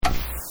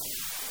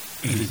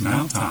It is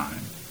now time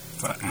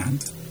for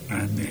Ant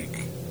and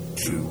Nick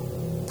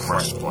to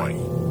press play.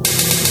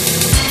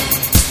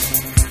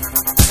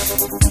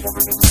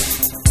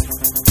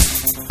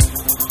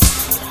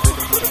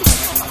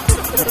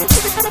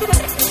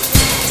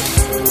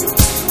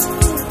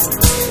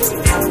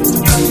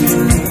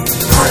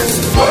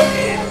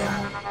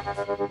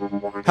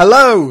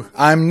 Hello,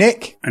 I'm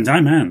Nick. And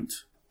I'm Ant.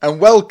 And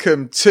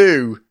welcome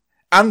to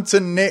Ant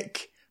and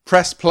Nick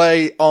press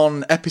play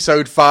on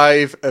episode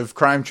 5 of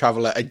Crime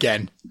Traveller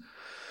again.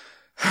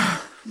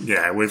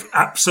 Yeah, we've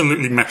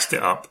absolutely messed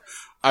it up.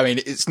 I mean,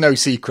 it's no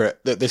secret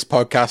that this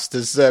podcast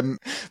has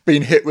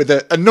been hit with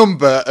a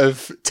number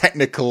of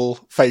technical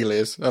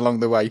failures along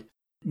the way.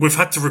 We've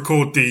had to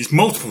record these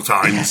multiple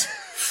times.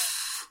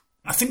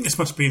 I think this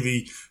must be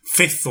the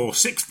 5th or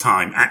 6th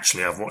time,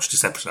 actually, I've watched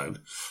this episode.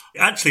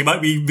 Actually, it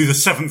might be the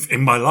 7th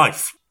in my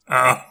life.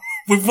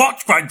 We've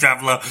watched Crime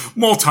Traveller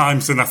more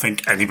times than I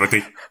think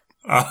anybody.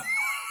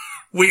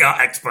 We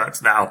are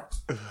experts now.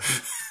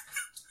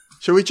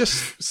 Shall we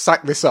just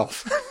sack this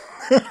off?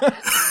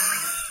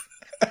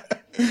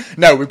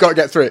 No, we've got to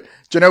get through it.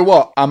 Do you know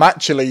what? I'm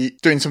actually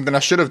doing something I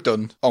should have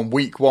done on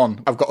week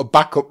 1. I've got a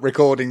backup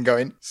recording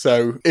going.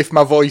 So if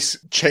my voice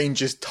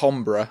changes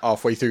timbre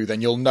halfway through,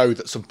 then you'll know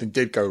that something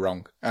did go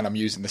wrong and I'm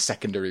using the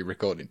secondary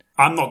recording.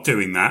 I'm not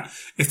doing that.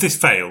 If this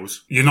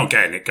fails, you're not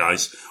getting it,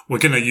 guys. We're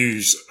going to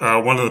use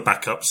one of the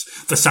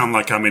backups that sound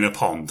like I'm in a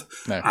pond.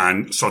 No.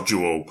 And sod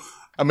you all.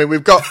 I mean,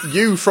 we've got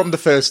you from the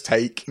first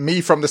take,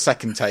 me from the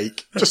second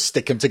take. Just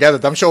stick them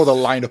together. I'm sure they'll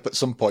line up at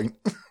some point.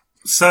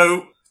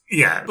 So,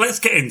 yeah, let's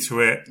get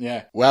into it.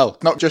 Yeah. Well,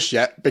 not just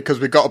yet, because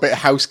we've got a bit of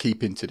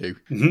housekeeping to do.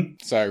 Mm-hmm.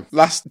 So,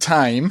 last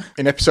time,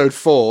 in episode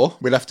 4,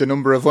 we left a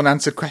number of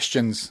unanswered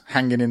questions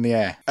hanging in the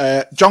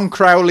air. John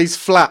Crowley's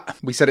flat.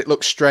 We said it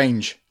looked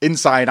strange.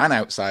 Inside and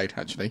outside,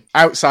 actually.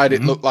 Outside,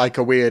 it looked like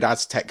a weird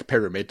Aztec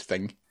pyramid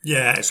thing.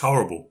 Yeah, it's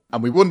horrible.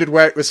 And we wondered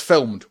where it was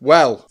filmed.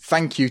 Well,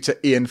 thank you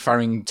to Ian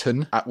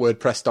Farrington at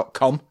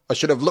wordpress.com. I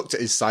should have looked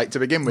at his site to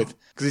begin with,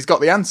 because he's got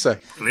the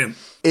answer. Brilliant.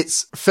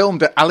 It's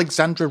filmed at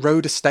Alexandra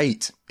Road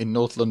Estate in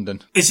North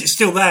London. Is it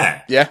still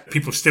there? Yeah.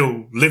 People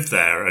still live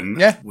there and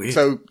Yeah, weird.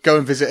 So go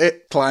and visit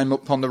it, climb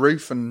up on the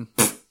roof and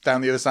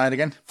down the other side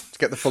again to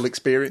get the full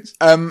experience.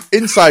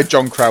 Inside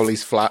John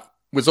Crowley's flat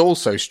was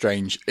also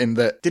strange in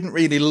that it didn't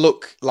really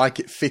look like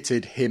it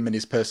fitted him and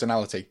his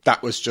personality.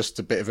 That was just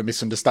a bit of a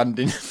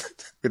misunderstanding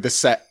with the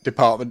set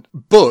department.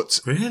 But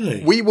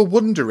Really? we were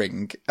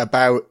wondering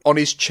about, on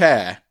his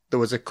chair, there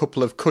was a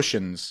couple of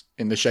cushions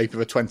in the shape of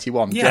a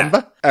 21. Do you Yeah.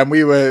 remember? And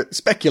we were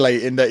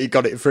speculating that he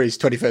got it for his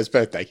 21st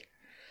birthday.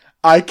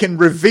 I can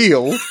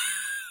reveal,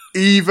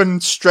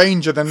 even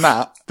stranger than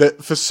that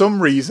for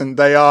some reason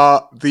they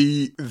are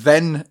the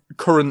then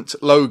current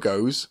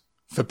logos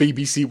for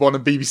BBC One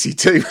and BBC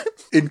Two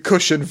in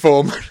cushion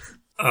form.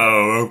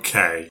 Oh,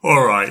 okay.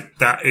 All right.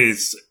 That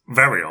is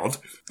very odd.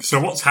 So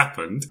what's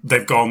happened?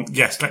 They've gone,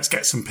 yes, let's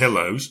get some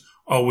pillows.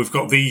 Oh, we've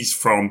got these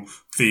from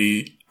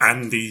the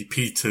Andy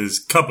Peters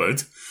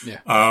cupboard. Yeah.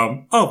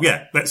 Oh,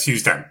 yeah, let's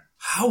use them.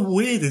 How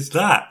weird is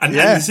that? And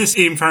is this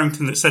Ian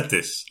Farrington that said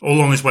this?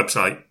 All on his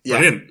website. Yeah.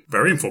 Brilliant.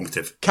 Very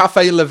informative.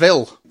 Cafe La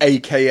Ville,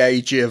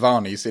 aka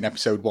Giovanni's in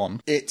episode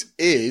 1. It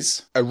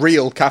is a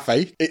real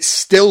cafe. It's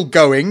still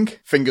going.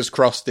 Fingers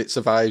crossed it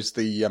survives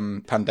the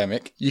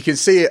pandemic. You can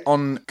see it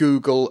on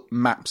Google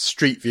Maps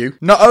Street View.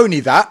 Not only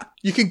that,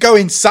 you can go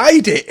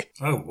inside it.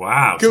 Oh,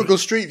 wow. Google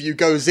Street View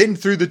goes in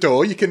through the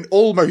door. You can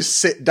almost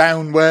sit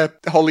down where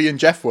Holly and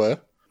Jeff were.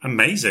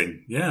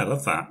 Amazing. Yeah, I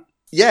love that.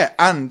 Yeah,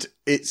 and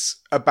it's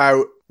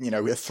about, a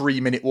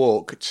 3-minute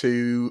walk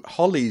to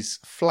Holly's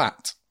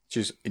flat, which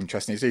is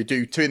interesting. So you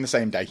do 2 in the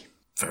same day.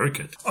 Very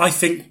good. I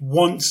think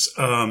once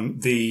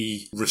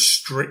the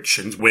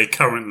restrictions we're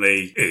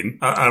currently in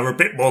are a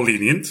bit more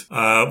lenient,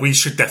 we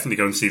should definitely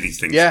go and see these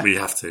things. Yeah. We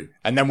have to.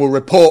 And then we'll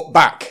report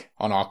back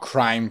on our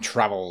crime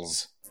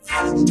travels.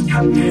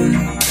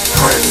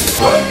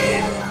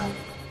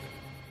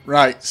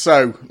 Right,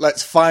 so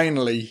let's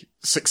finally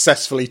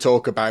successfully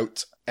talk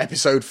about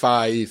episode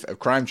 5 of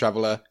Crime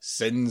Traveller,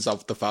 Sins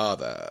of the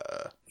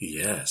Father.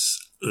 Yes.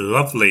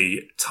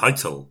 Lovely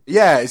title.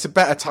 Yeah, it's a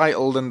better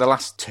title than the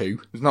last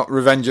 2. It's not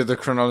Revenge of the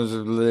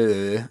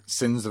Chronology,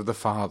 Sins of the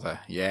Father.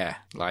 Yeah,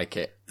 like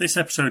it. This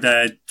episode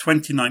aired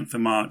 29th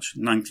of March,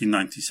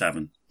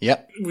 1997.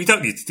 Yep. We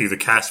don't need to do the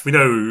cast. We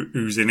know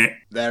who's in it.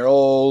 They're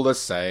all the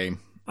same.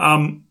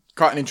 Um,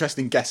 Quite an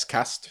interesting guest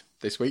cast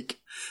this week.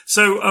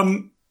 So,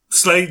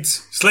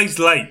 Slade's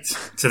late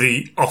to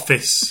the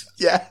office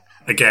Yeah.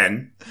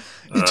 again.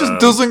 He just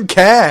doesn't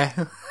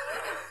care.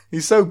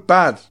 He's so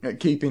bad at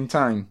keeping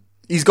time.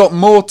 He's got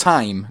more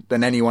time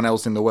than anyone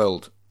else in the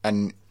world,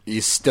 and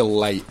he's still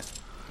late.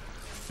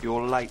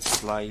 You're late,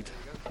 Slade.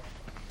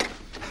 Do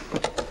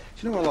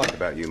you know what I like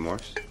about you,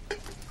 Morris?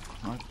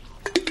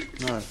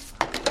 No.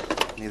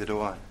 Neither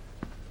do I.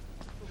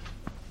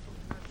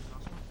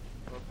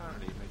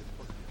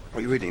 What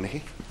are you reading,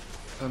 Nicky?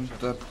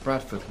 The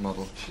Bradford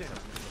model.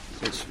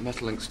 It's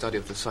Metallink's study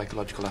of the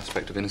psychological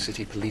aspect of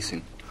inner-city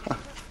policing.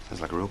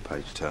 Sounds like a real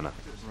page-turner.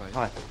 Right.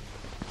 Hi.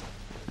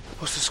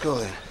 What's the score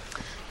then?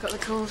 Got the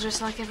calls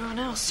just like everyone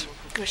else.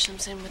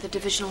 Grisham's in with a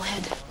divisional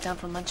head down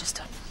from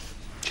Manchester.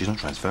 She's not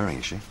transferring,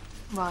 is she?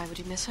 Why, would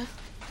you miss her?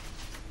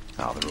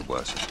 Oh, there are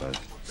worse, I suppose.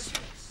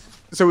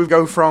 So we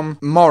go from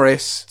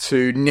Morris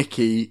to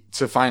Nikki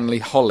to finally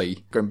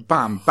Holly, going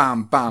bam,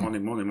 bam, bam.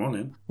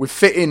 Morning. We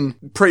fit in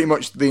pretty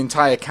much the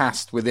entire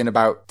cast within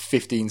about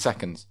 15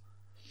 seconds.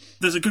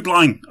 There's a good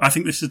line. I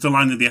think this is the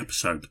line of the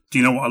episode. Do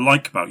you know what I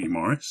like about you,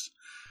 Morris?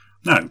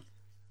 No.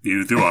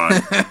 Neither do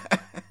I.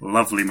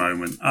 Lovely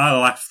moment. I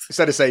laughed.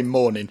 Instead of saying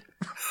morning.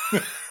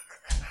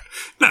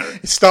 No.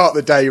 Start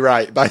the day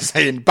right by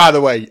saying, by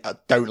the way, I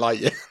don't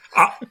like you.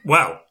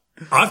 Well,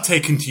 I've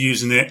taken to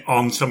using it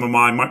on some of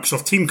my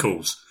Microsoft Team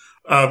calls.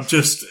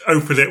 Just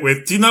open it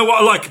with, do you know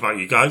what I like about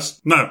you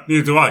guys? No,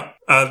 neither do I.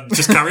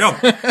 Just carry on.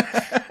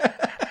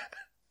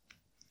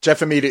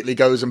 Jeff immediately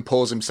goes and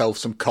pours himself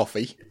some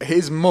coffee.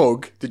 His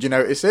mug, did you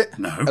notice it?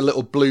 No. A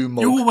little blue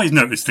mug. You always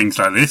notice things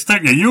like this,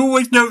 don't you? You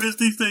always notice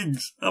these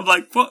things. I'm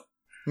like, what?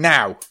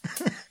 Now,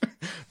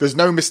 there's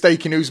no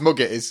mistaking whose mug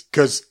it is,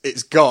 because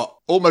it's got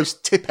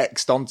almost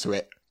Tipp-Exed onto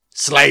it.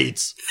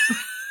 Slades.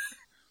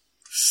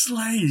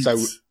 Slades. So,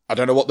 I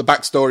don't know what the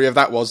backstory of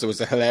that was. There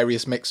was a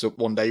hilarious mix-up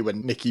one day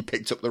when Nikki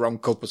picked up the wrong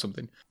cup or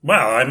something.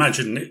 Well, I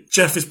imagine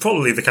Jeff is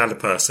probably the kind of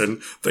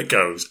person that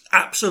goes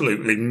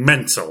absolutely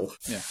mental.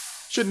 Yeah.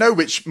 Should know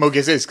which mug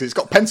it is, because it's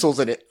got pencils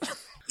in it.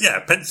 Yeah,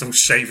 pencil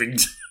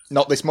shavings.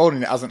 Not this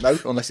morning it hasn't, though,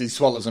 unless he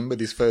swallows them with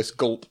his first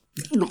gulp.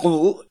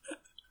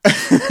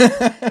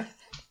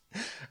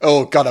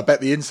 Oh, God, I bet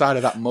the inside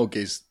of that mug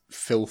is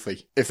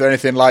filthy. If they're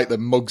anything like the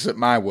mugs at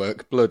my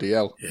work, bloody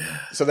hell. Yeah.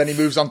 So then he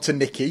moves on to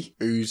Nikki,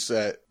 who's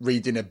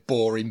reading a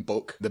boring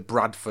book, The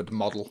Bradford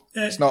Model.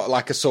 Yeah. It's not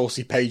like a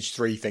saucy page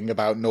 3 thing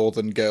about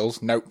northern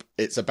girls. Nope.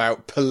 It's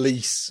about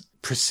police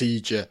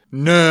procedure.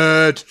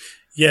 Nerd.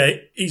 Yeah,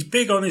 he's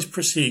big on his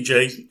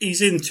procedure.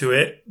 He's into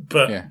it,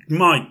 but Yeah.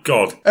 my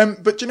God.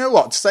 But do you know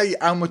what? To say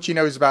how much he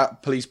knows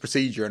about police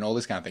procedure and all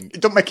this kind of thing,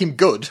 it don't make him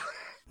good.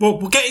 Well,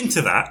 we'll get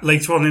into that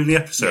later on in the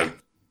episode.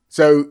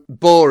 So,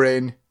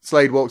 boring.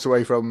 Slade walks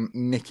away from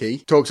Nikki,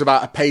 talks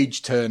about a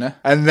page turner,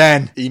 and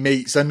then he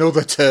meets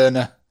another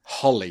turner,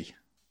 Holly.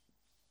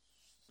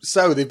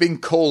 So, they've been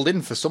called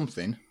in for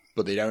something,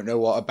 but they don't know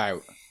what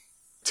about.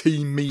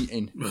 Team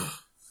meeting.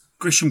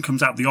 Grisham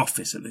comes out of the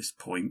office at this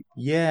point.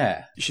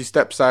 Yeah. She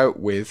steps out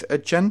with a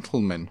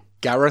gentleman,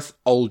 Gareth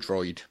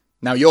Oldroyd.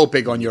 Now, you're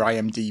big on your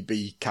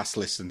IMDb cast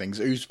lists and things.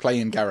 Who's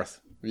playing Gareth?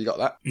 Have you got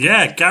that?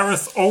 Yeah,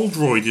 Gareth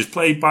Oldroyd is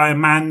played by a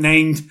man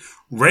named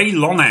Ray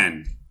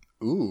Lonan.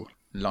 Ooh,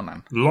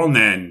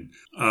 Lonan.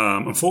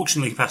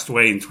 Unfortunately, he passed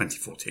away in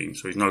 2014,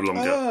 so he's no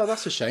longer Oh,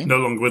 that's a shame. no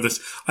longer with us.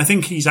 I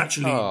think he's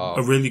actually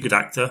a really good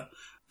actor.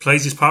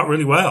 Plays his part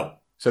really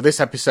well. So this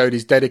episode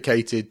is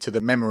dedicated to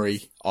the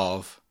memory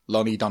of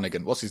Lonnie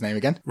Donegan. What's his name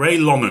again? Ray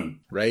Lonan.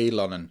 Ray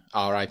Lonan,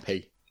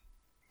 R.I.P.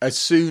 As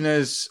soon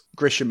as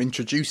Grisham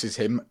introduces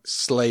him,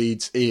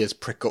 Slade's ears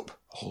prick up.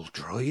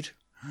 Oldroyd?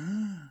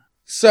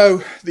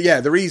 So,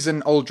 the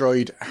reason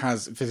Oldroyd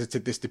has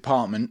visited this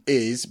department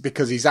is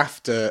because he's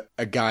after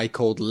a guy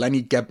called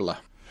Lenny Gebler.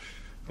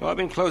 Well, I've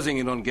been closing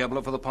in on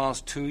Gebler for the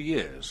past 2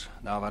 years.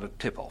 Now I've had a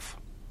tip-off.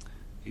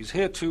 He's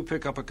here to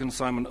pick up a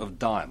consignment of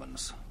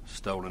diamonds,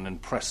 stolen in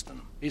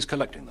Preston. He's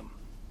collecting them.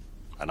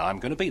 And I'm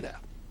going to be there.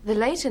 The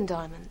Leighton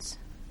diamonds.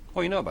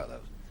 Oh, you know about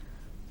those?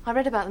 I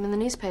read about them in the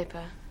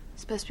newspaper.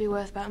 It's supposed to be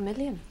worth about $1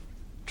 million.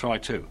 Try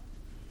 2.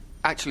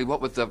 Actually, what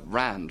with the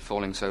rand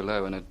falling so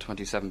low and a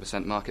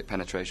 27% market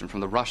penetration from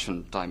the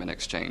Russian diamond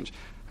exchange,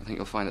 I think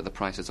you'll find that the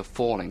prices are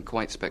falling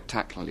quite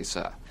spectacularly,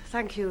 sir.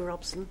 Thank you,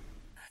 Robson.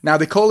 Now,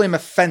 they call him a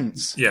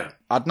fence. Yeah.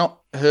 I'd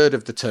not heard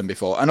of the term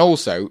before. And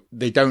also,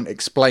 they don't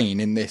explain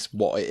in this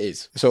what it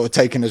is. Sort of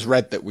taken as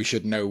read that we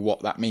should know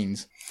what that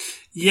means.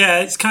 Yeah,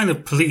 it's kind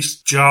of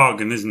police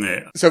jargon, isn't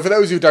it? So for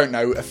those who don't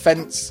know, a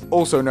fence,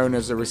 also known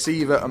as a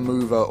receiver, a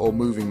mover, or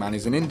moving man,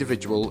 is an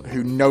individual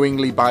who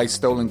knowingly buys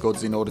stolen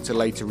goods in order to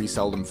later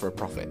resell them for a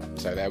profit.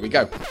 So there we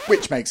go.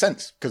 Which makes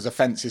sense, because a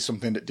fence is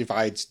something that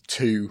divides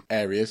 2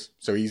 areas.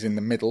 So he's in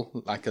the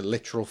middle, like a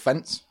literal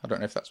fence. I don't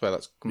know if that's where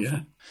that's come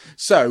from.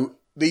 So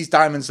these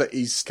diamonds that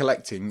he's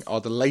collecting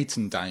are the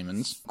Leighton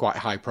diamonds. Quite a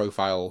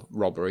high-profile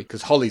robbery,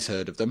 because Holly's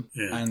heard of them.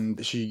 Yeah.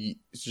 And she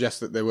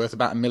suggests that they're worth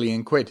about £1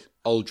 million.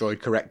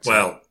 Oldroyd corrects her.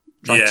 Well,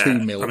 Try yeah. 2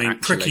 mil, I mean,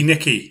 actually. Pricky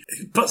Nicky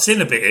butts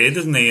in a bit here,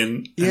 doesn't he?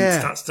 And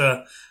starts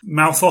to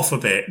mouth off a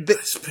bit.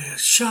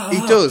 Shut up. He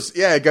does,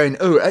 yeah, going,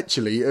 oh,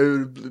 actually.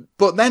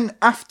 But then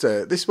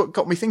after, this is what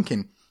got me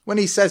thinking. When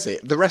he says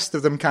it, the rest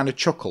of them kind of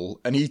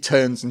chuckle, and he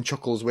turns and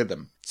chuckles with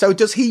them. So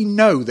does he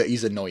know that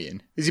he's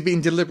annoying? Is he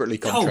being deliberately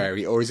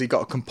contrary, or has he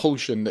got a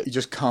compulsion that he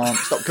just can't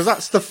stop? Because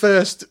that's the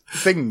first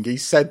thing he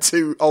said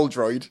to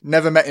Oldroyd.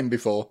 Never met him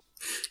before.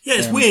 Yeah,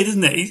 it's weird,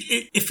 isn't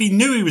it? If he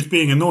knew he was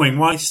being annoying,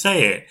 why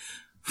say it?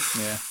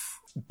 Yeah.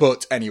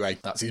 But anyway,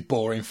 that's his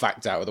boring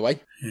fact out of the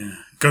way. Yeah.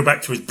 Go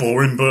back to his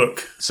boring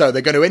book. So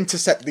they're going to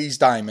intercept these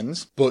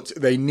diamonds, but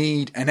they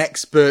need an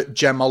expert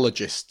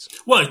gemologist.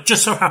 Well, it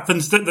just so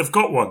happens that they've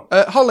got one.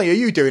 Holly, are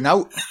you doing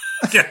out?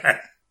 Yeah.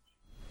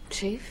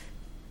 Chief?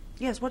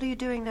 Yes, what are you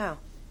doing now?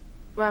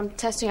 Well, I'm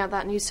testing out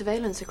that new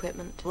surveillance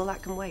equipment. Well,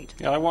 that can wait.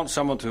 Yeah, I want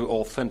someone to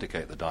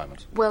authenticate the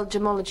diamonds. Well,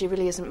 gemology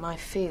really isn't my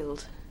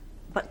field.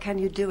 But can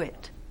you do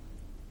it?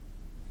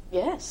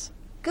 Yes.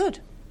 Good.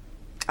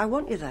 I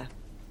want you there.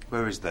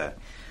 Where is that?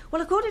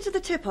 Well, according to the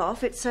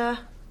tip-off, it's a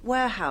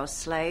warehouse,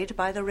 Slade,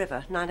 by the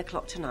river, 9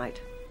 o'clock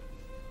tonight.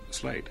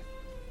 Slade?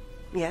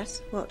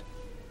 Yes? What?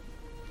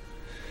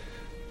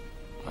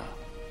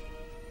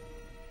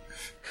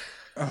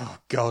 Oh,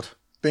 God.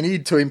 They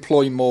need to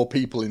employ more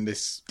people in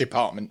this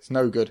department. It's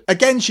no good.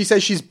 Again, she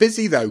says she's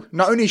busy, though.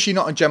 Not only is she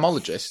not a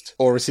gemologist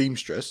or a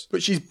seamstress,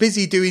 but she's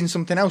busy doing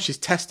something else. She's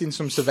testing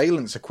some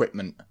surveillance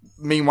equipment.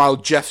 Meanwhile,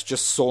 Jeff's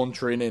just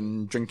sauntering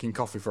in, drinking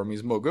coffee from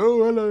his mug.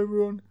 Oh, hello,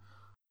 everyone.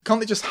 Can't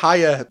they just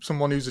hire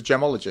someone who's a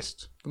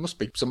gemologist? There must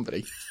be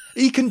somebody.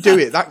 He can do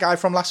it, that guy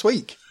from last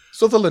week.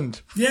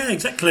 Sutherland. Yeah,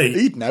 exactly.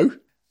 He'd know.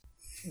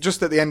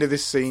 Just at the end of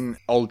this scene,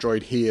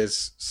 Oldroyd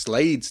hears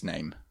Slade's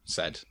name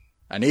said.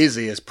 And his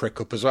ears prick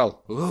up as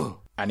well.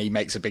 Ooh. And he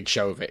makes a big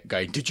show of it,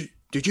 going, Did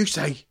you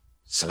say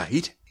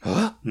Slade?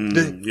 Huh?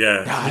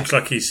 Yeah, looks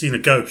like he's seen a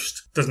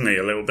ghost, doesn't he,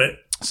 a little bit?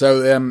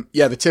 So,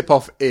 the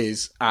tip-off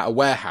is at a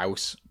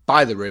warehouse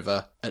by the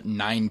river at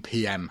 9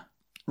 p.m.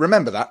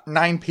 Remember that,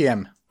 9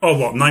 p.m. Oh,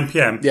 what, 9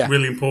 p.m? Yeah.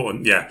 Really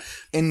important, yeah.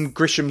 In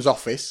Grisham's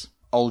office,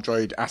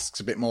 Oldroyd asks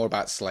a bit more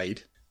about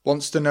Slade.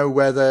 Wants to know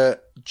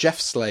whether Jeff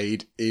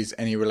Slade is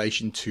any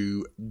relation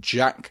to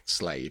Jack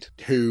Slade,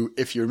 who,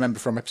 if you remember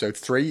from episode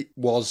 3,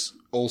 was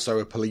also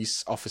a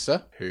police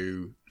officer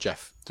who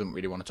Jeff doesn't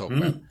really want to talk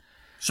about.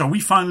 So we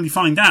finally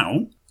find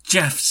out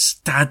Jeff's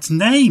dad's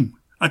name.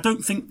 I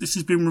don't think this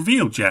has been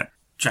revealed yet.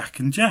 Jack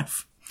and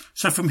Jeff.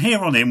 So from here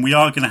on in, we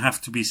are going to have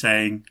to be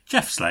saying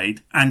Jeff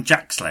Slade and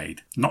Jack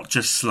Slade, not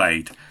just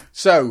Slade.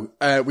 So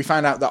we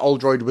find out that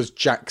Oldroyd was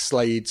Jack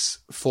Slade's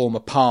former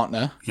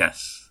partner.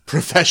 Yes.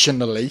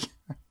 Professionally,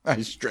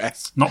 I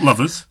stress. Not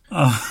lovers.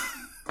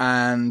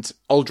 And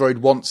Oldroyd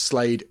wants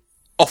Slade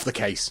off the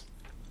case.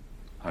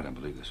 I don't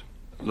believe this.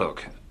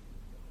 Look,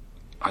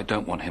 I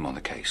don't want him on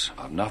the case.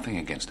 I've nothing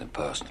against him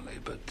personally,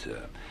 but,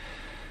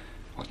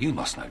 well, you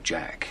must know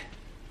Jack,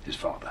 his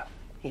father.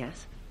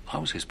 Yes. I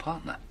was his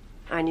partner.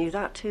 I knew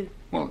that too.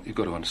 Well, you've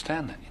got to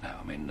understand that, you know.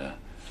 I mean,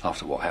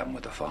 after what happened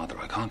with the father,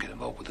 I can't get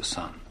involved with the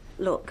son.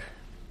 Look,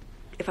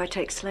 if I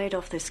take Slade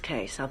off this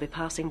case, I'll be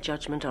passing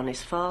judgment on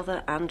his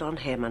father and on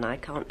him, and I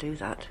can't do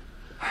that.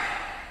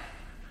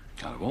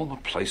 Out of all the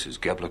places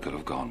Gebler could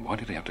have gone, why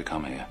did he have to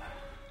come here?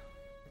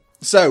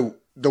 So,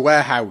 the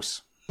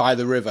warehouse by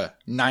the river,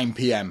 9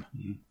 p.m.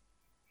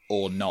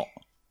 Or not.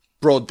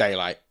 Broad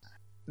daylight.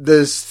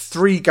 There's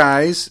 3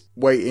 guys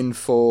waiting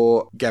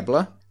for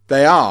Gebler.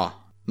 They are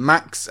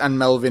Max and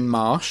Melvin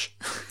Marsh.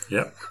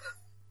 Yep.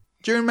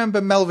 Do you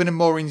remember Melvin and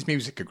Maureen's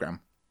Musicogram?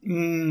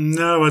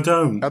 No, I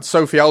don't. Had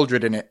Sophie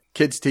Aldred in it.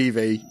 Kids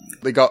TV.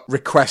 They got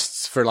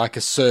requests for like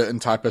a certain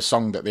type of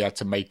song that they had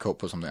to make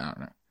up or something. I don't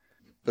know.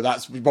 But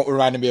that's what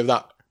reminded me of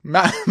that.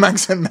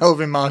 Max and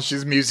Melvin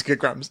Marsh's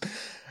Musicograms.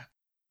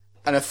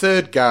 And a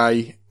third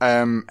guy,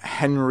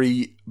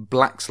 Henry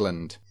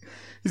Blaxland.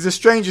 He's the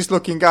strangest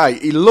looking guy.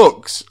 He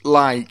looks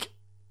like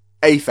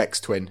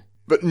Aphex Twin,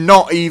 but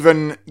not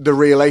even the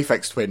real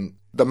Aphex Twin.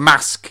 The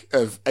mask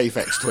of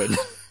Aphex Twin.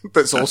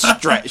 That's all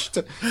stretched.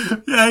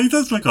 Yeah, he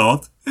does look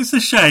odd. It's a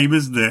shame,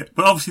 isn't it?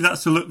 But obviously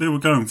that's the look they were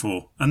going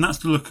for. And that's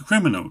the look of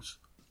criminals.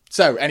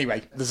 So,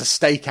 anyway, there's a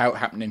stakeout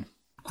happening.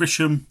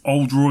 Grisham,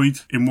 Oldroyd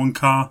in one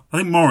car. I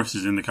think Morris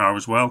is in the car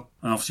as well.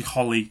 And obviously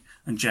Holly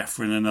and Jeff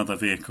are in another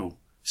vehicle,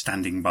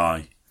 standing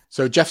by.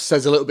 So Jeff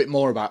says a little bit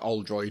more about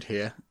Oldroyd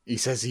here. He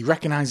says he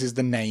recognises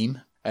the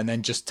name and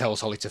then just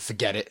tells Holly to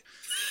forget it.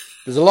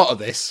 There's a lot of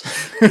this.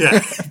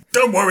 Yeah,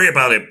 don't worry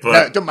about it, but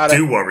no, don't matter.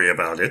 Do worry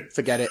about it.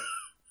 Forget it.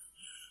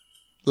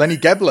 Lenny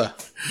Gebler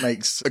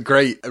makes a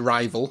great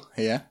arrival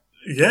here.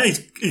 Yeah,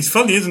 he's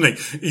funny, isn't he?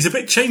 He's a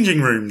bit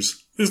changing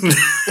rooms, isn't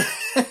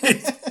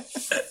he?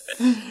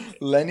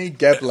 Lenny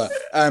Gebler.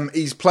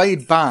 He's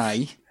played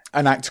by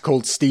an actor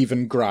called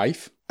Stephen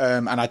Greif.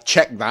 And I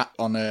checked that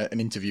on an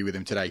interview with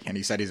him today, and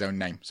he said his own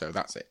name, so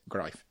that's it,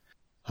 Greif.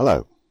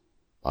 Hello,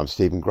 I'm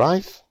Stephen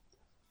Greif.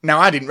 Now,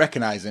 I didn't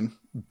recognise him,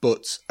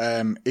 but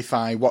if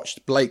I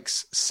watched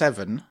Blake's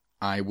 7,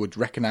 I would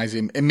recognise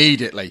him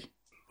immediately.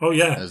 Oh,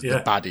 yeah. As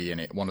the baddie in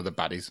it, one of the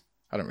baddies.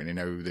 I don't really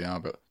know who they are,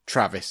 but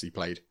Travis he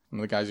played. One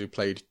of the guys who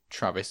played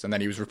Travis, and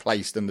then he was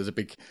replaced, and there's a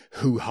big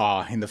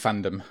hoo-ha in the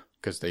fandom,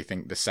 because they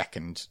think the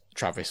second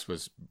Travis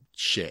was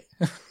shit.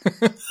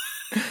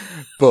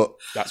 But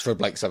that's for a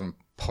Blake 7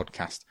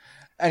 podcast.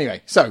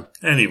 Anyway,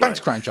 back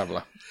to Crime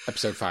Traveller,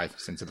 episode 5,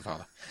 Sin to the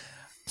Father.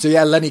 So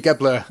yeah, Lenny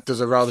Gebler does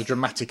a rather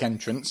dramatic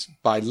entrance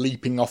by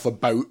leaping off a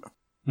boat.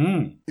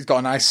 He's got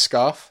a nice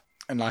scarf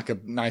and like a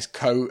nice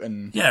coat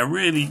and... Yeah,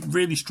 really,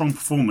 really strong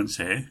performance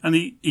here. And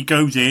he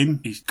goes in,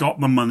 he's got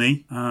the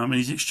money, and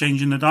he's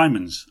exchanging the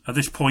diamonds. At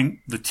this point,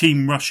 the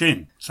team rush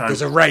in. So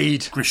there's a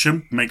raid.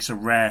 Grisham makes a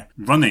rare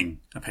running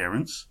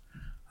appearance.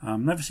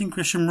 Never seen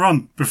Grisham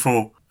run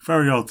before.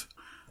 Very odd.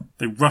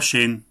 They rush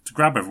in to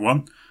grab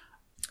everyone.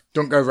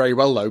 Don't go very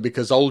well, though,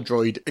 because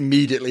Oldroyd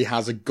immediately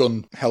has a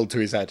gun held to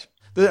his head.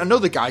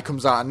 Another guy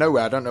comes out of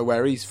nowhere. I don't know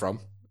where he's from.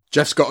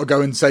 Jeff's got to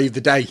go and save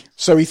the day.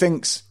 So he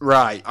thinks,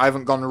 right, I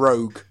haven't gone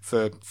rogue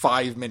for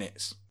 5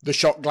 minutes. The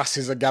shot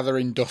glasses are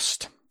gathering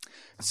dust.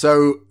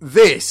 So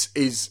this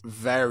is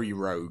very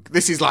rogue.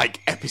 This is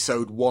like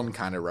episode 1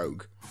 kind of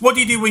rogue. What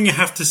do you do when you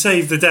have to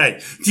save the day?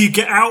 Do you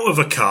get out of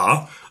a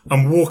car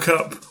and walk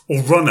up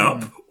or run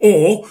up?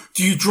 Or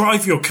do you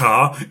drive your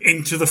car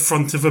into the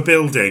front of a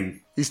building?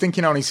 He's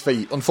thinking on his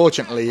feet.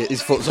 Unfortunately,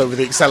 his foot's over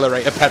the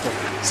accelerator pedal.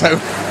 So...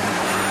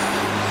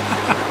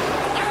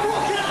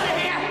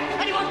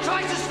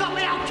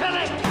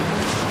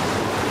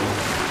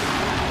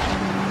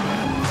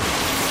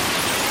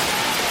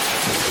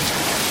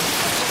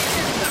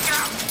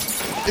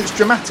 It's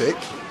dramatic,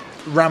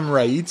 ram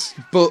raids,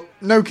 but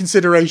no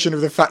consideration of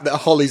the fact that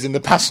Holly's in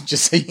the passenger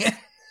seat.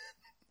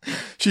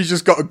 She's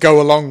just got to go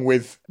along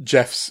with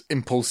Jeff's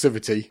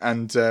impulsivity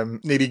and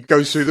nearly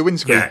goes through the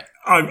windscreen. Yeah,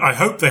 I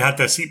hope they had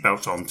their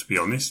seatbelts on, to be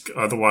honest.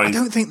 Otherwise... I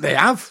don't think they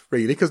have,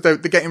 really, because they're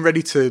getting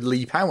ready to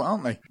leap out,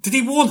 aren't they? Did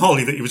he warn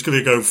Holly that he was going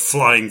to go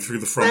flying through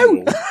the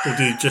front wall? Or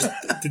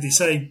did he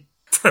say...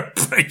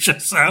 Brace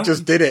yourself.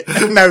 Just did it.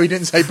 No, he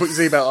didn't say put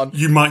your seatbelt on.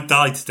 You might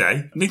die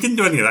today. And he didn't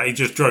do any of that. He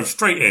just drove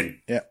straight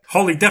in. Yeah.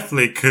 Holly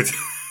definitely could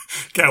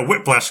get a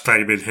whiplash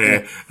claim in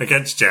here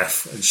against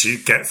Jeff, and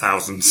she'd get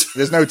thousands.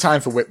 There's no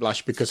time for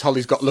whiplash because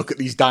Holly's got to look at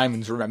these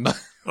diamonds, remember?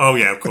 Oh,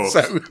 yeah, of course.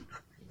 So,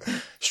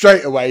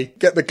 straight away,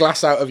 get the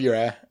glass out of your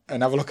hair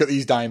and have a look at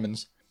these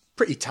diamonds.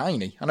 Pretty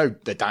tiny. I know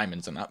they're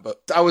diamonds and that,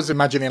 but I was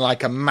imagining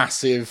like a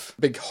massive,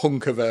 big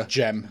hunk of a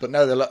gem. But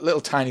no, they're little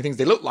tiny things.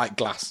 They look like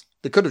glass.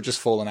 They could have just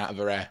fallen out of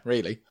her hair,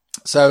 really.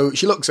 So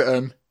she looks at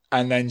them,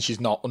 and then she's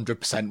not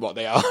 100% what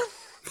they are.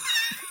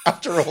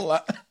 After all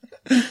that.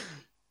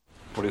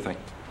 What do you think?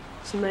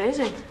 It's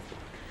amazing.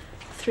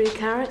 3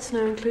 carats,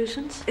 no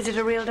inclusions. Is it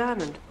a real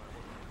diamond?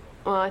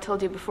 Well, I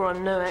told you before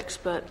I'm no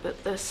expert,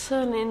 but they're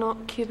certainly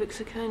not cubic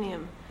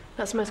zirconium.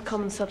 That's the most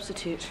common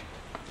substitute.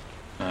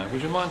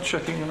 Would you mind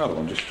checking another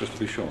one, just to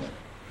be sure?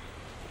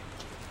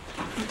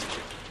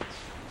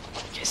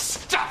 You're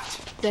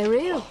stuffed! They're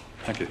real.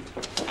 Thank you.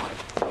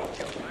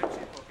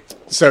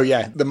 So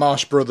yeah, the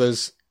Marsh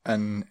Brothers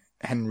and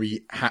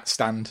Henry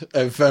Hatstand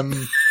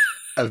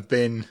have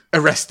been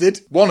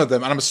arrested. One of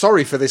them, and I'm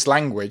sorry for this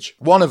language,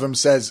 one of them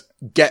says,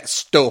 "Get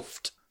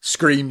stuffed,"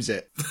 screams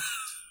it.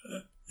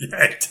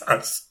 Yeah, it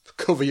does.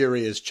 Cover your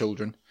ears,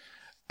 children.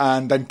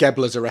 And then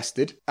Gebler's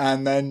arrested,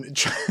 and then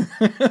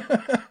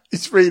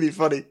it's really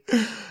funny.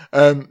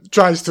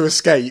 Tries to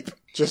escape,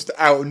 just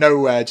out of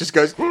nowhere, just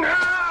goes,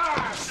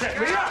 "Set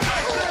me up!"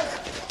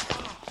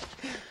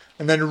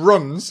 And then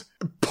runs,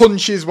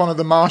 punches one of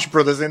the Marsh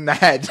Brothers in the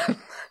head,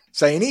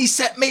 saying, "He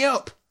set me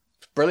up."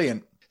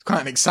 Brilliant. It's quite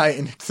an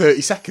exciting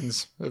 30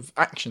 seconds of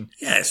action.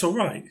 Yeah, it's all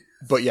right.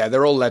 But yeah,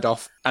 they're all led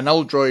off, and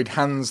Oldroyd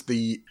hands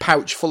the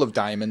pouch full of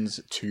diamonds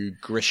to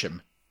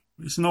Grisham.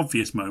 It's an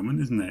obvious moment,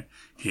 isn't it?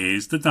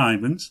 Here's the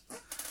diamonds.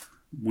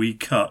 We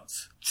cut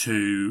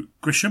to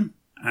Grisham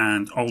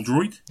and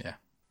Oldroyd. Yeah.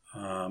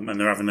 And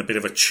they're having a bit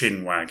of a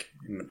chin wag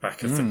in the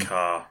back of the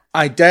car.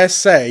 I dare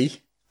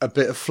say a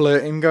bit of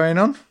flirting going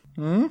on.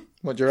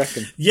 What do you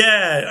reckon?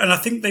 Yeah, and I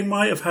think they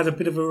might have had a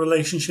bit of a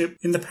relationship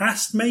in the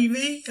past,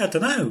 maybe? I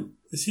don't know.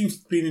 There seems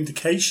to be an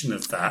indication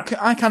of that.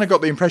 I kind of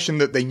got the impression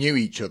that they knew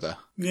each other.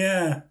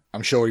 Yeah.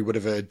 I'm sure he would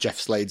have heard Jeff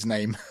Slade's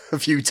name a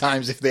few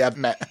times if they had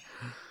met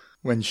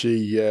when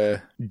she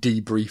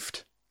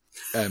debriefed.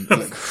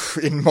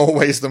 In more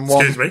ways than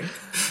one. Excuse me.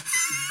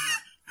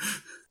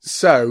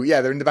 So,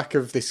 yeah, they're in the back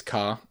of this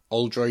car.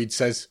 Oldroyd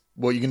says,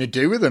 "What are you going to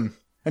do with them?"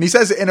 And he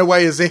says it in a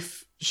way as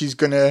if she's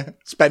going to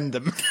spend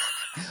them.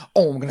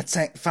 "Oh, I'm going to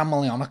take the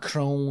family on a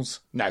cruise."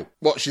 No,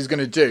 what she's going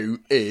to do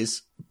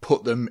is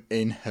put them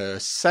in her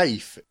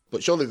safe.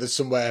 But surely there's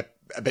somewhere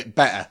a bit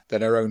better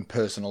than her own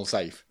personal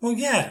safe. Well,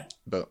 yeah.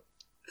 But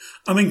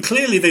I mean,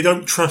 clearly they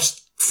don't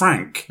trust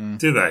Frank,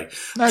 do they?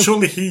 No.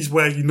 Surely he's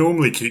where you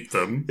normally keep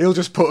them. He'll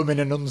just put them in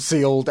an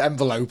unsealed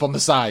envelope on the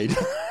side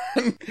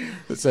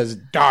that says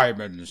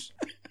diamonds.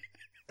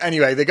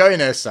 Anyway, they go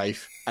in her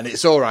safe, and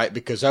it's all right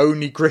because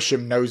only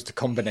Grisham knows the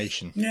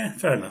combination. Yeah,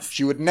 fair enough.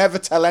 She would never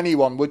tell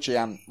anyone, would she,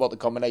 Anne, what the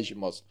combination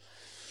was?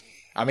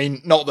 I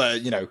mean, not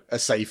that, a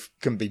safe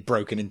can be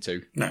broken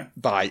into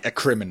by a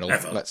criminal,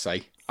 let's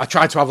say. I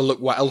tried to have a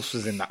look what else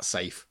was in that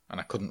safe, and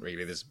I couldn't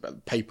really. There's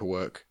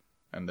paperwork,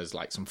 and there's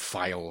like some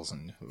files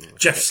and...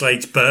 Jeff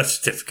Slade's birth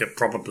certificate,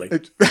 probably.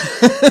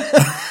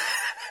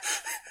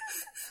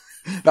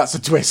 That's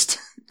a twist.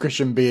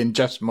 Grisham being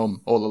Jeff's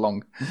mum all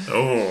along.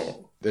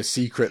 Oh. The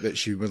secret that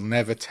she will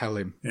never tell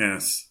him.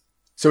 Yes.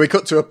 So we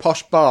cut to a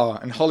posh bar,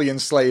 and Holly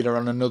and Slade are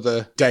on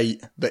another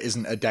date that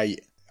isn't a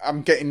date.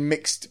 I'm getting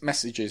mixed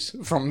messages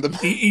from them.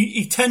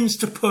 He tends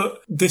to put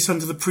this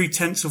under the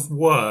pretense of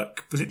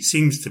work, but it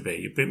seems to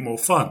be a bit more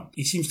fun.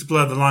 He seems to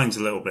blur the lines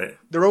a little bit.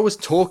 They're always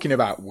talking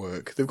about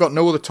work. They've got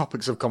no other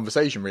topics of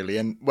conversation, really,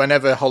 and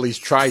whenever Holly's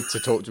tried to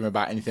talk to him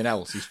about anything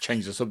else, he's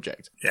changed the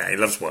subject. Yeah, he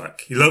loves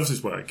work. He loves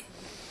his work.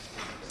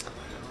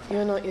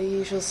 You're not your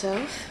usual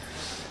self.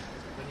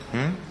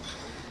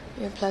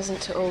 You're pleasant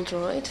to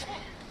Oldroyd.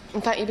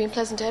 In fact, you've been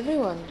pleasant to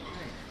everyone.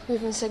 You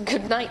even said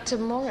goodnight to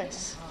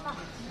Morris.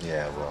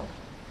 Yeah, well.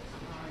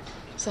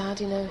 So how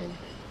do you know him?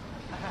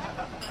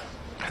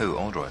 Who,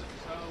 Aldroyd?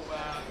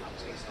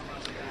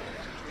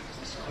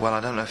 Well, I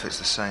don't know if it's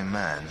the same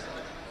man.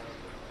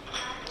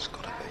 It's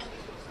got to be.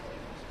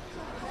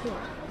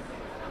 What?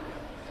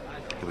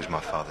 He was my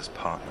father's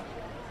partner.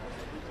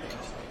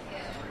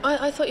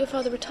 I thought your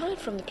father retired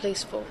from the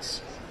police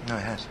force. No,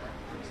 he has.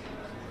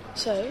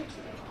 So?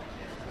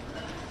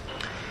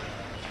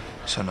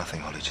 So nothing,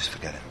 Holly. Just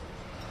forget it.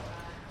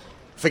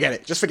 Forget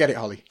it. Just forget it,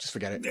 Holly. Just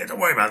forget it. Yeah, don't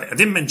worry about it. I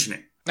didn't mention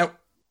it. No.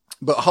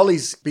 But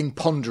Holly's been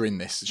pondering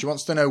this. She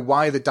wants to know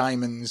why the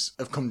diamonds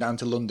have come down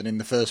to London in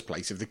the first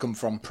place, if they come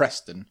from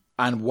Preston,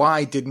 and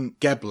why didn't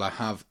Gebler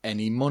have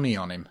any money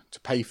on him to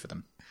pay for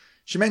them.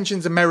 She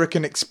mentions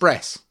American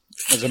Express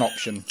as an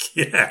option.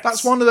 Yeah.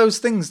 That's one of those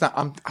things that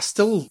I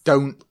still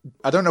don't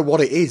know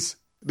what it is.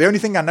 The only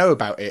thing I know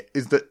about it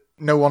is that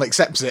no one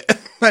accepts it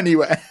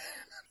anywhere.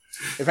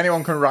 If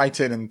anyone can write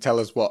in and tell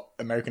us what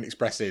American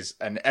Express is,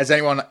 and has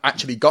anyone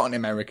actually got an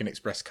American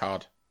Express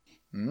card?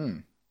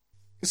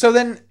 So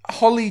then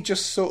Holly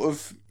just sort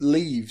of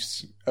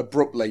leaves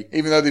abruptly,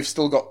 even though they've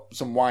still got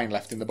some wine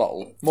left in the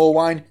bottle. More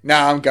wine?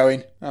 Nah, I'm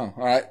going. Oh,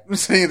 all right.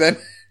 See you then.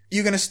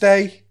 You going to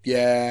stay?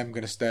 Yeah, I'm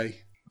going to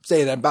stay. See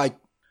you then. Bye.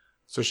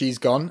 So she's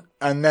gone.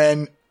 And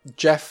then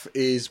Jeff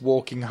is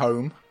walking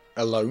home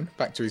alone,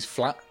 back to his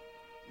flat.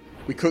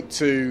 We cut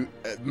to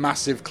a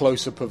massive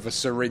close-up of a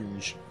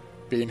syringe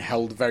being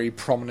held very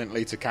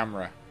prominently to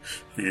camera.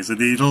 Here's a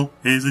needle,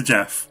 here's a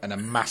Jeff. And a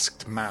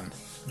masked man.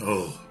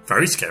 Oh,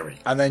 very scary.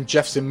 And then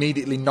Jeff's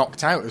immediately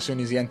knocked out as soon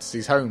as he enters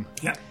his home.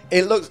 Yeah.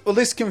 It looks... Well,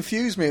 this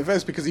confused me at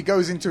first because he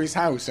goes into his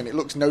house and it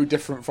looks no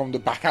different from the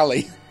back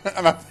alley.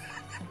 And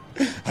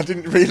I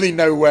didn't really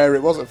know where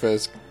it was at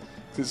first.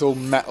 It's all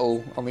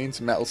metal on the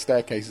inside, metal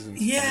staircases and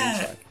Yeah. on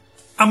the inside.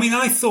 I mean,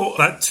 I thought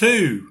that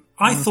too.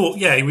 I thought,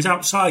 yeah, he was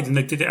outside and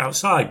they did it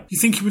outside. You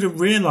think he would have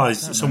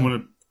realised that someone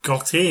had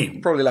got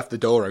in? Probably left the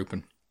door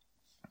open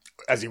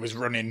as he was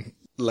running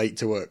late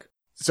to work.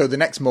 So the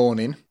next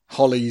morning,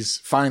 Holly's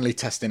finally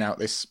testing out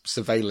this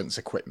surveillance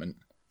equipment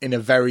in a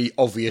very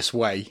obvious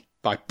way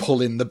by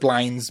pulling the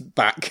blinds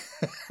back.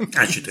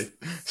 As you do.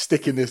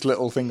 Sticking this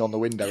little thing on the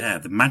window. Yeah,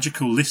 the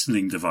magical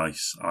listening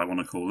device, I want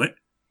to call it.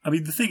 I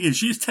mean, the thing is,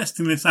 she's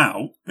testing this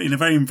out, but in a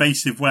very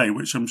invasive way,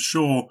 which I'm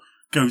sure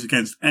goes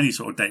against any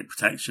sort of Data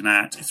Protection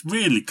Act. It's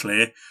really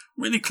clear,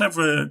 really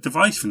clever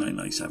device for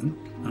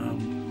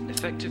 1997.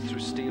 Effective through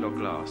steel or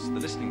glass, the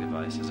listening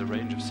device has a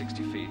range of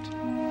 60 feet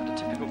and a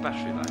typical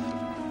battery life of...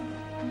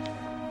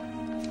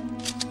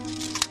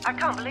 I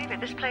can't believe it.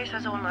 This place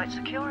has all-night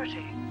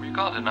security. Well, you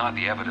can't deny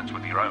the evidence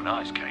with your own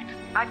eyes, Kate.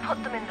 I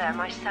put them in there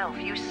myself.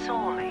 You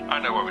saw me. I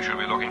know where we should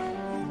be looking.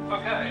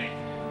 Okay,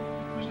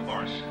 Mr.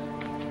 Morris.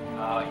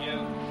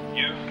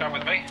 You come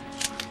with me.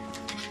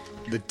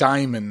 The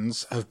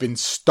diamonds have been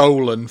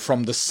stolen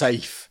from the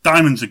safe.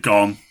 Diamonds are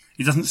gone.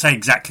 He doesn't say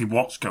exactly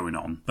what's going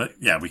on, but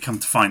yeah, we come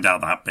to find out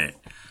that bit.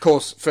 Of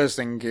course, first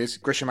thing is,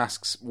 Grisham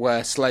asks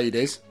where Slade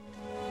is.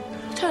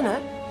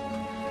 Turner,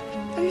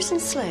 have you seen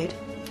Slade?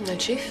 No,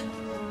 Chief.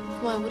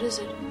 Why, what is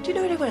it? Do you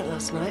know where he went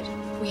last night?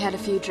 We had a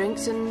few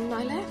drinks and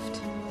I left.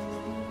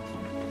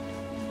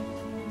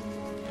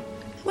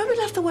 When we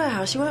left the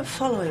warehouse, you weren't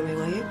following me,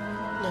 were you?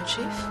 No,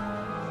 Chief.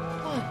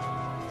 Why?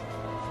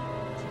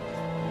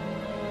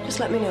 Just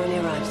let me know when he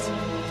arrives.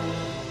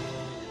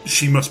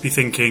 She must be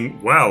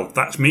thinking, well,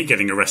 that's me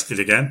getting arrested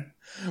again.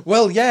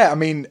 Well, yeah, I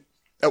mean,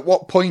 at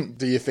what point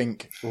do you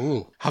think,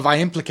 ooh, have I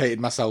implicated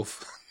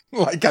myself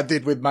like I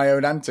did with my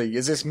own auntie?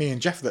 Is this me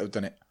and Jeff that have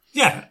done it?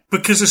 Yeah,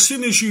 because as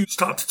soon as you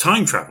start to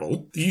time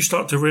travel, you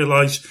start to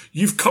realise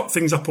you've cut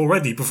things up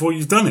already before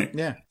you've done it.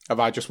 Yeah. Have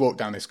I just walked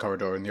down this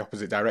corridor in the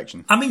opposite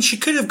direction? I mean, she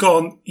could have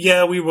gone,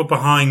 yeah, we were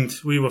behind,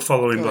 we were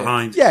following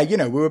behind. Yeah, you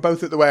know, we were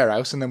both at the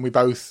warehouse and then we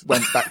both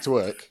went back to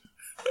work.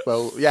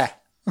 Well, yeah.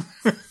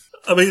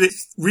 I mean,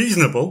 it's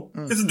reasonable,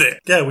 isn't it?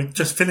 Yeah, we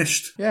just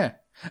finished. Yeah.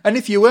 And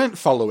if you weren't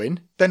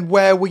following, then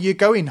where were you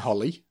going,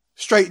 Holly?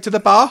 Straight to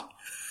the bar?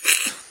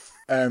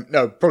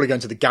 No, probably going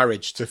to the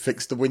garage to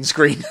fix the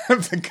windscreen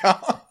of the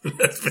car.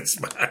 That's been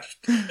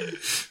smashed.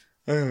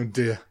 Oh,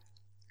 dear.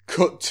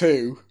 Cut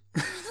 2.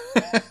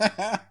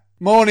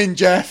 Morning,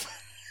 Jeff.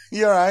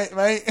 You all right,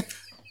 mate?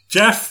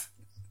 Jeff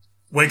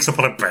wakes up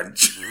on a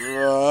bench.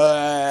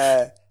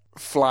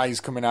 Flies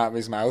coming out of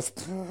his mouth.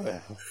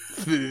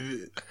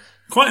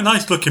 Quite a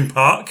nice looking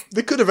park.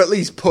 They could have at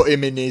least put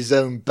him in his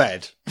own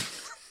bed.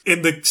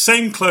 In the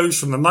same clothes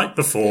from the night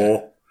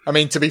before. I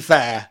mean, to be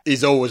fair,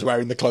 he's always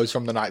wearing the clothes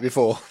from the night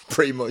before,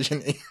 pretty much,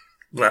 isn't he?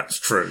 That's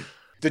true.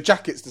 The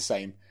jacket's the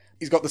same.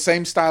 He's got the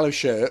same style of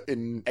shirt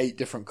in 8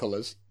 different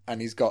colours, and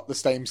he's got the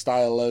same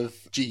style of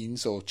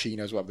jeans, or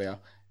chinos, whatever they are,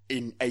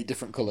 in 8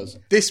 different colours.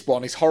 This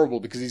one is horrible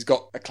because he's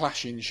got a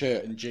clashing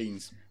shirt and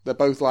jeans. They're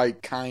both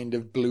like kind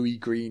of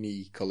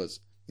bluey-greeny colours.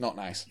 Not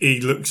nice.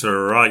 He looks a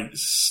right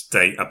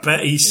state. I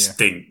bet he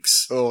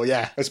stinks. Oh,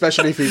 yeah.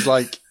 Especially if he's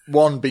like,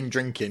 1, been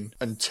drinking,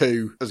 and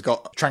 2, has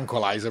got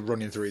tranquilizer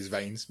running through his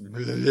veins.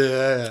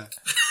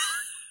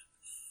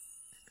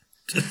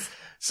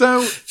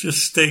 So just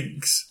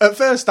stinks. At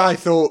first I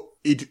thought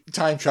he'd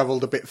time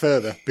travelled a bit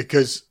further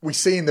because we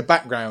see in the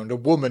background a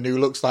woman who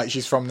looks like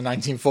she's from the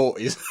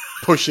 1940s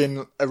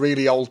pushing a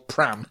really old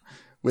pram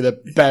with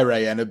a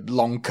beret and a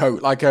long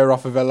coat like her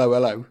off of Hello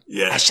Hello.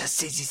 Yeah. I shall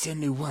see this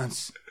only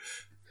once.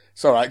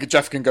 It's alright,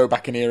 Jeff can go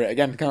back and hear it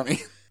again, can't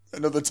he?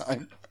 Another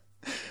time.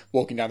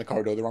 Walking down the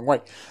corridor the wrong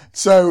way.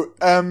 So,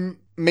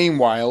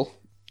 meanwhile,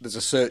 there's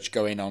a search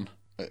going on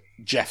at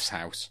Jeff's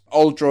house.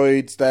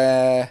 Oldroyd's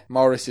there,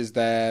 Morris is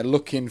there,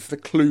 looking for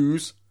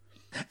clues.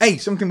 Hey,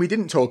 something we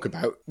didn't talk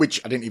about, which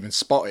I didn't even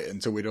spot it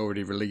until we'd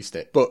already released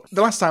it, but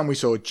the last time we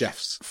saw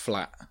Jeff's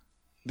flat,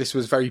 this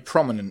was very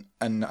prominent,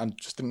 and I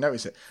just didn't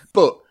notice it.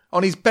 But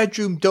on his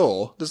bedroom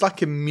door, there's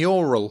like a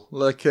mural,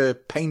 like a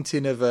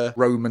painting of a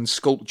Roman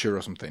sculpture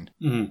or something.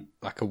 Mm-hmm.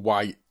 Like a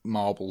white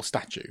marble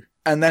statue.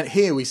 And then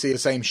here we see the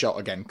same shot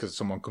again because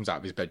someone comes out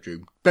of his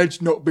bedroom.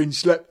 Bed's not been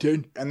slept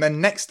in. And then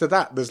next to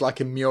that, there's like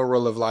a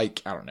mural of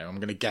like, I don't know, I'm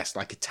going to guess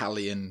like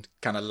Italian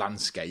kind of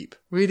landscape.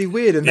 Really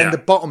weird. And then the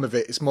bottom of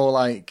it, it's more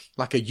like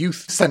a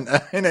youth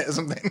centre in it or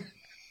something.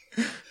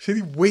 It's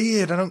really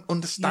weird. I don't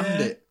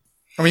understand it.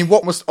 I mean,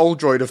 what must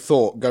Oldroyd have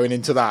thought going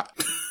into that?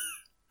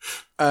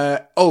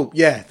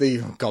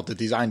 The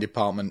design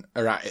department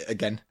are at it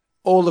again.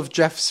 All of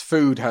Jeff's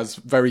food has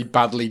very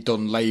badly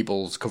done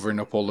labels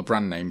covering up all the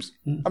brand names.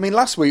 I mean,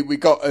 last week we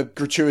got a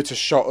gratuitous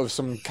shot of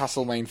some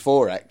Castlemaine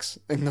 4X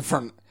in the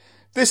front.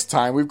 This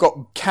time we've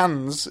got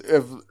cans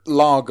of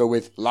lager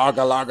with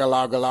lager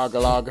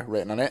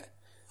written on it.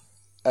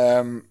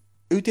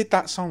 Who did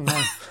that song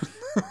now?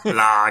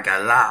 Lager.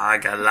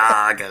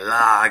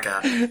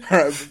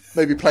 Alright,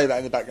 maybe play that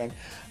in the background.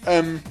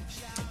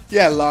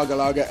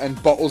 Lager,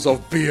 and bottles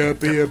of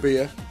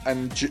beer,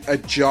 and a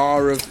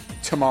jar of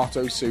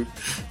tomato soup.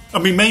 I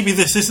mean, maybe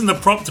this isn't the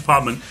prop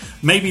department.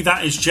 Maybe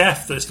that is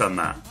Jeff that's done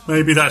that.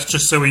 Maybe that's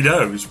just so he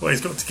knows what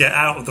he's got to get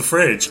out of the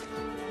fridge.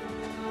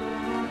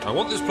 I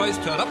want this place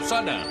turned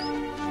upside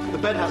down. The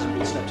bed hasn't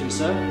been slept in,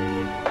 sir.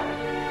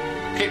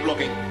 Keep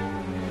looking.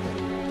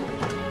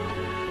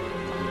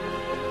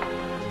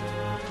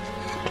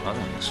 I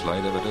don't think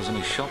Slade ever does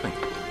any shopping.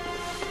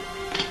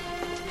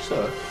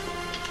 Sir?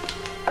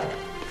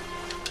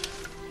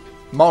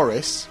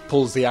 Morris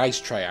pulls the ice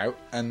tray out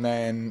and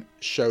then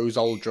shows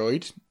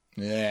Oldroyd.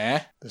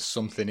 Yeah, there's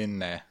something in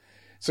there.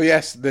 So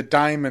yes, the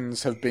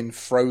diamonds have been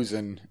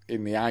frozen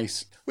in the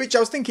ice. Which I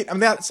was thinking, I mean,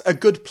 that's a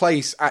good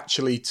place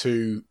actually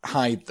to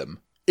hide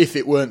them. If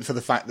it weren't for the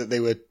fact that they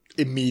were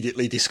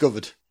immediately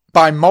discovered.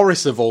 By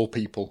Morris of all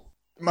people.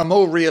 A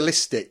more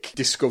realistic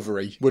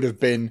discovery would have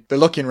been, they're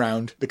looking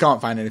round, they can't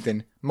find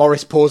anything.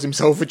 Morris pours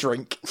himself a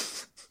drink.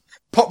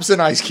 Pops an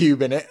ice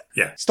cube in it.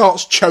 Yeah.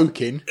 Starts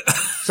choking.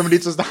 Somebody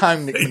does the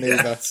Heimlich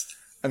maneuver.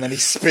 And then he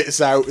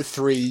spits out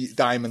 3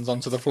 diamonds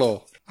onto the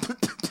floor.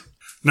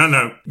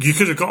 No. You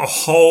could have got a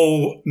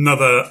whole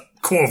another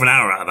quarter of an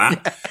hour out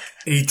of that.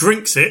 He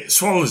drinks it,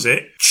 swallows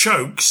it,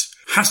 chokes,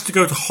 has to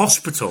go to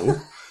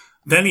hospital.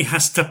 Then he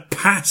has to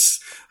pass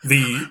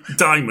the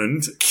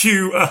diamond,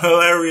 cue a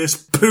hilarious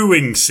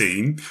pooing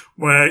scene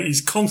where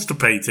he's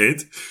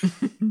constipated.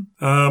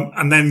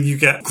 And then you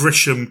get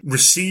Grisham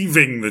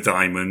receiving the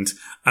diamond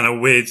and a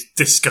weird,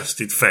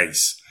 disgusted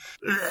face.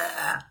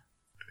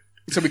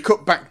 So we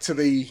cut back to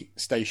the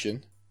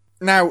station.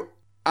 Now,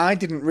 I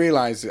didn't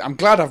realise it. I'm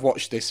glad I've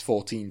watched this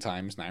 14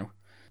 times now.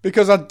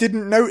 Because I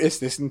didn't notice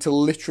this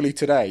until literally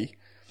today.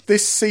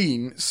 This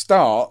scene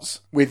starts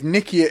with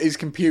Nicky at his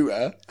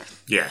computer.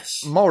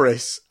 Yes.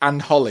 Morris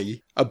and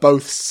Holly are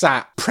both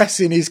sat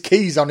pressing his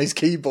keys on his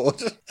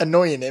keyboard,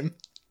 annoying him.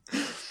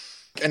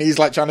 And he's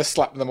like trying to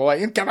slap them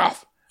away. Get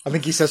off! I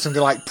think he says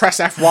something like, press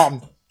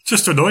F1.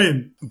 Just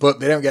annoying. But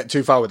they don't get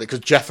too far with it because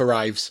Jeff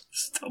arrives.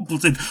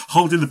 Stumbles in,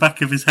 holding the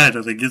back of his head,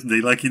 I think, isn't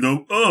he? Like,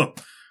 oh.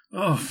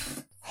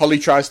 Holly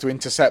tries to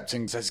intercept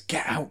and says,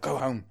 get out, go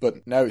home.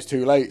 But no, it's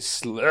too late.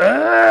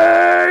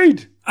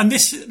 Slade! And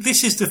this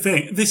is the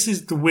thing. This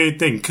is the weird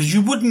thing. Because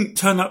you wouldn't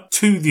turn up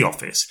to the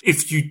office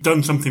if you'd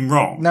done something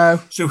wrong. No.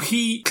 So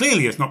he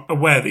clearly is not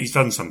aware that he's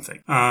done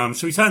something.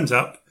 So he turns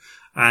up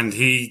and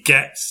he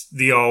gets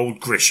the old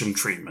Grisham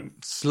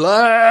treatment.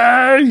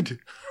 Slade!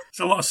 There's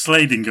a lot of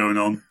slading going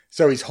on.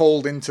 So he's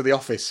hauled into the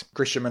office,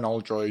 Grisham and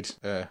Oldroyd,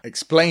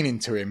 explaining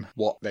to him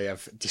what they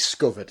have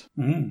discovered.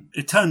 Mm.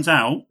 It turns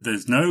out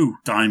there's no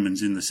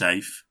diamonds in the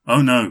safe.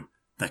 Oh no,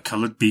 they're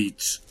coloured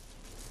beads.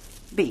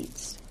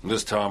 Beads?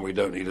 This time we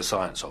don't need a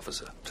science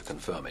officer to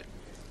confirm it.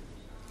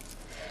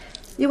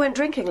 You went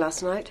drinking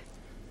last night?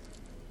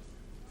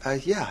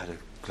 Yeah, I had a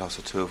glass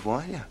or 2 of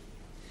wine, yeah.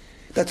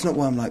 That's not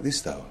why I'm like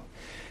this, though.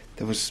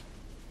 There was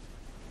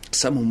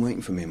someone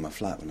waiting for me in my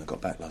flat when I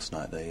got back last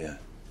night. They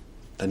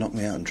knocked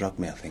me out and drugged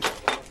me, I think.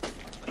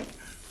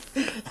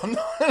 I'm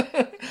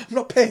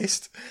not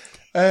pissed.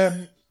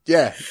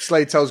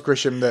 Slade tells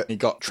Grisham that he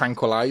got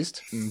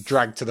tranquilised and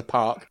dragged to the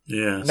park.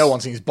 Yes. No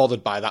one seems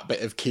bothered by that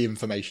bit of key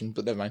information,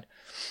 but never mind.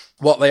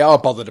 What they are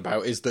bothered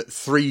about is that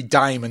 3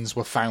 diamonds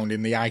were found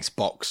in the ice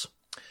box.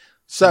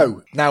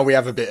 So, now we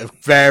have a bit of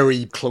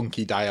very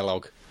clunky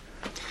dialogue.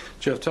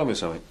 Jeff, tell me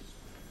something.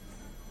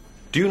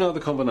 Do you know the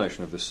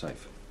combination of this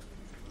safe?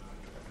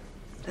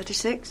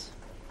 36,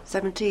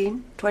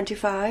 17,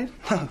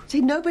 25.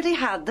 See, nobody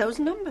had those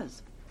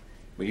numbers.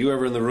 Were you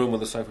ever in the room when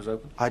the safe was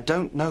open? I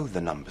don't know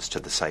the numbers to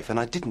the safe, and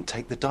I didn't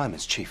take the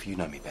diamonds, Chief. You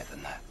know me better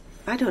than that.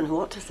 I don't know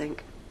what to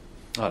think.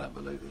 I don't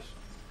believe this.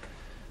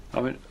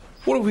 I mean,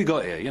 what have we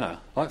got here, you know?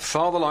 Like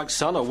father, like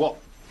son, or what?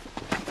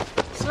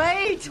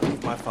 Slade!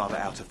 Leave my father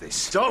out of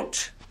this.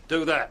 Don't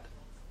do that.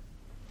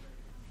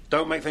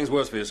 Don't make things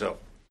worse for yourself.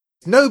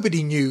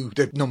 Nobody knew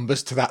the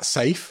numbers to that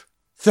safe.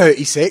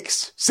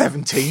 36,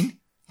 17,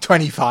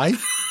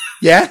 25.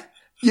 Yeah,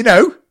 you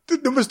know, the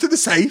numbers to the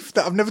safe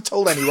that I've never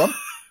told anyone.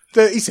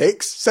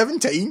 36,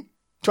 17,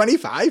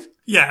 25.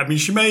 Yeah, I mean,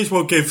 she may as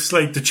well give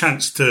Slade the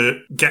chance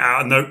to get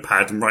out a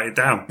notepad and write it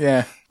down.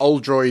 Yeah.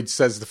 Old Droid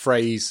says the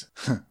phrase,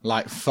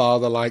 like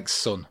father, like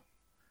son,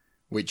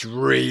 which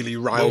really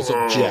riles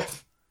up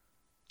Jeff.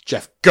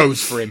 Jeff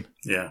goes for him.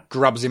 Yeah.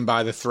 Grabs him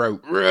by the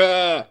throat.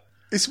 Rah!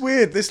 It's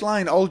weird. This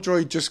line, Old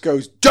Droid just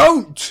goes,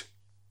 "Don't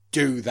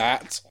do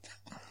that."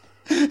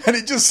 And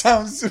it just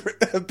sounds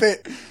a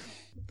bit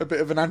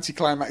of an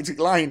anticlimactic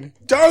line.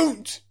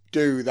 Don't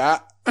do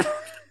that.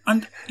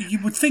 And you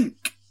would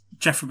think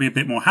Jeff would be a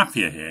bit more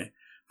happier here,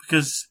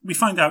 because we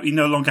find out he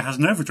no longer has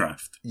an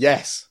overdraft.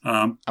 Yes.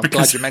 I'm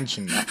glad you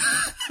mentioned that.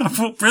 I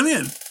thought,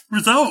 brilliant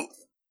result.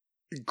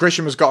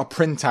 Grisham has got a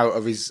printout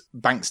of his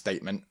bank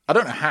statement. I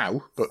don't know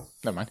how, but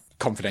never mind.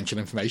 Confidential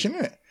information,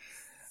 isn't it?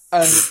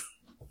 And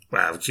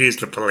well, cheers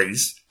to the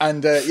police.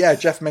 And yeah,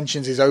 Jeff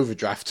mentions his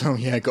overdraft. Oh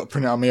yeah, got to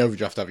print out my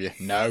overdraft, have you?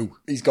 No.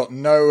 He's got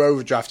no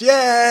overdraft.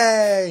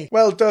 Yay!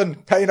 Well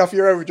done. Paying off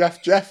your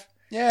overdraft, Jeff.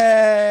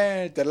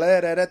 Yay! Yeah,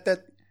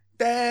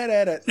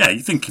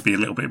 you'd think he'd be a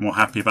little bit more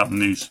happy about the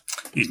news.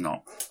 He's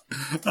not.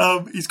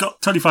 He's got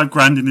 25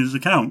 grand in his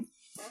account.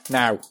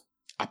 Now,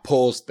 I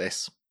paused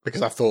this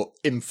because I thought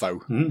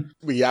info.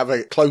 We have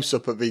a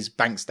close-up of his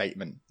bank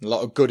statement. A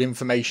lot of good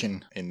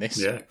information in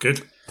this. Yeah,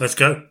 good. Let's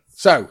go.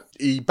 So,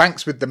 he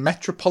banks with the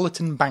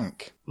Metropolitan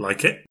Bank.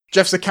 Like it.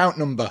 Jeff's account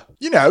number,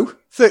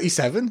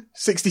 37,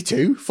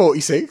 62,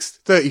 46,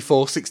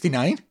 34,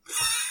 69.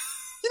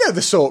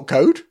 The sort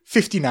code,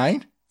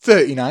 59,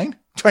 39,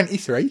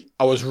 23.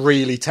 I was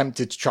really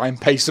tempted to try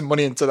and pay some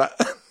money into that.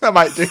 I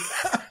might do.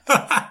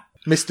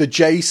 Mr.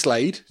 J.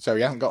 Slade, so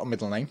he hasn't got a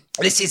middle name.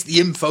 This is the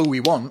info we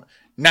want.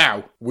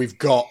 Now, we've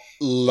got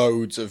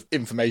loads of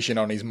information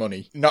on his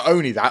money. Not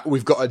only that,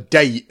 we've got a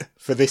date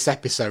for this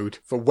episode,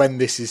 for when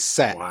this is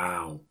set.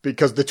 Wow.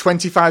 Because the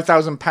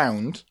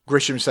 £25,000,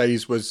 Grisham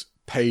says, was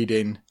paid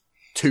in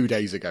 2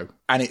 days ago.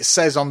 And it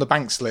says on the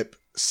bank slip,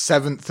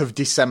 7th of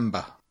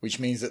December, which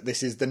means that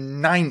this is the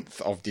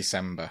 9th of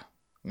December.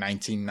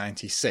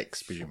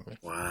 1996, presumably.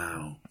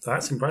 Wow.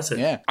 That's impressive.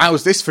 Yeah.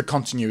 How's this for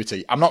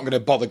continuity? I'm not going to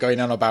bother going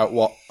on about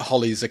what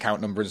Holly's account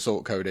number and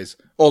sort code is.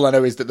 All I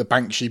know is that the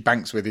bank she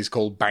banks with is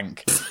called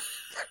Bank.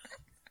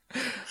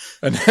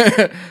 And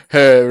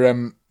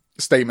her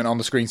statement on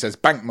the screen says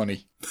bank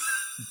money.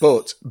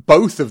 But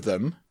both of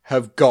them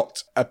have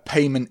got a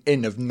payment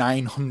in of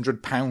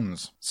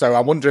 £900. So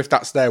I wonder if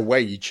that's their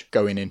wage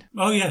going in.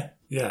 Oh, yeah.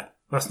 Yeah.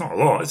 That's not a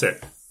lot, is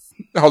it?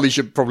 Holly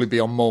should probably be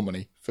on more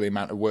money for the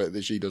amount of work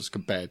that she does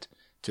compared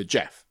to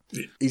Jeff.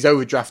 Yeah. His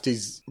overdraft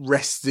is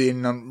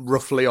resting on,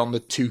 roughly on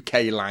the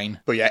 2k line.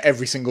 But yeah,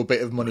 every single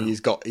bit of money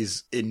he's got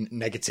is in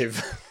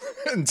negative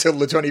until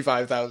the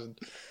 25,000.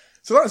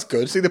 So that's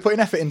good. See, they're putting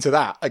effort into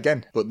that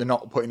again, but they're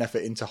not putting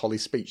effort into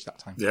Holly's speech that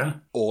time. Yeah.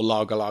 Or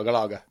lager.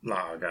 Lager.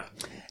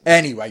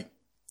 Anyway,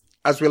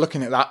 as we're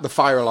looking at that, the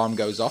fire alarm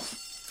goes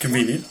off.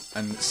 Convenient.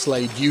 And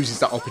Slade uses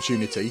that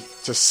opportunity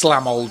to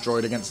slam Old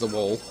Droid against the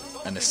wall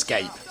and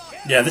escape.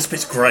 Yeah, this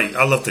bit's great.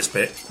 I love this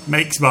bit.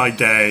 Makes my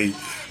day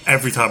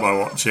every time I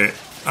watch it.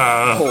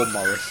 Poor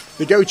Morris.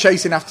 They go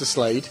chasing after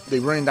Slade.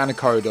 They're running down a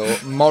corridor.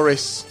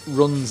 Morris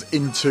runs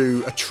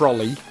into a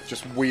trolley,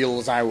 just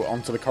wheels out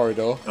onto the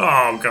corridor.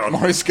 Oh, God.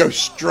 Morris goes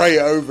straight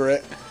over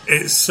it.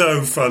 It's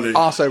so funny.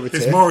 Arse over It's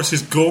tear.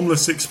 Morris's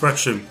gormless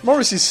expression.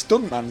 Morris's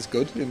stuntman's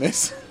good in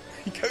this.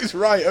 He goes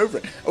right over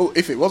it. Oh,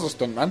 if it was a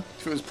stuntman.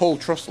 If it was Paul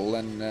Trussell,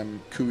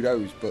 then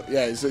kudos. But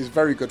yeah, it's a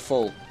very good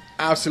fall.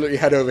 Absolutely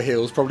head over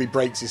heels. Probably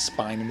breaks his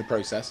spine in the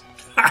process.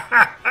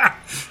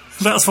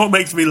 That's what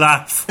makes me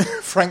laugh.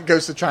 Frank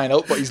goes to try and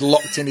help, but he's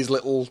locked in his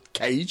little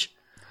cage.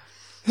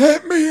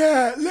 Let me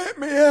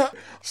out.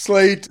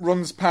 Slade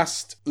runs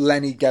past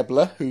Lenny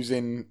Gebler, who's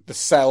in the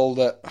cell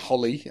that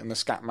Holly and the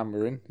Scatman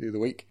were in the other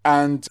week.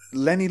 And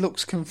Lenny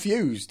looks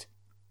confused.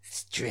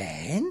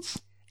 Strange.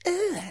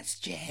 Oh, that's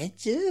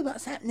strange. Oh,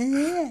 what's happening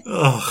here?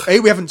 Ugh. Hey,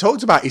 we haven't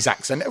talked about his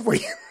accent, have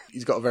we?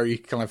 He's got a very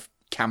kind of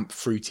camp,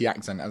 fruity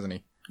accent, hasn't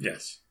he?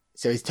 Yes.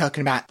 So he's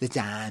talking about the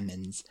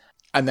diamonds.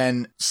 And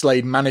then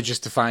Slade manages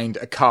to find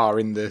a car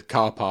in the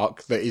car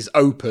park that is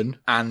open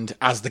and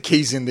has the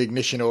keys in the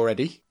ignition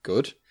already.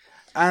 Good.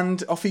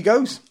 And off he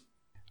goes.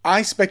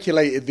 I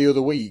speculated the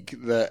other week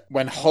that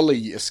when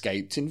Holly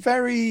escaped in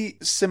very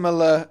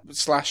similar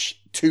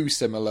 / too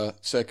similar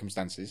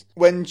circumstances,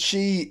 when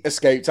she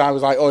escaped, I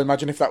was like, oh,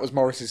 imagine if that was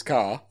Morris's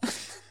car.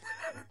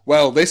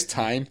 Well, this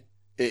time,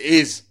 it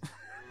is.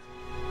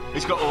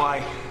 He's got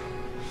away.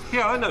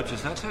 Yeah, I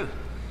noticed that too.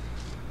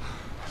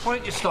 Why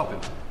didn't you stop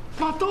him?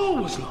 My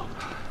door was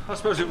locked. I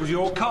suppose it was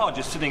your car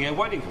just sitting here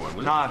waiting for him,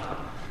 was it?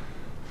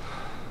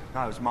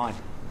 No, it was mine.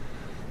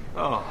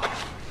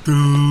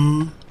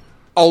 Oh.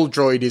 Old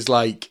droid is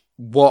like,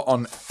 what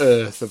on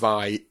earth have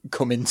I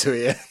come into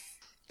here?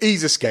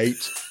 He's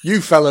escaped.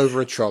 You fell over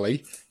a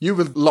trolley. You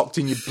were locked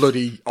in your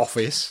bloody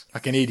office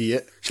like an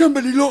idiot.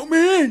 Somebody locked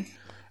me in.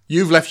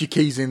 You've left your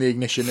keys in the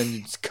ignition and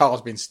your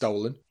car's been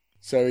stolen.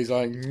 So he's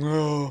like,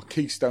 oh,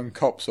 Keystone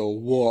Cops or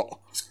what?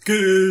 It's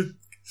good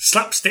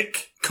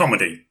slapstick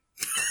comedy.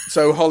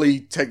 So Holly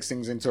takes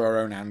things into her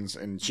own hands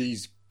and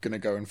she's going to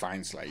go and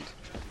find Slade.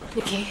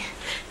 Nikki,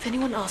 if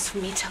anyone asks for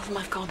me, tell them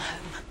I've gone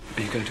home.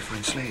 Are you going to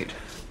find Slade?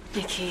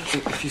 Nikki.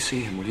 If you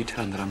see him, will you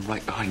tell him that I'm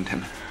right behind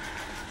him?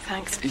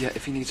 Thanks. Yeah,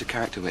 if he needs a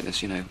character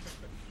witness,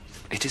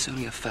 it is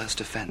only a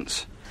first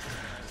offence.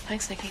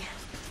 Thanks, Nikki.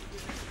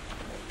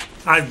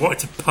 I wanted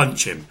to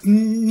punch him.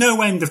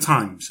 No end of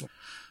times.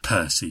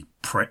 Percy,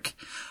 prick.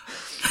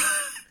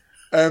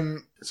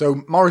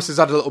 So Morris has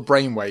had a little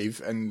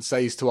brainwave and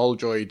says to Old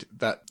Droid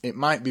that it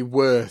might be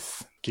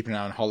worth keeping an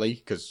eye on Holly,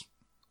 because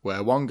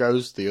where one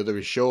goes, the other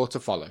is sure to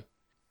follow.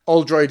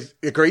 Old Droid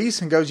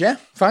agrees and goes, yeah,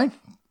 fine.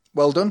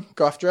 Well done,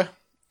 go after her.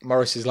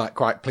 Morris is like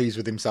quite pleased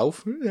with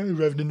himself. I'm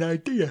having an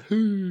idea.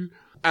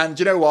 And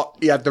you know what?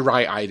 He had the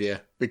right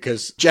idea,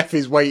 because Jeff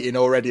is waiting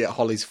already at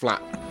Holly's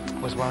flat.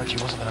 I was worried she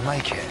wasn't going to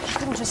make it. I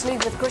couldn't just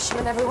leave with Grisham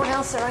and everyone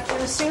else there. I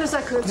came as soon as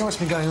I could. You know what's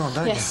been going on,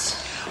 don't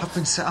Yes. you? I've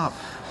been set up.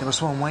 There was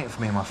someone waiting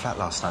for me in my flat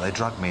last night. They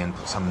drugged me and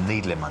put some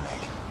needle in my neck.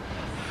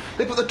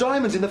 They put the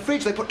diamonds in the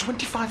fridge. They put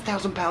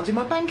 £25,000 in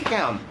my bank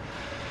account.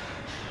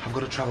 I've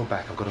got to travel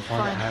back. I've got to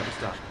find out how it was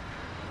done.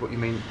 What, you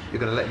mean you're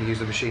going to let me use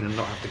the machine and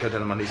not have to go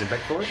down on my knees and beg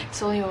for it?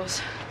 It's all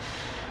yours.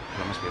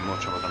 Well, I must be in more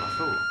trouble than I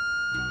thought.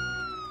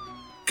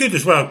 Good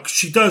as well, 'cause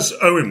she does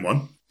owe him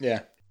one.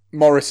 Yeah.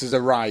 Morris has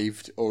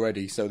arrived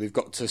already, so they've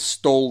got to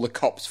stall the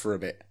cops for a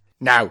bit.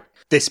 Now,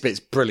 this bit's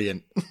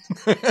brilliant.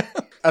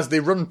 As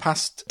they run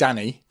past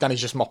Danny's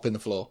just mopping the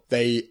floor.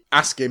 They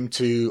ask him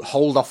to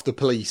hold off the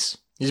police.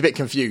 He's a bit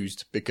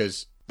confused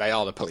because they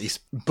are the police,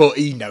 but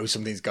he knows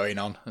something's going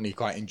on and he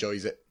quite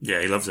enjoys it.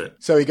 Yeah, he loves it.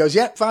 So he goes,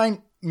 yeah,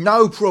 fine,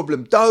 no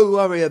problem, don't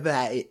worry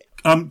about it.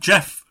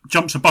 Jeff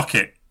jumps a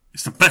bucket.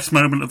 It's the best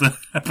moment of the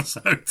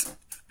episode.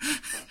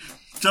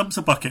 Jumps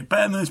a bucket,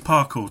 better than his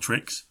parkour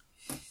tricks.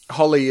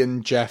 Holly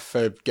and Jeff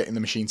are getting the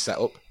machine set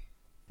up.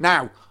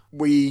 Now,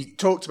 we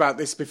talked about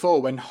this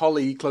before when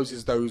Holly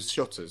closes those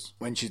shutters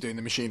when she's doing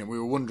the machine, and we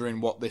were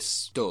wondering what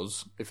this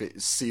does, if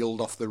it's sealed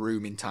off the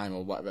room in time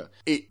or whatever.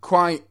 It's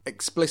quite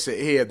explicit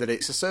here that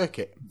it's a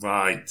circuit.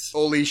 Right.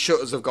 All these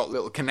shutters have got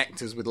little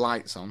connectors with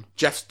lights on.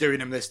 Jeff's doing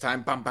them this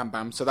time, bam, bam,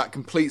 bam, so that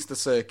completes the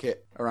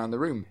circuit around the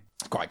room.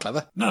 Quite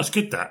clever. No, it's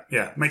good that.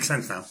 Yeah, makes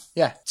sense now.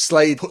 Yeah,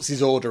 Slade puts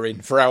his order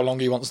in for how long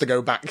he wants to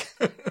go back.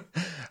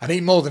 I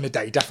need more than a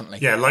day, definitely.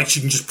 Yeah, like she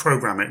can just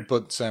program it.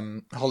 But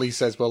Holly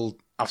says, well,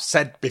 I've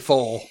said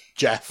before,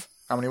 Jeff,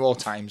 how many more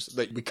times,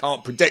 that we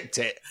can't predict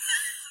it.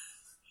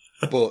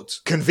 But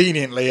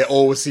conveniently, it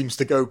always seems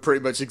to go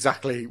pretty much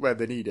exactly where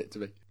they need it to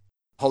be.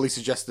 Holly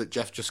suggests that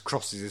Jeff just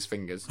crosses his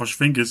fingers. Cross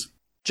your fingers.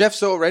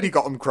 Jeff's already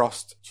got them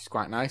crossed, which is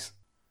quite nice.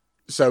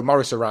 So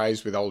Morris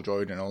arrives with Old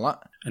Droid and all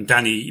that. And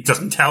Danny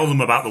doesn't tell them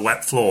about the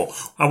wet floor.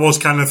 I was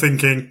kind of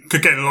thinking,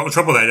 could get in a lot of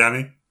trouble there,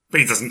 Danny.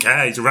 But he doesn't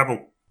care, he's a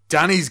rebel.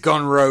 Danny's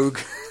gone rogue.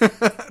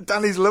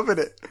 Danny's loving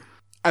it.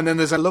 And then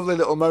there's a lovely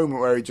little moment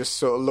where he just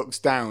sort of looks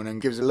down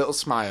and gives a little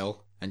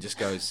smile and just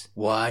goes,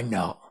 why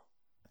not?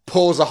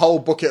 Pours a whole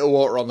bucket of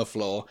water on the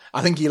floor.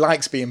 I think he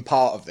likes being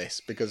part of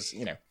this because,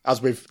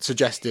 as we've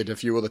suggested a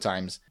few other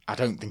times, I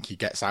don't think he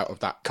gets out of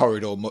that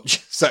corridor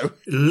much. So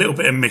a little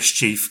bit of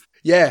mischief.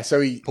 Yeah, so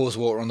he pours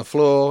water on the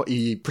floor.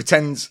 He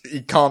pretends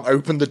he can't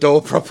open the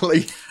door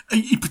properly.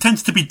 He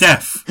pretends to be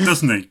deaf,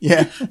 doesn't he?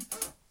 Yeah.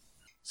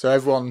 So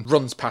everyone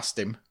runs past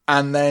him.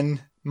 And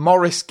then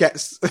Morris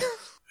gets...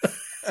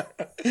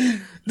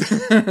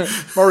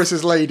 Morris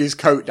has laid his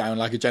coat down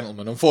like a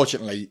gentleman.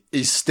 Unfortunately,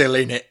 he's still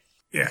in it.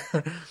 Yeah.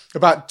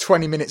 About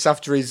 20 minutes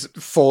after he's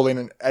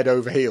falling head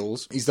over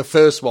heels, he's the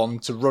first one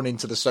to run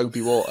into the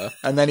soapy water,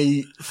 and then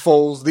he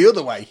falls the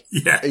other way.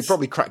 Yes. He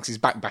probably cracks his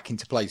back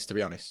into place, to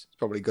be honest. It's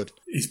probably good.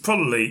 He's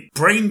probably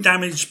brain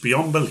damaged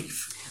beyond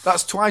belief.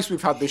 That's twice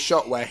we've had this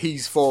shot where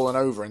he's fallen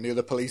over and the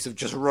other police have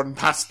just run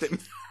past him.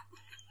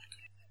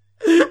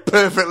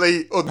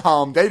 Perfectly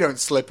unharmed. They don't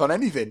slip on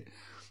anything.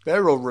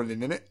 They're all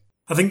running in it.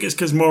 I think it's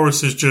because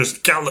Morris has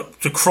just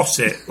galloped across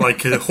it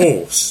like a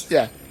horse.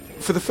 Yeah.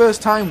 For the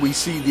first time, we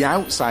see the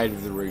outside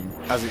of the room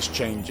as it's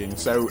changing.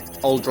 So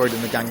Old Droid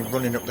and the gang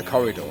running up the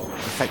corridor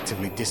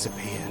effectively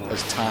disappear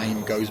as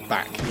time goes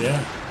back. Yeah.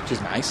 Which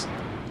is nice.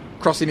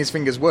 Crossing his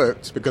fingers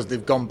worked because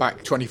they've gone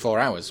back 24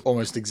 hours.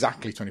 Almost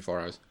exactly 24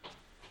 hours.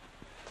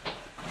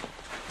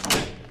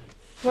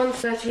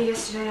 1:30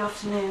 yesterday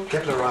afternoon.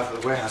 Kepler arrived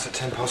at the warehouse at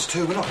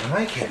 2:10. We're not going to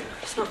make it.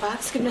 It's not bad.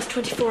 It's given us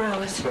 24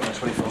 hours. We've got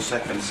 24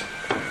 seconds.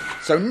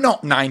 So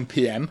not 9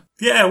 p.m.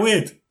 Yeah,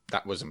 weird.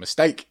 That was a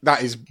mistake.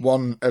 That is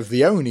one of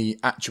the only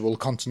actual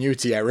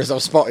continuity errors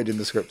I've spotted in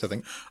the script, I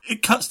think.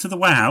 It cuts to the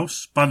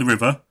warehouse by the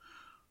river.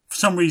 For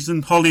some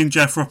reason, Holly and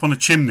Jeff are up on a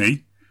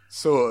chimney.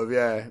 Sort of,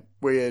 yeah.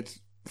 Weird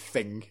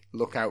thing.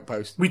 Lookout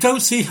post. We don't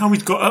see how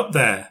he's got up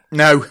there.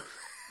 No.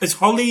 Has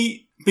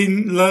Holly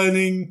been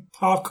learning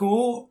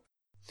parkour?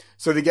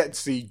 So they get to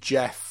see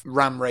Jeff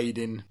ram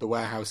raiding the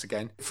warehouse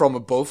again from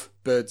above,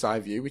 bird's eye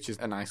view, which is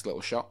a nice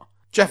little shot.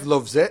 Jeff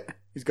loves it.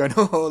 He's going,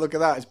 oh, look at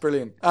that, it's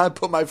brilliant. I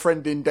put my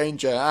friend in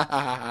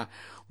danger.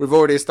 We've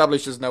already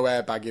established there's no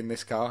airbag in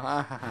this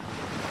car.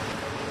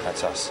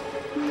 That's us.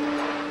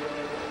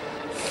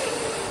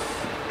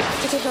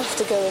 Did it have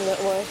to go in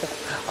that way?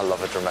 I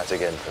love a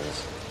dramatic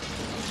entrance.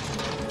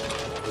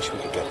 I wish we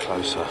could get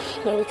closer.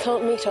 No, we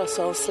can't meet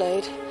ourselves,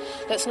 Slade.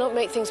 Let's not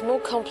make things more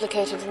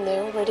complicated than they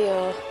already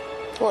are.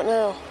 What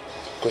now?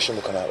 Grisham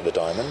will come out with the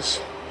diamonds.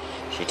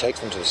 She takes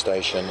them to the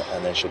station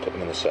and then she'll put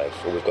them in the safe.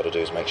 All we've got to do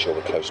is make sure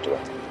we're close to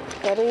her.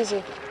 That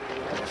easy.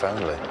 If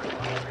only.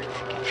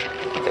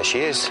 There she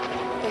is.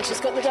 And she's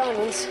got the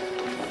diamonds.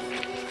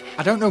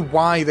 I don't know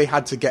why they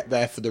had to get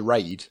there for the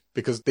raid,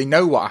 because they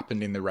know what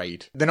happened in the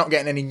raid. They're not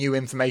getting any new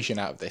information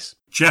out of this.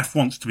 Jeff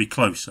wants to be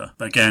closer,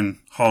 but again,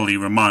 Holly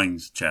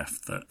reminds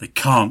Jeff that they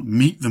can't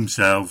meet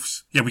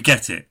themselves. Yeah, we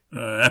get it.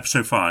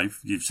 Episode 5,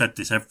 you've said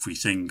this every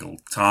single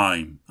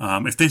time.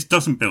 If this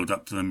doesn't build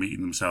up to them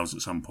meeting themselves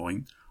at some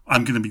point,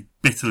 I'm going to be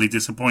bitterly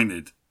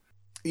disappointed.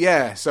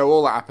 Yeah, so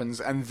all that happens,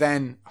 and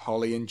then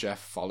Holly and Jeff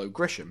follow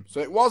Grisham.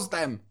 So it was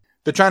them.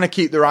 They're trying to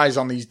keep their eyes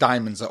on these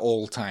diamonds at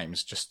all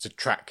times, just to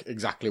track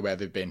exactly where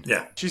they've been.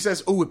 Yeah. She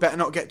says, oh, we better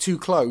not get too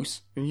close.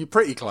 And you're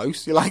pretty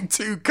close. You're like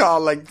 2 car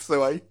lengths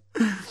away.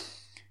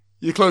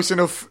 You're close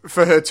enough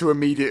for her to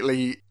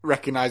immediately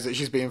recognise that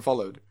she's being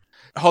followed.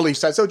 Holly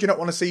says, oh, do you not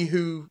want to see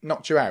who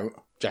knocked you out?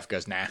 Jeff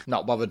goes, nah,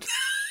 not bothered.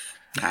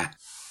 Nah.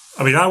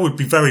 I mean, I would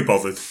be very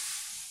bothered.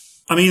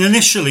 I mean,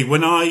 initially,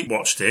 when I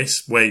watched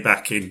this, way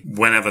back in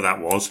whenever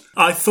that was,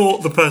 I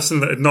thought the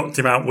person that had knocked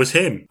him out was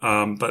him.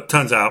 But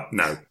turns out,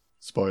 no.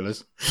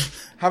 Spoilers.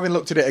 Having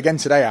looked at it again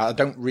today, I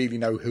don't really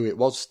know who it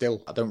was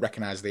still. I don't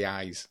recognise the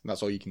eyes.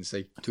 That's all you can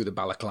see through the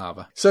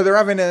balaclava. So they're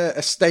having a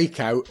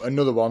stakeout,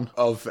 another one,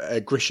 of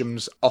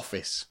Grisham's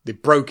office. They've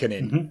broken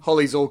in. Mm-hmm.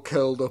 Holly's all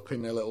curled up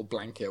in a little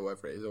blanket or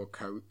whatever it is, or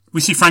coat.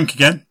 We see Frank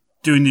again,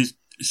 doing his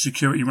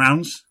security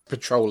rounds.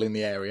 Patrolling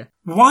the area.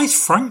 Why is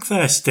Frank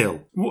there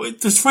still?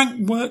 Does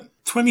Frank work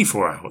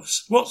 24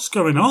 hours? What's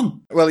going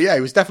on? Well, yeah,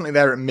 he was definitely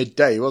there at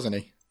midday, wasn't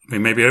he? I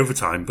mean, maybe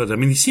overtime, but I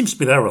mean, he seems to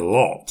be there a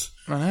lot.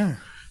 I know.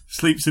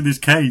 Sleeps in his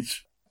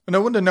cage.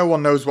 No wonder no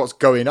one knows what's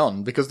going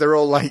on, because they're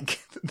all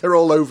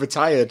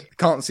overtired.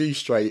 Can't see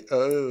straight.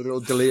 Oh, they're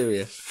all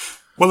delirious.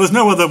 Well, there's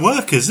no other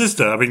workers, is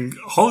there? I mean,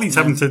 Holly's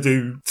having to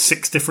do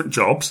 6 different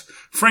jobs.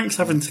 Frank's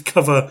having to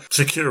cover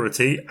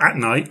security at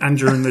night and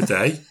during the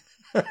day.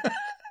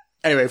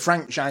 Anyway,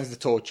 Frank shines the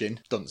torch in.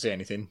 Doesn't see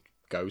anything.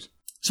 Goes.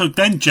 So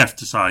then Jeff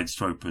decides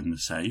to open the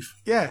safe.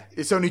 Yeah,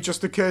 it's only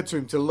just occurred to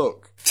him to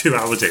look. 2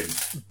 hours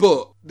in.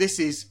 But this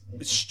is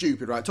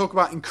stupid, right? Talk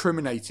about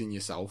incriminating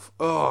yourself.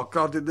 Oh,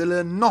 God, did they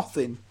learn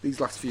nothing these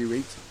last few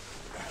weeks?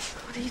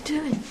 What are you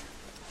doing?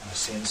 I want to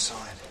see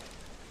inside.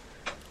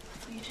 I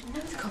thought you didn't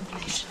know the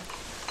combination.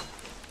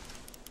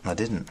 I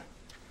didn't.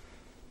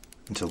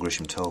 Until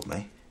Grisham told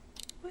me.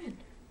 When?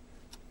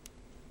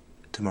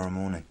 Tomorrow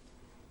morning.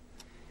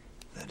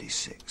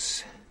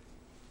 36,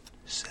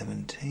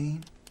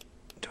 17,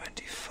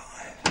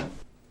 25.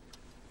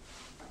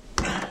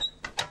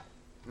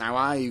 Now,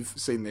 I've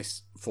seen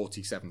this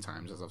 47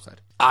 times, as I've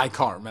said. I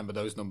can't remember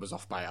those numbers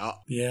off by heart.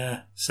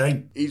 Yeah,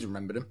 same. He's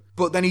remembered them.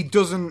 But then he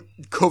doesn't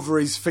cover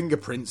his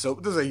fingerprints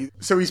up, does he?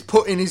 So he's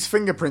putting his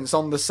fingerprints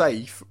on the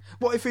safe.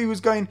 What if he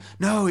was going,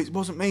 no, it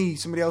wasn't me,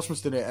 somebody else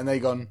must have done it, and they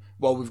gone,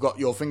 well, we've got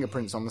your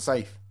fingerprints on the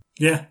safe.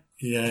 Yeah,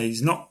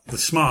 he's not the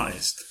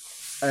smartest.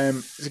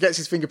 So he gets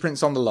his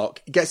fingerprints on the lock,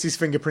 he gets his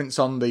fingerprints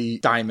on the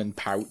diamond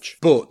pouch,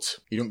 but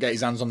he don't get his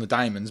hands on the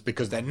diamonds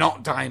because they're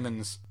not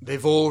diamonds.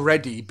 They've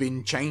already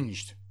been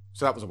changed.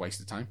 So that was a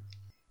waste of time.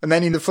 And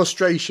then in the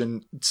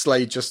frustration,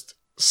 Slade just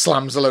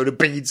slams a load of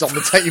beads on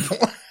the table.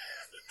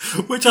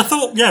 Which I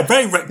thought, yeah,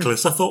 very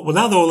reckless. I thought, well,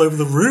 now they're all over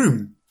the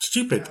room.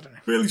 Stupid.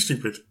 Really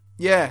stupid.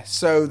 Yeah,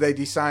 so they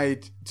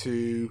decide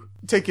to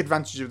take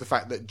advantage of the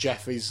fact that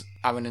Jeff is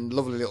having a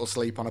lovely little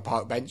sleep on a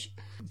park bench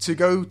to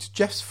go to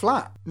Jeff's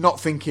flat, not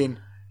thinking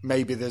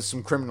maybe there's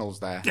some criminals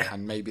there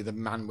and maybe the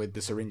man with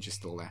the syringe is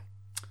still there.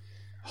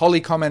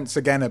 Holly comments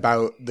again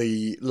about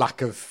the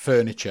lack of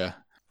furniture,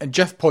 and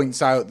Jeff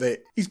points out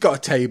that he's got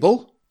a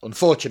table.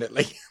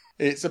 Unfortunately,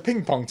 it's a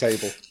ping pong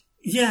table.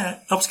 Yeah,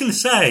 I was going to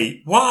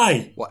say,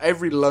 why? What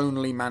every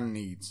lonely man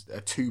needs,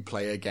 a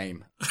 2-player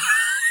game.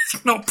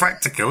 It's not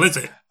practical, is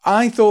it?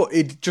 I thought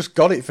he'd just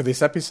got it for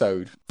this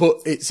episode, but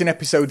it's in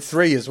episode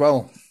 3 as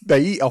well.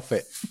 They eat off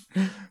it.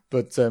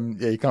 But,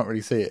 yeah, you can't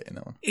really see it in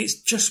that one. It's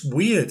just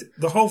weird.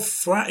 The whole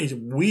flat is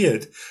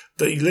weird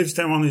that he lives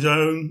there on his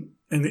own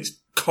and it's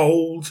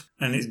cold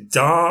and it's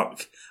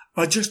dark.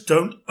 I just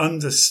don't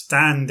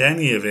understand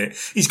any of it.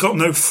 He's got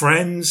no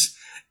friends.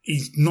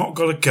 He's not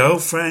got a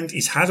girlfriend.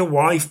 He's had a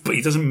wife, but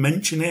he doesn't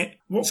mention it.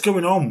 What's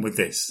going on with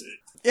this?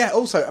 Yeah,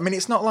 also, I mean,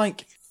 it's not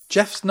like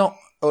Jeff's not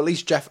or at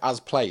least Jeff as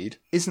played,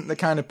 isn't the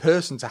kind of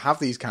person to have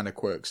these kind of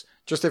quirks.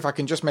 Just if I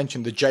can just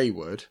mention the J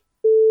word,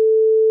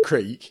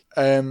 Creek,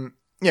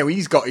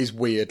 he's got his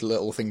weird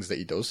little things that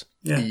he does.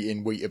 Yeah.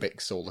 Eating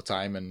Weetabix all the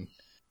time and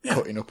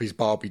cutting up his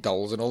Barbie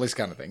dolls and all this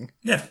kind of thing.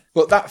 Yeah.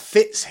 But that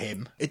fits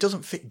him. It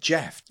doesn't fit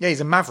Jeff. Yeah,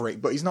 he's a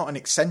maverick, but he's not an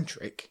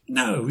eccentric.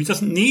 No, he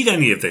doesn't need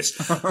any of this.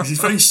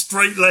 He's very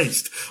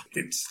straight-laced.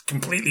 It's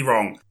completely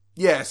wrong.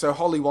 Yeah, so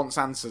Holly wants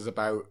answers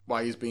about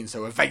why he's being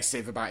so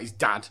evasive about his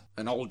dad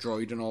and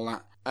Oldroyd and all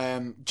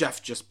that.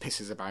 Jeff just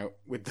pisses about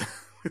with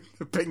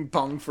the ping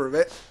pong for a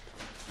bit.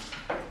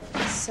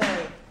 So,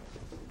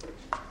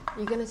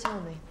 you're going to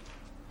tell me?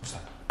 What's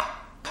that?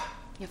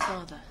 Your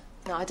father.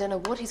 Now, I don't know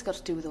what he's got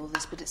to do with all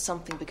this, but it's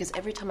something, because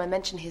every time I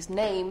mention his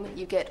name,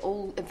 you get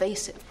all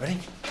evasive. Ready?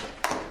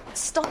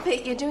 Stop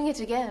it, you're doing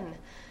it again.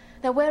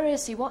 Now, where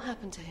is he? What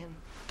happened to him?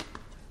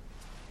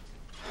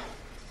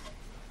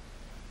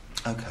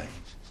 Okay.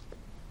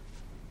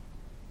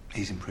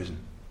 He's in prison.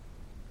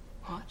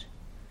 What?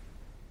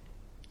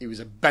 He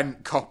was a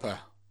bent copper,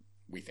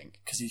 we think.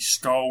 Because he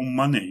stole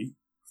money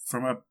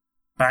from a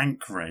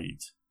bank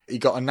raid. He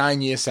got a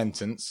 9-year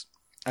sentence,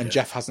 and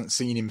Jeff hasn't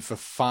seen him for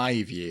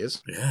 5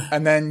 years. Yeah.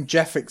 And then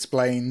Jeff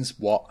explains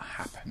what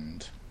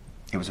happened.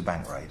 It was a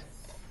bank raid.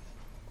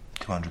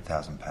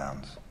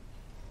 £200,000.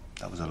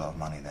 That was a lot of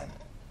money then.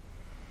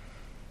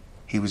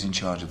 He was in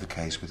charge of the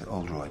case with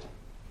Oldroyd.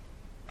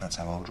 That's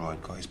how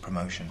Oldroyd got his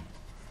promotion.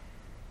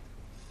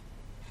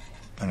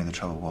 Only the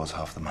trouble was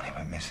half the money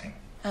went missing.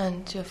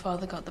 And your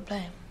father got the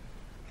blame?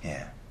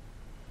 Yeah.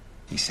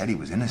 He said he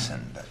was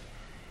innocent, but...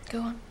 Go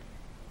on.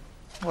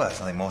 Well, there's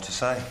nothing more to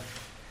say.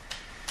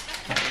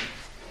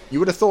 You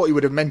would have thought he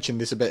would have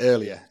mentioned this a bit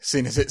earlier,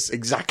 seeing as it's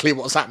exactly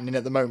what's happening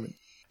at the moment.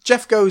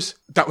 Jeff goes,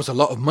 that was a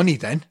lot of money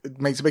then. It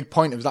makes a big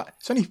point of that.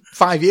 It's only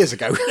 5 years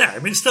ago. Yeah, I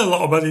mean, it's still a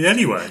lot of money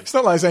anyway. It's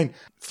not like saying,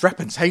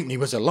 Threepence Halfpenny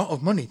was a lot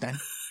of money then.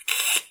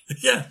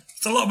 Yeah,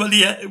 it's a lot of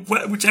money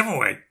whichever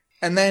way.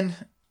 And then,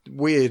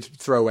 weird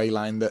throwaway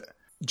line that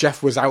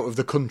Jeff was out of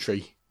the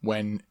country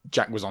when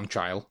Jack was on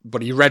trial,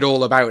 but he read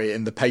all about it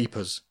in the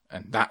papers,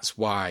 and that's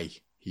why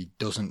he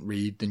doesn't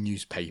read the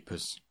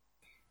newspapers.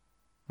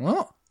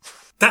 What?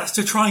 That's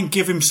to try and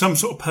give him some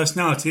sort of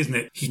personality, isn't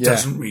it? He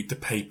doesn't read the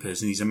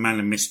papers and he's a man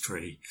of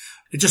mystery.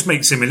 It just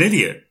makes him an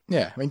idiot.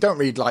 Yeah, I mean, don't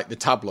read, like, the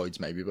tabloids,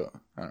 maybe, but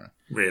I don't know.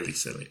 Really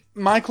silly.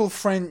 Michael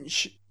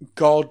French,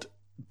 God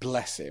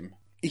bless him.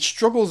 He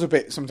struggles a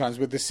bit sometimes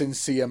with the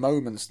sincere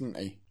moments, doesn't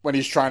he? When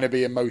he's trying to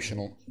be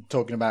emotional,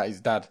 talking about his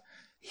dad.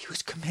 He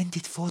was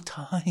commended 4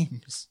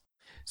 times.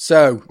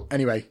 So,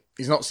 anyway,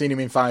 he's not seen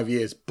him in 5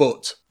 years,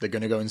 but they're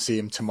going to go and see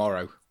him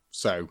tomorrow.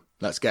 So,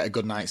 let's get a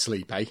good night's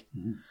sleep, eh?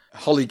 Mm.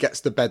 Holly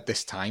gets the bed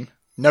this time.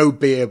 No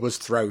beer was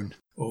thrown.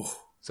 Oh.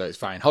 So it's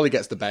fine. Holly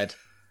gets the bed.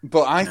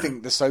 But I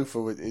think the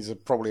sofa is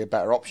probably a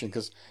better option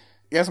because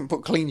he hasn't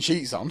put clean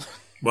sheets on.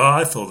 Well,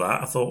 I thought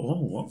that. I thought,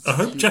 oh, what? I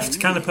hope Jeff's the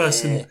kind of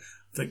person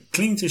that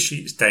cleans his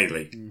sheets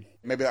daily.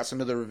 Maybe that's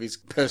another of his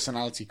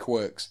personality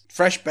quirks.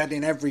 Fresh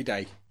bedding every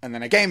day. And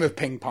then a game of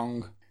ping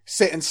pong.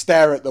 Sit and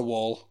stare at the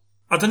wall.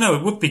 I don't know.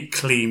 It would be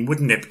clean,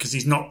 wouldn't it? Because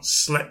he's not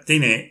slept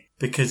in it.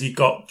 Because he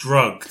got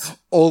drugged.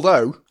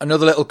 Although,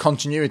 another little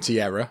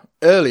continuity error.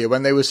 Earlier,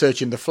 when they were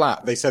searching the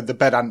flat, they said the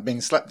bed hadn't been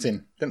slept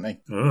in, didn't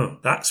they? Oh,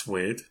 that's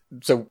weird.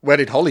 So, where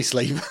did Holly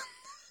sleep?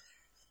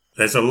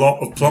 There's a lot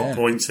of plot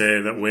points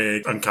here that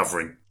we're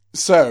uncovering.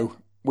 So,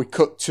 we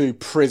cut to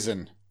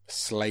prison.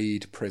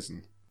 Slade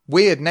Prison.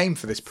 Weird name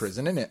for this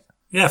prison, isn't it?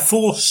 Yeah,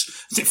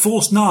 Force... Is it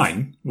Force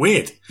 9?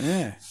 Weird.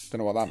 Yeah, don't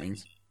know what that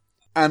means.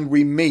 And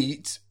we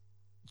meet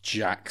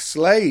Jack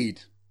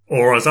Slade.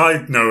 Or as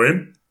I know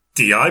him...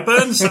 D.I.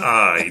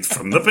 Burnside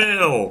from the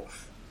Bill.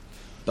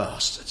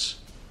 Bastards.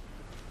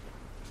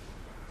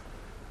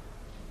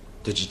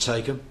 Did you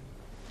take him?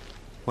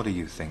 What do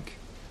you think?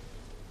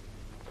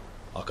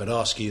 I could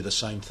ask you the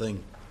same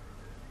thing.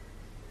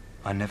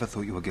 I never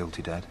thought you were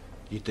guilty, Dad.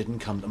 You didn't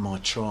come to my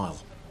trial.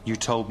 You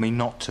told me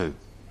not to.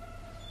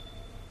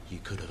 You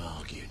could have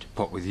argued.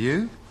 What, with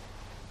you?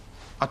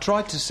 I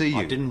tried to see you.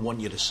 I didn't want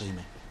you to see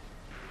me.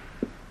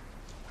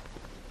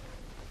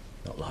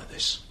 Not like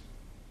this.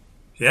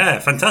 Yeah,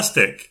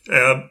 fantastic.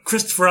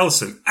 Christopher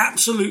Elson,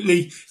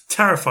 absolutely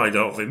terrified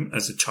of him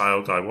as a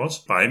child I was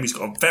by him. He's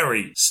got a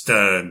very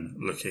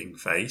stern-looking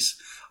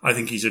face. I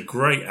think he's a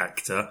great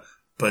actor,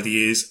 but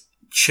he is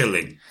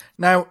chilling.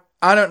 Now,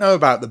 I don't know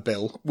about the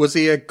Bill. Was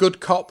he a good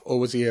cop or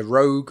was he a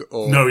rogue?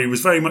 Or No, he was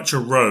very much a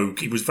rogue.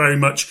 He was very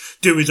much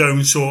do his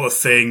own sort of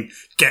thing,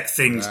 get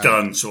things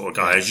done sort of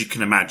guy, as you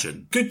can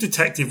imagine. Good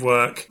detective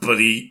work, but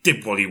he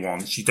did what he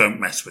wants. You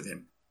don't mess with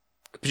him.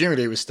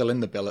 Presumably he was still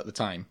in the Bill at the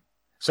time.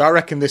 So I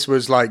reckon this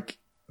was like,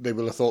 they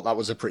will have thought that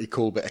was a pretty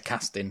cool bit of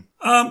casting.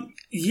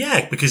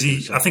 Yeah, because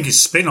I think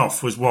his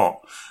spin-off was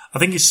what? I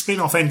think his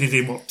spin-off ended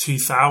in,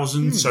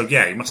 2000? So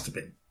yeah, he must have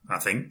been, I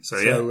think. So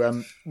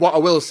yeah. What I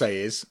will say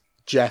is,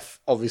 Jeff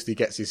obviously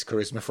gets his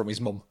charisma from his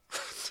mum.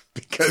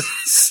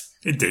 Because...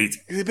 Indeed.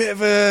 He's a bit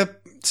of a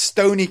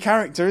stony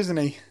character, isn't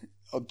he?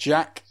 Or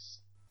Jack.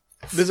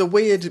 There's a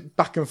weird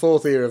back and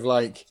forth here of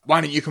like,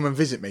 why didn't you come and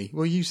visit me?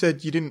 Well, you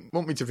said you didn't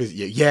want me to visit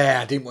you. Yeah,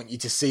 I didn't want you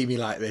to see me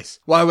like this.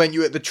 Why weren't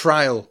you at the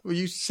trial? Well,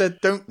 you said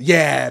don't.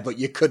 Yeah, but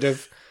you could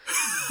have.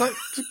 Like,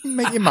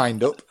 make your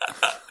mind up.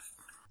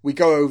 We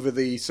go over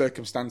the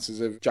circumstances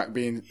of Jack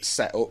being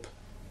set up.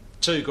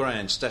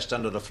 $2,000 stashed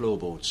under the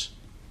floorboards.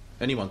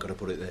 Anyone could have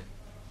put it there.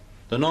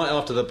 The night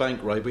after the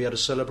bank raid, we had a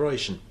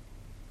celebration.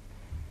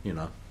 You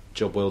know,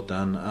 job well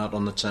done, out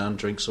on the town,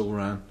 drinks all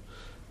round.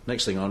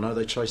 Next thing I know,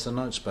 they traced the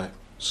notes back.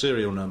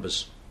 Serial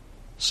numbers.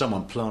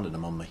 Someone planted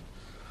them on me.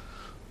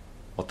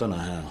 I don't know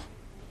how.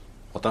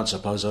 I don't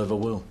suppose I ever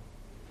will.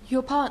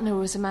 Your partner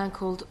was a man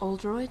called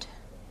Oldroyd?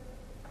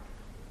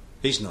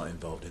 He's not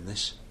involved in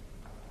this.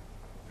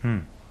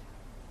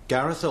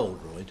 Gareth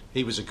Oldroyd,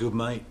 he was a good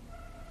mate.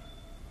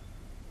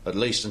 At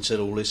least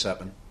until all this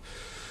happened.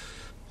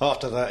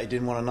 After that, he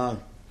didn't want to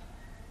know.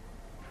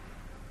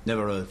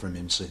 Never heard from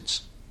him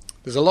since.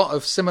 There's a lot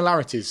of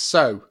similarities.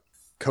 So,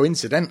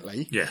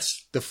 coincidentally,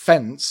 yes, the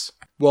fence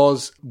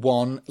was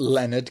one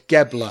Leonard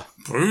Gebler.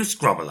 Bruce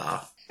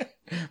Grobbler.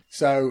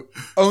 So,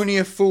 only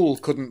a fool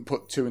couldn't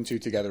put two and two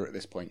together at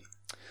this point.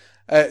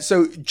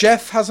 So,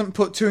 Jeff hasn't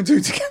put two and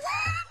two together.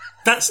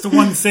 That's the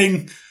one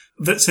thing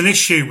that's an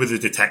issue with a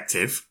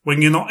detective,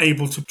 when you're not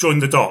able to join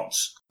the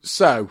dots.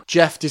 So,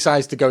 Jeff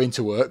decides to go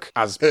into work,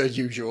 as per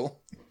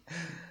usual,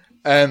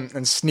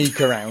 and sneak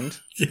around.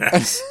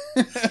 Yes.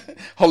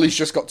 Holly's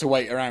just got to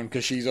wait around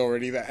because she's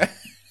already there.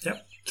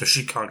 Yep, so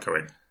she can't go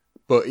in.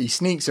 But he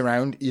sneaks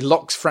around, he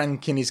locks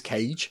Frank in his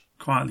cage.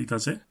 Quietly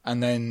does it.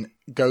 And then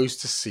goes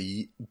to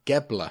see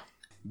Gebler,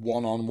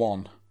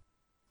 one-on-one.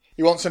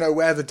 He wants to know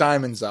where the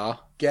diamonds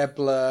are.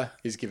 Gebler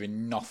is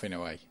giving nothing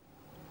away.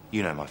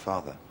 You know my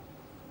father.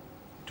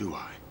 Do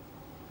I?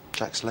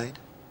 Jack Slade?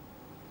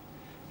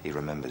 He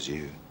remembers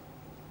you.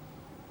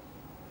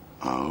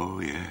 Oh,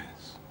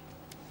 yes.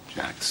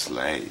 Jack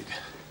Slade.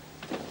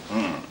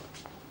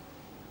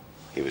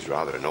 He was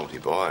rather a naughty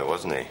boy,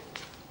 wasn't he?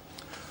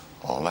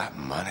 All that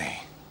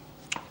money.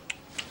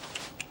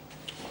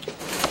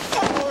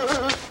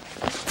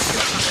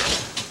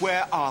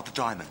 Where are the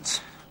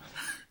diamonds?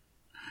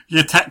 He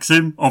attacks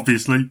him,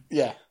 obviously.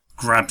 Yeah.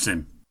 Grabs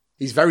him.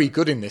 He's very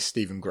good in this,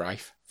 Stephen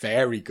Greif.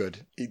 Very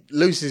good. He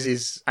loses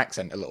his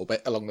accent a little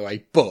bit along the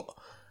way, but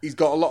he's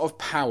got a lot of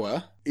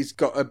power. He's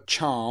got a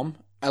charm,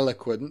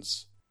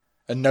 eloquence,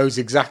 and knows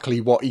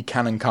exactly what he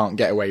can and can't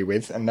get away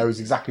with, and knows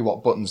exactly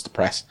what buttons to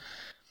press.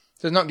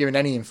 So he's not giving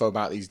any info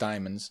about these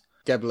diamonds.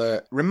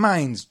 Gebler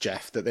reminds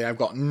Jeff that they have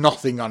got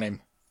nothing on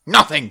him.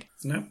 Nothing!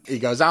 No. He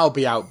goes, I'll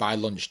be out by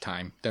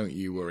lunchtime. Don't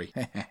you worry.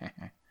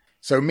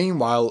 So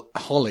meanwhile,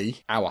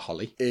 Holly, our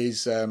Holly,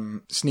 is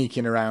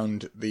sneaking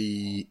around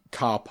the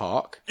car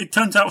park. It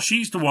turns out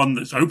she's the one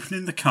that's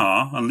opening the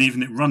car and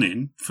leaving it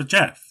running for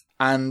Jeff.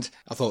 And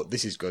I thought,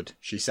 this is good.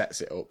 She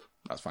sets it up.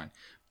 That's fine.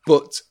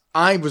 But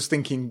I was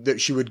thinking that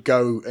she would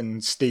go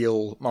and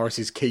steal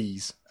Morris's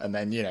keys and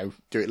then, you know,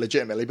 do it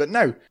legitimately. But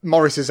no,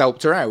 Morris has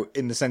helped her out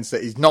in the sense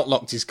that he's not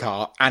locked his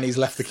car and he's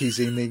left the keys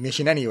in the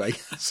ignition anyway.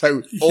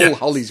 So all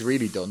Holly's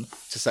really done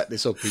to set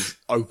this up is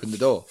open the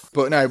door.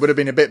 But no, it would have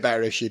been a bit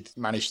better if she'd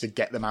managed to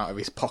get them out of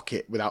his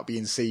pocket without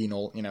being seen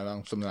or, you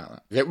know, something like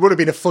that. It would have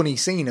been a funny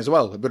scene as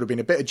well. It would have been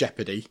a bit of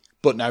jeopardy.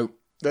 But no,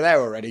 they're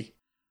there already.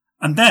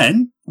 And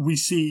then we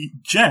see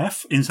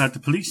Jeff inside the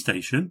police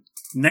station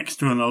next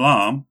to an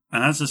alarm.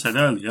 And as I said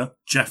earlier,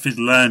 Jeff is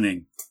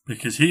learning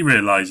because he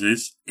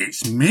realises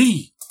it's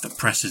me that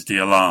presses the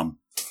alarm.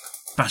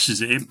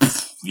 Bashes it in.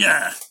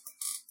 Yeah.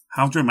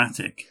 How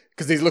dramatic.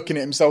 Because he's looking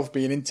at himself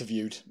being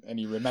interviewed and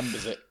he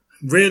remembers it.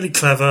 Really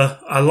clever.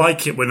 I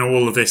like it when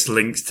all of this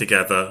links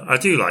together. I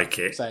do like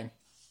it. Same.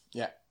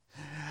 Yeah.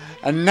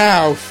 And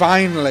now,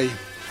 finally,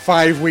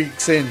 5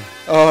 weeks in,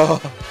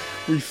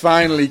 we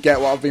finally get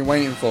what I've been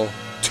waiting for.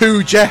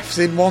 2 Jeffs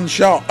in one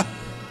shot.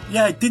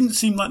 Yeah, it didn't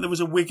seem like there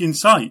was a wig in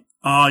sight.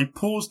 I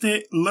paused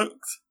it,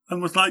 looked,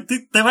 and was like,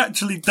 they've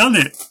actually done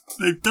it.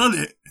 They've done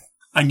it.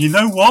 And you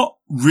know what?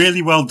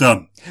 Really well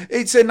done.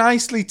 It's a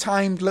nicely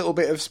timed little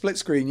bit of split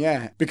screen,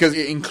 yeah. Because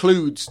it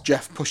includes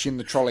Jeff pushing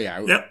the trolley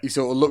out. Yep. He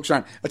sort of looks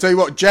around. I tell you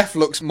what, Jeff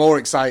looks more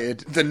excited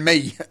than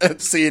me at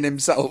seeing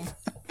himself.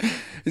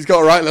 He's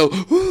got a right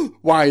little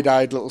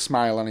wide-eyed little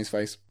smile on his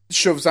face.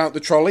 Shoves out the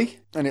trolley,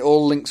 and it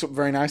all links up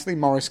very nicely.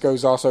 Morris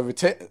goes arse over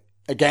tit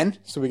again,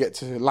 so we get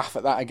to laugh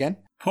at that again.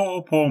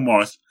 Poor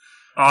Morris.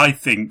 I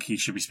think he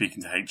should be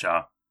speaking to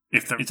HR,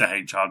 if there is a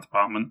HR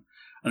department,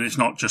 and it's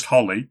not just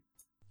Holly.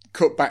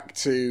 Cut back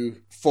to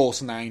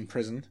Force 9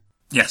 prison.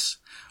 Yes,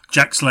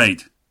 Jack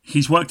Slade.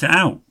 He's worked it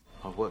out.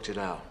 I've worked it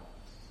out.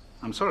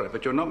 I'm sorry,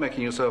 but you're not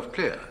making yourself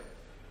clear.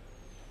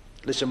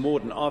 Listen,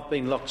 Warden, I've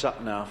been locked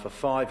up now for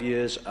 5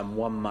 years and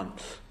 1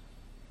 month.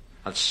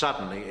 And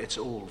suddenly it's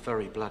all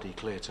very bloody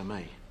clear to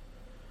me.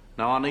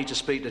 Now I need to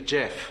speak to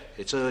Jeff.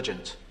 It's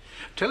urgent.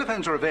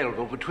 Telephones are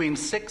available between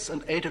 6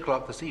 and 8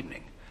 o'clock this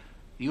evening.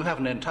 You have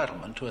an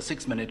entitlement to a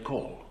 6-minute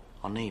call.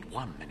 I need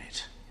 1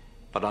 minute.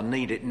 But I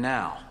need it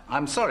now.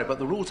 I'm sorry, but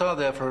the rules are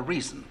there for a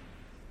reason.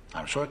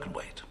 I'm sure it can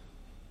wait.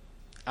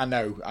 I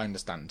know, I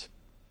understand.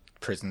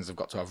 Prisons have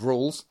got to have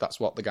rules. That's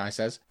what the guy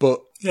says.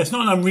 But yeah, it's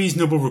not an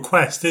unreasonable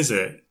request, is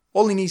it?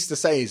 All he needs to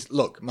say is,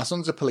 look, my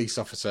son's a police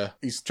officer.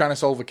 He's trying to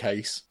solve a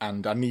case,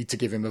 and I need to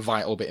give him a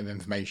vital bit of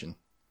information.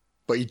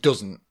 But he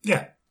doesn't.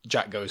 Yeah.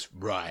 Jack goes,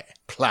 right,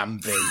 plan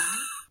B.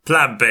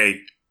 Plan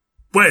B.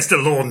 Where's the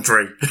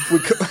laundry?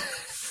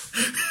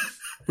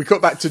 We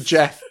cut back to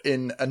Jeff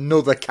in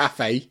another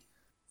cafe.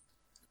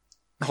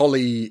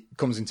 Holly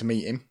comes in to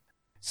meet him.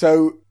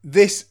 So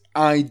this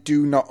I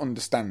do not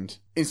understand.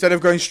 Instead of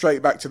going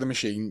straight back to the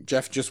machine,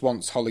 Jeff just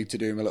wants Holly to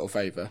do him a little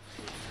favour.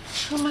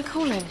 Who am I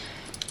calling?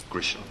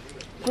 Grisham.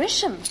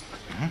 Grisham?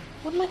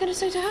 What am I going to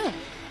say to her?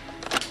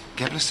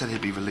 Gebler said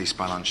he'd be released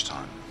by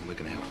lunchtime, and we're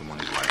going to help him on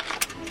his way.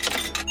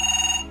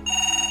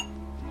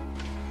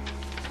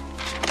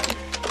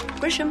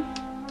 Grisham.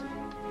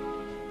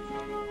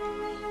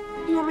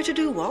 You want me to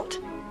do what?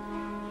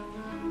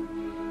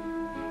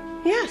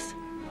 Yes.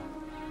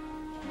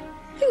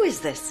 Who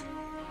is this?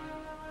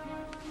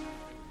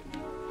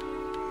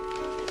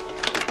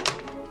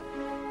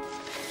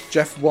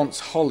 Jeff wants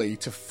Holly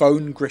to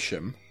phone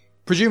Grisham,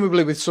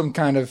 presumably with some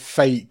kind of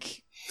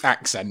fake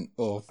accent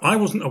or... I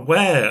wasn't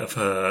aware of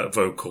her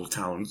vocal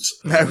talents.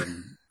 No.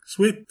 It's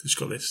weird. She's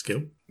got this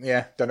skill.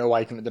 Yeah, don't know why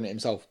he couldn't have done it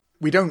himself.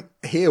 We don't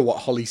hear what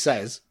Holly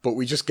says, but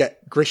we just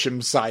get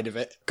Grisham's side of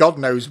it. God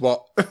knows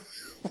what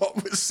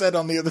was said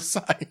on the other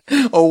side,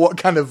 or what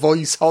kind of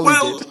voice Holly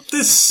did. Well,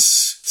 there's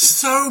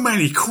so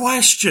many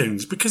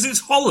questions, because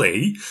it's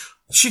Holly.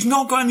 She's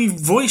not got any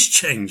voice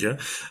changer.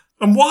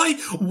 And why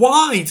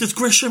does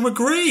Grisham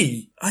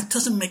agree? It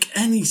doesn't make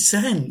any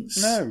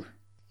sense. No.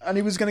 And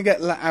he was going to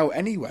get let out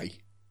anyway.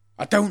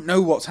 I don't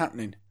know what's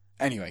happening.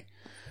 Anyway.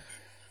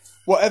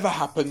 Whatever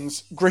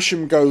happens,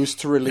 Grisham goes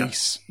to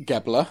release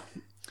Gebler.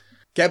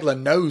 Gebler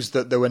knows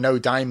that there were no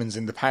diamonds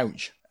in the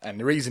pouch. And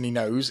the reason he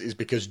knows is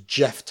because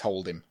Jeff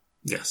told him.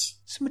 Yes.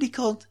 Somebody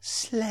called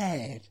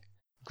Slade.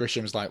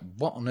 Grisham's like,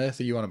 what on earth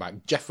are you on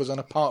about? Jeff was on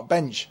a park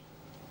bench.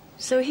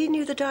 So he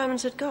knew the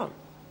diamonds had gone?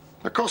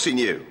 Of course he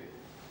knew.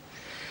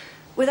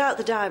 Without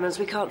the diamonds,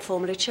 we can't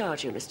formally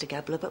charge you, Mr.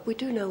 Gebler, but we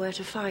do know where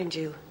to find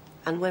you.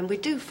 And when we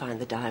do find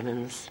the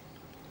diamonds,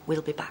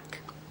 we'll be back.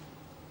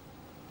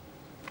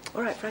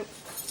 All right, Frank.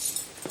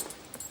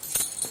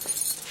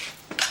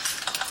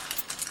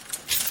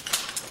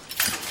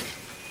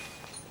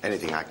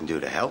 Anything I can do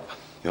to help,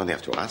 you only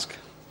have to ask.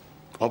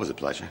 Always a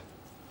pleasure.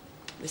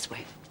 This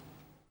way.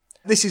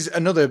 This is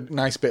another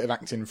nice bit of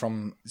acting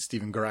from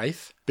Stephen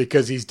Graith,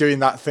 because he's doing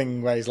that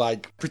thing where he's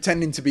like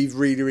pretending to be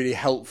really, really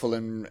helpful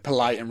and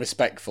polite and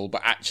respectful,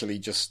 but actually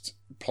just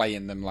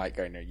playing them like,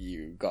 oh no,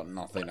 you got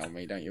nothing on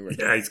me, don't you?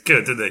 Yeah, he's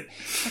good, isn't he?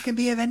 I can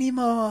be of any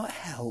more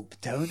help.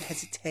 Don't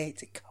hesitate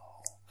to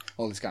call.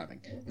 All this kind of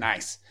thing.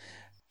 Nice.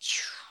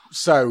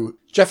 So,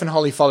 Jeff and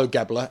Holly follow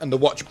Gebler, and the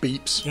watch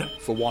beeps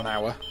for 1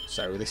 hour.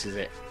 So this is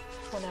it.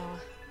 1 hour.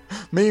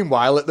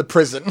 Meanwhile, at the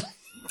prison...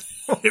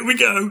 Here we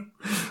go.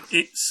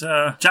 It's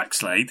Jack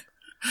Slade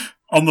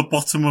on the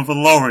bottom of a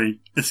lorry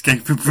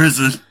escaping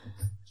prison.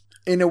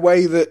 In a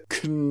way that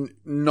can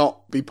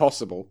not be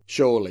possible,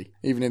 surely,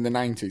 even in the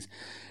 90s.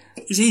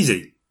 It's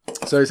easy.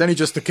 So it's only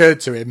just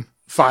occurred to him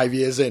 5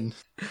 years in.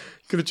 He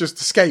could have just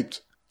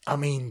escaped. I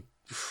mean,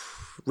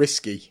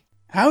 risky.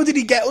 How did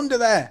he get under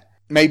there?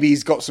 Maybe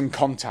he's got some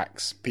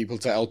contacts, people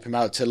to help him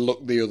out to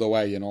look the other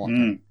way and all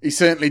that. He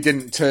certainly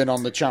didn't turn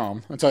on the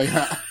charm, I'll tell you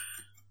that.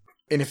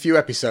 In a few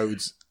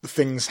episodes,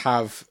 things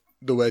have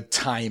the word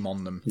time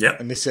on them.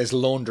 Yep. And this says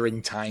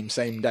laundering time,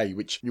 same day,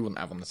 which you wouldn't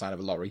have on the side of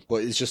a lorry.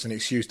 But it's just an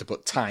excuse to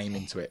put time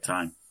into it.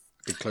 Time.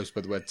 Be close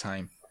by the word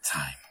time.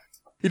 Time.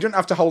 You don't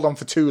have to hold on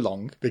for too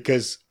long,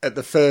 because at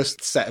the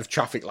first set of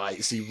traffic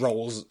lights, he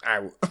rolls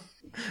out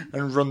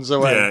and runs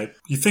away. Yeah,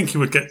 you think he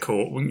would get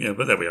caught, wouldn't you?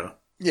 But there we are.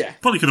 Yeah.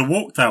 Probably could have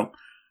walked out.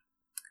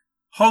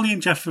 Holly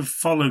and Jeff have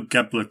followed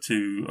Gebler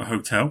to a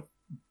hotel.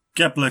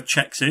 Gebler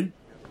checks in.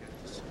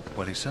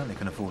 Well, he certainly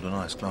can afford a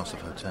nice glass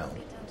of hotel.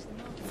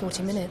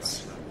 40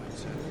 minutes.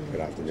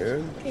 Good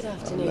afternoon. Good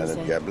afternoon, I'm sir.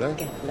 Leonard Gebler.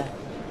 Gebler.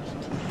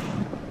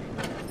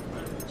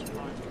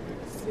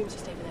 The room's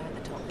just over there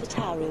at the top. The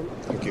tower room.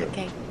 Thank you.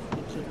 Okay,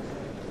 thank you.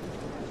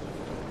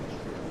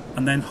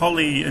 And then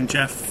Holly and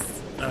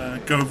Jeff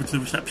go over to the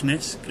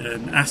receptionist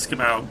and ask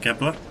about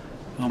Gebler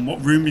and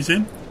what room he's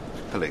in.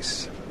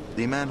 Police.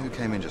 The man who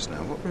came in just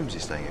now, what room's he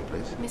staying in,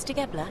 please? Mr.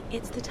 Gebler,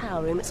 it's the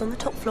tower room. It's on the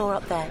top floor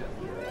up there.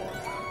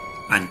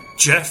 And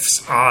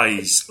Jeff's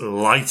eyes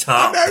light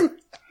up. No!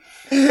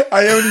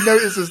 I only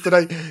noticed this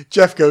today.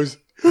 Jeff goes,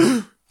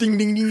 ding, ding,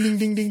 ding, ding,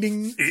 ding, ding,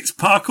 ding. It's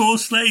Parkour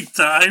Slade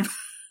time.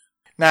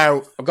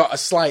 Now, I've got a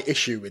slight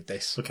issue with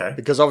this. Okay.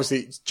 Because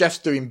obviously, Jeff's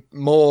doing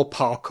more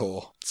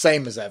parkour,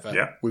 same as ever.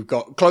 Yeah. We've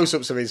got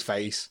close-ups of his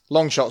face,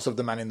 long shots of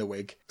the man in the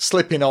wig,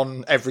 slipping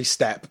on every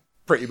step,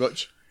 pretty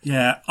much.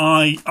 Yeah,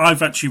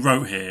 I've actually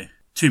wrote here,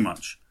 too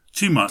much.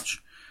 Too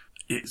much.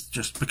 It's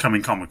just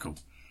becoming comical.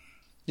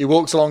 He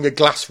walks along a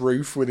glass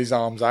roof with his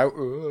arms out.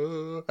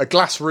 A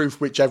glass roof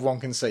which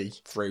everyone can see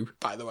through,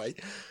 by the way.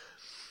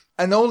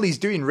 And all he's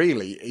doing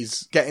really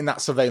is getting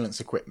that surveillance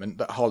equipment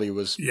that Holly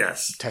was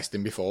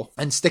testing before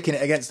and sticking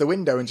it against the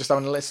window and just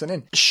having to listen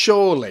in.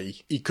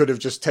 Surely he could have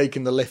just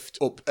taken the lift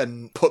up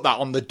and put that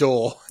on the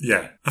door.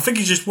 Yeah. I think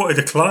he just wanted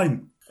to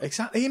climb.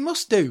 Exactly, he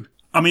must do.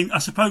 I mean, I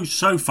suppose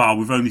so far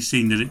we've only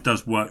seen that it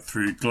does work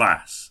through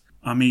glass.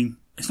 I mean,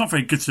 it's not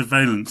very good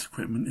surveillance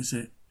equipment, is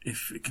it?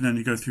 If it can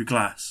only go through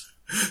glass.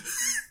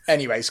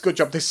 Anyway, it's a good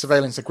job this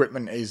surveillance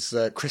equipment is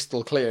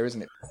crystal clear,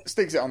 isn't it?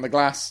 Sticks it on the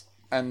glass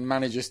and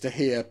manages to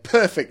hear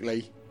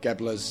perfectly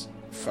Gebler's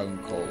phone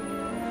call.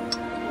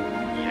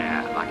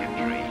 Yeah, like a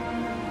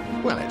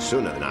dream. Well, it's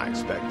sooner than I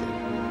expected.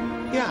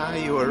 Yeah,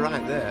 you were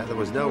right there. There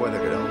was no way they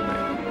could hold me.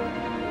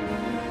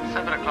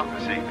 7 o'clock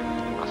this evening.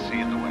 I'll see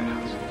you at the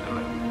warehouse.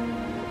 Hello.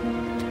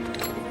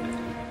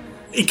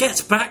 He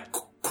gets back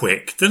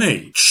quick, doesn't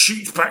he?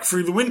 Shoots back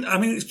through the window. I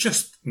mean, it's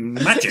just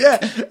magic. Yeah,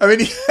 I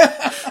mean,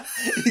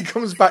 he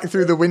comes back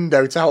through the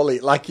window to Holly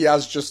like he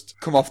has just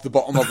come off the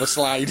bottom of a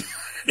slide.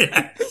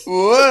 Yeah.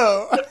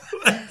 Whoa.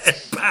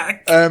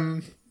 Back.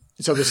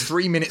 So there's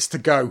 3 minutes to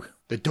go.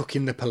 They're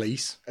ducking the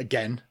police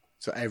again.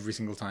 So every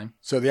single time.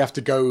 So they have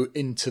to go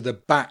into the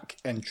back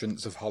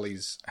entrance of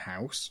Holly's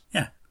house.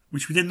 Yeah,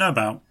 which we didn't know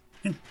about.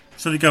 Yeah.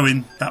 So they go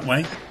in that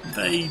way.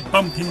 They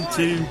bump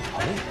into...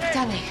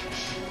 Danny.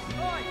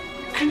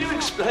 Can you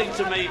explain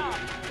to me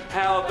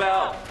how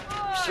about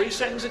 3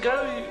 seconds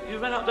ago you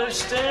ran up those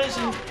stairs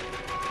and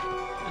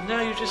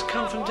now you just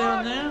come from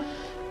down there?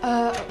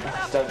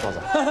 Don't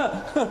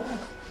bother.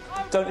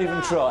 Don't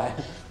even try.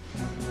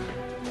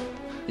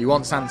 He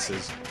wants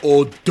answers.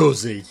 Or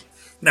does he?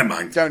 Never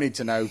mind. Don't need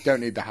to know. Don't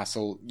need the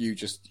hassle. You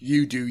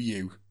do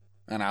you.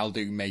 And I'll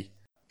do me.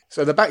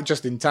 So they're back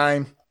just in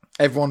time.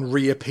 Everyone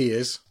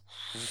reappears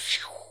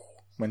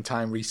when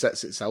time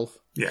resets itself.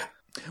 Yeah.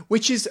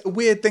 Which is a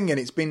weird thing, and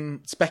it's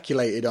been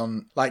speculated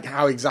on, like,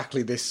 how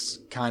exactly this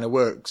kind of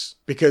works.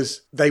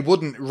 Because they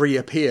wouldn't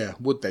reappear,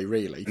 would they,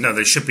 really? No,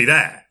 they should be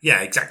there.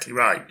 Yeah, exactly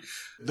right.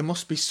 There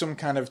must be some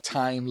kind of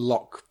time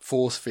lock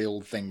force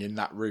field thing in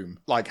that room.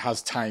 Like,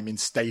 has time in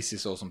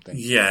stasis or something.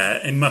 Yeah,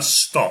 it must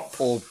stop.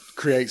 Or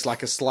creates,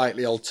 like, a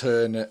slightly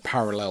alternate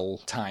parallel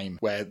time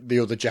where the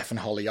other Jeff and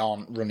Holly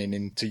aren't running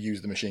in to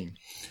use the machine.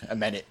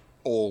 And then it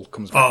all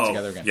comes back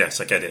together again. Yes,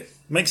 I get it.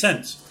 Makes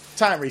sense.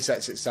 Time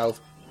resets itself.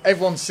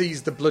 Everyone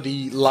sees the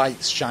bloody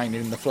lights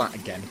shining in the flat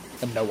again,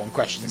 and no one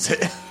questions it.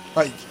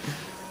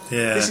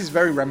 This is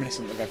very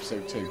reminiscent of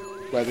episode 2,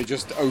 where they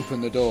just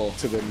open the door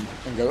to them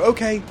and go,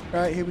 okay,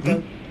 right, here we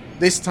go.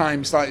 This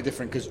time, slightly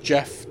different, because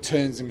Jeff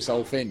turns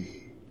himself in.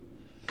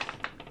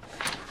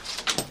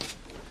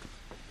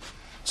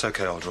 It's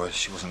okay, Oldroyd.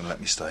 She wasn't going to let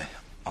me stay.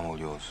 I'm all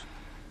yours.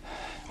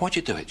 Why'd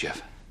you do it,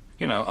 Jeff?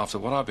 You know, after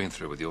what I've been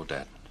through with your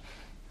dad.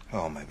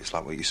 Oh, maybe it's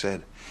like what you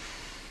said.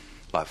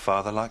 Like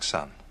father, like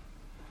son.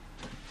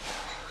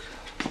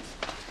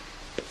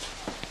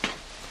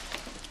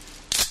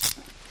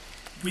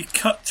 We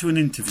cut to an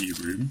interview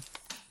room.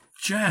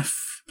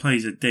 Jeff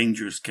plays a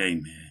dangerous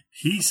game here.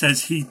 He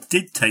says he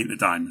did take the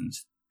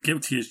diamonds.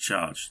 Guilty as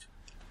charged.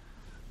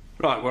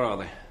 Right, where are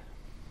they?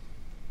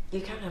 You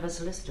can't have a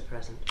solicitor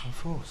present.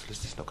 Of course,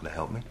 solicitor's not going to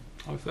help me.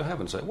 Oh, for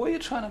heaven's sake, why are you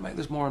trying to make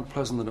this more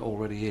unpleasant than it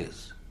already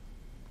is?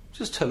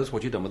 Just tell us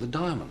what you've done with the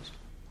diamonds.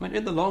 I mean,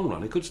 in the long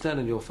run, it could stand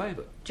in your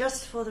favour.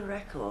 Just for the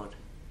record,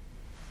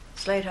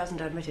 Slade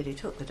hasn't admitted he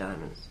took the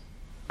diamonds.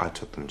 I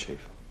took them,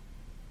 Chief.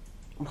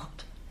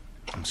 What?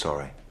 I'm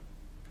sorry.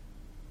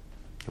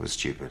 It was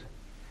stupid.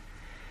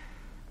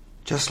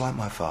 Just like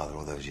my father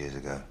all those years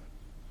ago.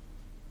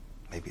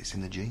 Maybe it's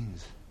in the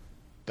genes.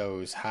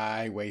 Those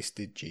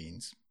high-waisted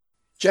jeans.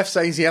 Jeff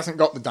says he hasn't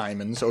got the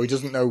diamonds, or he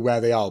doesn't know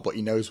where they are, but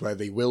he knows where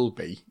they will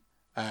be.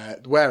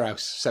 The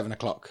warehouse, 7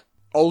 o'clock.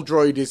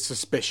 Oldroyd is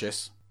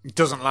suspicious. He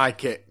doesn't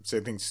like it, so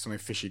he thinks there's something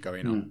fishy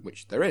going on,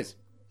 which there is.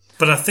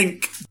 But I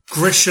think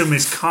Grisham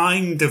is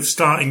kind of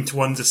starting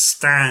to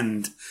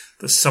understand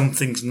that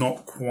something's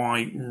not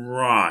quite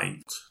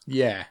right.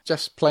 Yeah,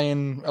 just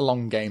playing a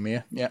long game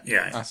here.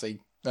 Yeah. I see.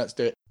 Let's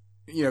do it.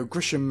 You know,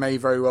 Grisham may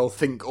very well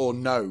think or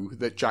know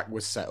that Jack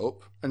was set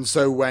up. And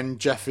so when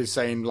Jeff is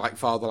saying like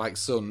father, like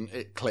son,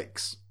 it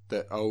clicks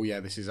that, oh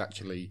yeah, this is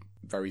actually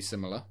very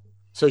similar.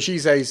 So she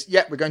says,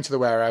 we're going to the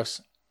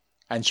warehouse.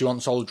 And she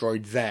wants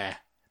Oldroyd there.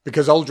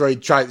 Because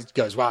Oldroyd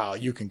goes, wow,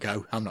 you can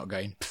go. I'm not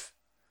going.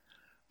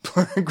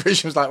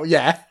 Grisham's like, well,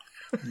 yeah.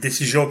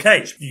 This is your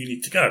case. You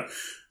need to go.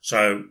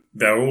 So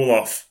they're all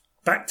off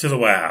back to the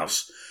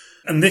warehouse.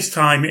 And this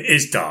time it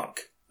is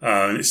dark.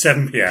 It's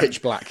 7 p.m.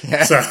 Pitch black,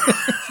 yeah. So,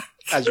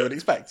 as you would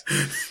expect.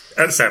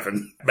 At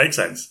 7. Makes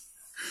sense.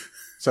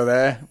 So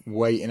they're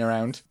waiting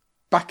around.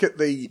 Back at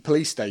the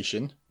police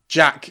station,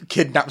 Jack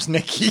kidnaps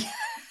Nicky.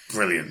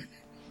 Brilliant.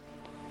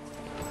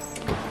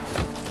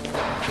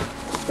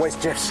 Where's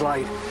Jeff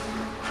Slade?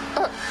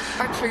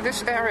 Actually,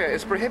 this area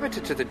is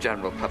prohibited to the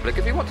general public.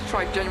 If you want to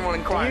try general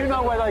inquiry... Do you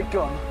know where they've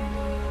gone?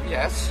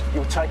 Yes.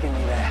 You're taking me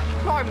there.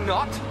 No, I'm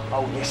not.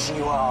 Oh, yes,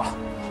 you are.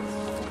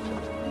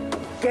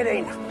 Get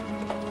in.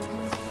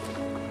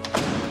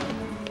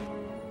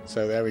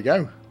 So there we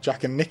go.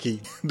 Jack and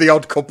Nicky, the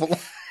odd couple.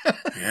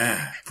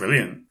 Yeah,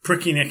 brilliant.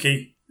 Pricky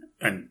Nicky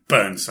and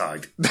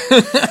Burnside.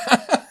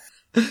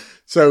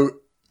 So,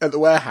 at the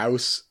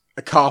warehouse,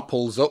 a car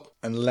pulls up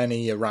and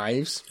Lenny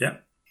arrives. Yeah.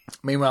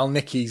 Meanwhile,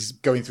 Nicky's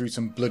going through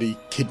some bloody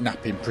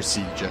kidnapping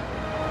procedure.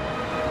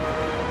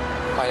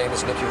 My name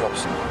is Nicky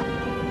Robson.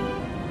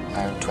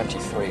 I'm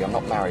 23. I'm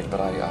not married,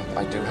 but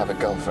I do have a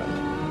girlfriend.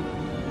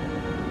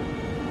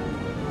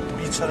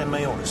 What are you telling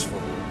me all this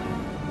for?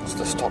 It's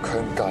the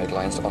Stockholm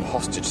Guidelines on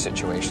Hostage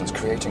Situations,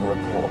 creating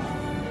rapport.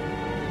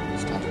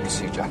 Standard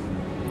procedure.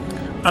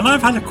 And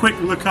I've had a quick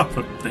look up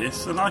at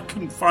this, and I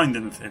couldn't find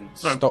anything.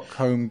 So.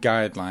 Stockholm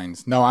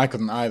Guidelines. No, I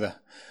couldn't either.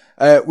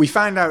 We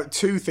found out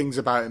 2 things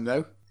about him,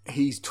 though.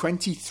 He's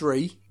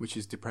 23, which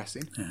is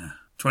depressing. Yeah,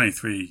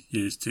 23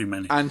 years too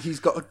many. And he's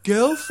got a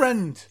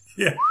girlfriend.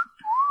 Yeah.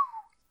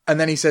 And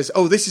then he says,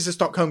 this is the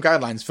Stockholm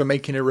Guidelines for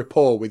making a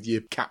rapport with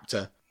your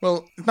captor.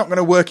 Well, it's not going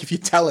to work if you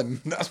tell him.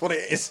 That's what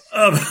it is.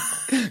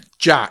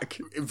 Jack,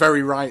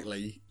 very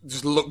rightly,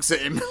 just looks at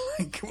him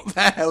like, what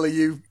the hell are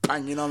you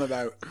banging on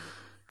about?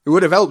 It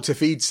would have helped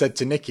if he'd said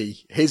to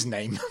Nicky his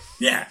name.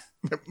 Yeah.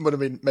 It would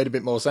have made a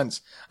bit more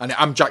sense. And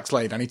I'm Jack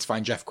Slade. I need to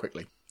find Jeff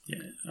quickly.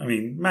 Yeah, I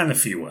mean, man, a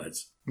few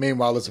words.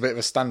 Meanwhile, there's a bit of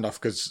a standoff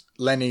because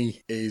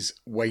Lenny is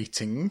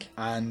waiting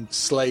and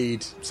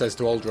Slade says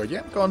to Oldroyd,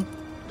 yeah, go on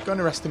and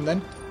arrest him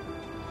then.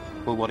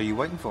 Well, what are you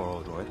waiting for,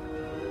 Oldroyd?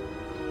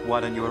 Why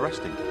don't you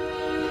arrest him?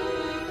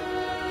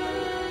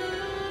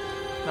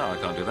 No, I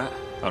can't do that.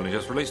 Only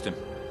just released him.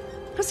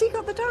 Has he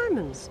got the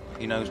diamonds?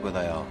 He knows where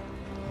they are.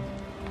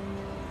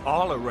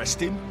 I'll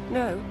arrest him.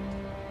 No.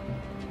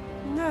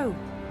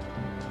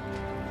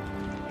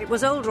 It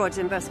was Oldroyd's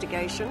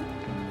investigation.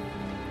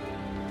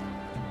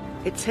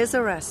 It's his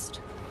arrest.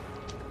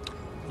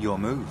 Your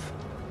move,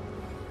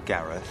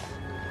 Gareth.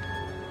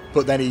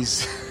 But then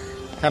he's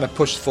kind of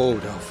pushed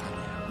forward.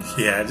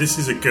 Yeah, this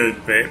is a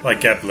good bit by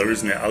Gebler,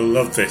 isn't it? I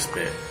love this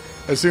bit.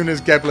 As soon as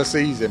Gebler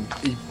sees him,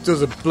 he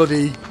does a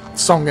bloody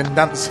song and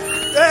dance.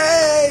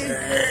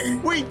 Hey!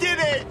 We did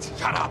it!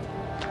 Shut up!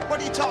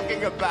 What are you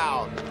talking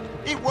about?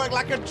 It worked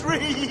like a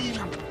dream!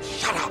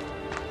 Shut up!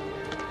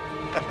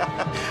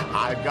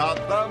 I got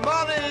the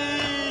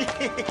money!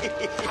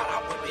 Shut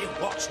up, we're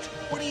being watched.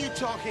 What are you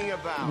talking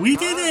about? We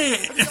did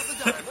it!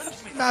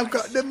 I've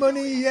got the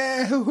money,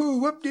 yeah.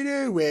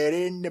 Whoop-de-doo, we're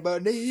in the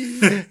money.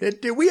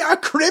 We are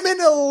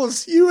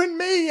criminals, you and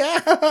me,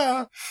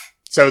 yeah.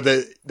 So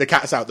the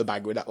cat's out the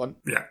bag with that one.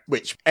 Yeah.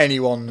 Which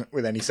anyone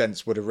with any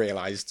sense would have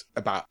realised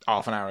about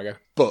half an hour ago.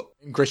 But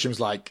Grisham's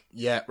like,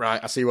 yeah,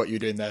 right, I see what you're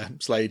doing there,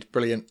 Slade.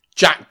 Brilliant.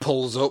 Jack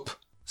pulls up,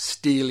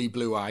 steely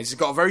blue eyes. He's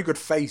got a very good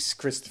face,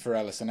 Christopher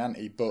Ellison, hasn't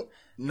he? But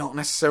not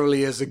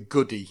necessarily as a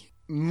goodie.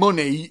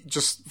 Money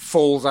just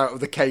falls out of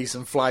the case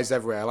and flies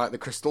everywhere like the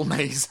crystal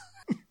maze.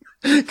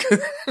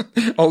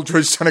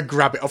 Aldridge's trying to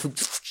grab it off him.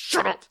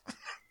 Shut up.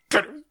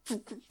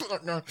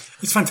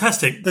 It's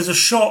fantastic. There's a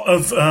shot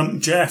of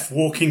Jeff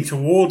walking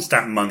towards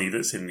that money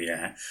that's in the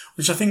air,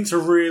 which I think is a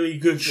really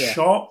good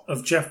shot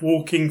of Jeff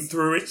walking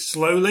through it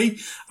slowly.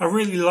 I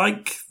really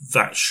like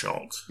that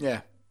shot.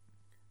 Yeah.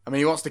 I mean,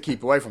 he wants to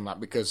keep away from that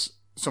because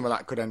some of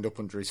that could end up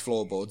under his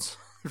floorboards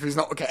if he's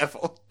not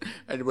careful.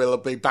 And we'll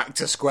be back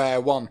to square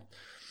one.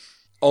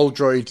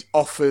 Oldroyd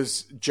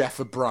offers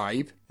Jeff a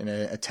bribe in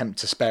an attempt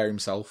to spare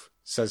himself.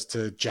 Says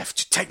to Jeff,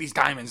 take these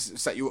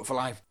diamonds, set you up for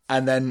life.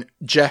 And then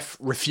Jeff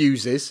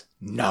refuses.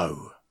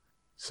 No.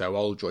 So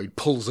Oldroyd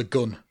pulls a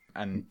gun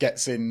and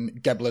gets in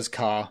Gebler's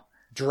car,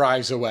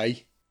 drives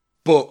away.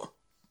 But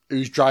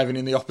who's driving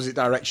in the opposite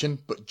direction?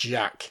 But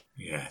Jack.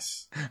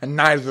 Yes. And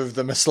neither of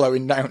them are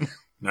slowing down.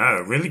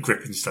 No, really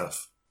gripping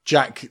stuff.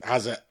 Jack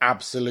has an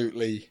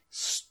absolutely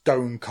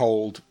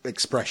stone-cold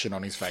expression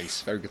on his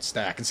face. Very good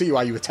stare. I can see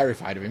why you were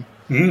terrified of him.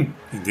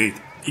 Indeed.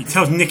 He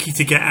tells Nicky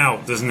to get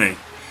out, doesn't he?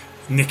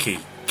 Nicky,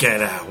 get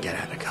out. Get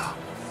out of the car.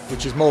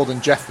 Which is more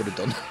than Jeff would have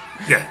done.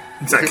 Yeah,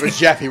 exactly. If it was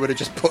Jeff, he would have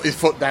just put his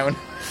foot down.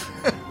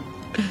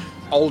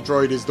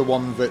 Oldroyd is the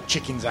one that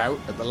chickens out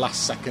at the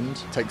last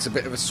second, takes a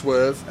bit of a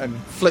swerve and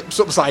flips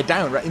upside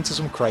down right into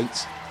some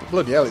crates.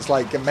 Bloody hell, it's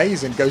like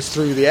amazing. Goes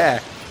through the air.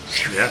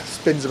 Yeah.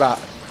 Spins about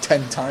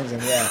 10 times in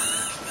the air.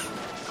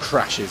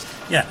 Crashes.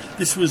 Yeah,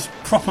 this was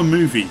proper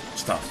movie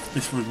stuff.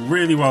 This was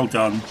really well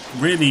done.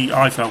 Really,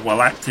 I felt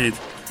well acted.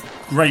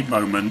 Great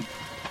moment.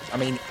 I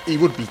mean, he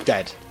would be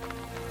dead.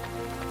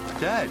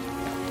 Dead?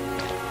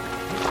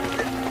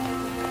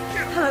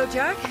 Hello,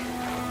 Jack.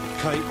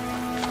 Kate.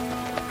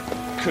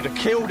 Could have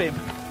killed him.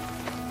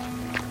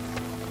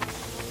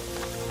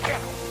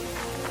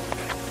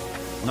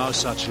 No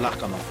such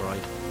luck, I'm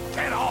afraid.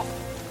 Get off!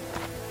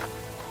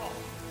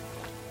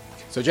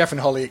 So Jeff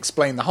and Holly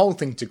explained the whole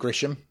thing to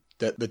Grisham,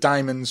 that the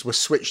diamonds were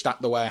switched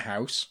at the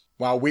warehouse,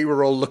 while we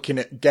were all looking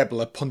at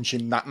Gebler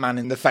punching that man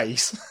in the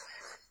face.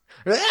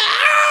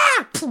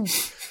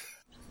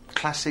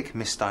 Classic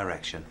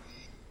misdirection.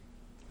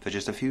 For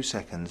just a few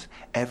seconds,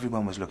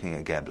 everyone was looking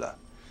at Gebler.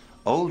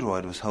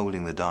 Oldroyd was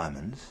holding the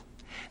diamonds.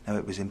 Now,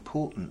 it was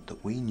important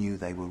that we knew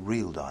they were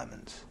real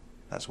diamonds.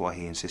 That's why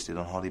he insisted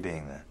on Holly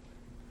being there.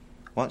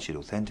 Once you'd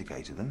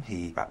authenticated them,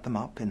 he wrapped them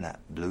up in that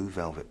blue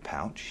velvet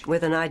pouch.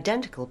 With an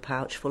identical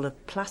pouch full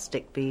of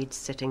plastic beads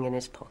sitting in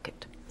his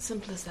pocket.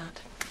 Simple as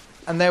that.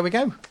 And there we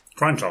go.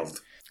 Crime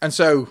solved. And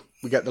so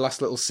we get the last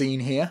little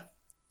scene here.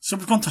 So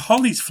we've gone to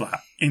Holly's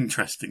flat,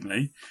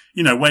 interestingly,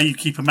 where you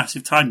keep a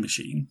massive time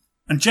machine.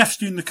 And Jeff's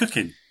doing the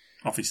cooking,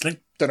 obviously.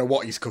 Don't know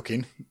what he's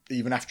cooking.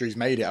 Even after he's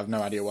made it, I've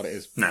no idea what it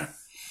is. No.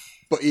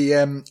 But he...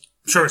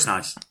 sure it's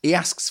nice. He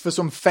asks for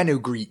some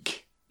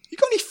fenugreek. You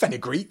got any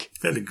fenugreek?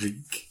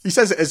 Fenugreek. He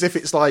says it as if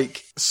it's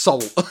like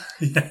salt.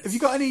 Yes. Have you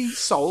got any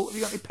salt? Have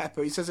you got any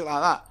pepper? He says it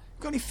like that.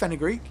 Got any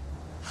fenugreek?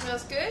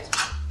 Smells good.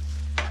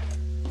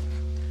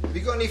 Have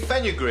you got any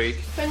fenugreek?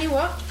 Fenny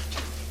what?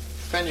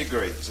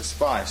 Fenugreek, it's a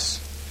spice.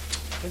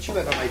 Don't you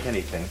ever make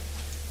anything?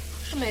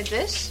 I made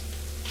this.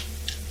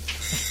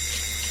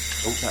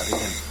 Oh, that'd be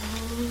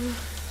him.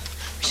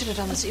 We should have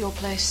done this at your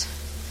place.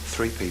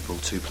 3 people,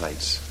 2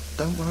 plates.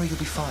 Don't worry, you'll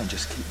be fine.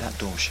 Just keep that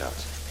door shut.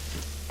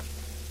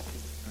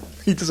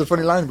 He does a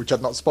funny line which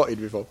I'd not spotted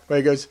before, where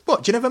he goes,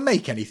 "What, do you never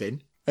make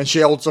anything?" And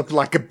she holds up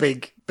like a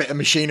big bit of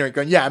machinery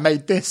going, "Yeah, I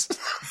made this."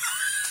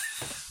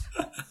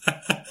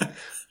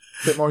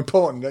 Bit more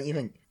important, don't you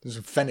think? There's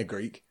some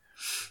fenugreek.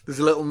 There's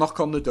a little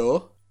knock on the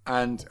door,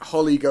 and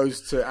Holly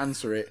goes to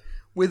answer it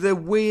with a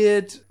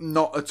weird,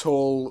 not at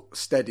all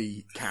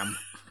steady cam.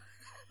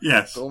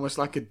 Yes. Almost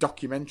like a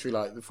documentary,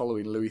 like the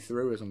following Louis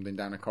Theroux or something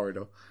down a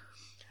corridor.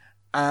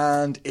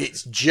 And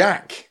it's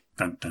Jack.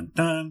 Dun, dun,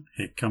 dun.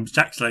 Here comes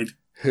Jack Slade.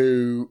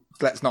 Who,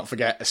 let's not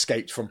forget,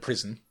 escaped from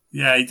prison.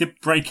 Yeah, he did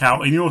break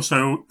out, and he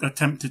also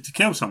attempted to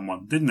kill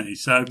someone, didn't he?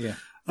 So, yeah.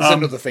 There's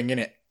another thing in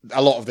it.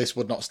 A lot of this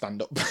would not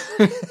stand up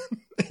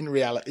in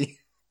reality.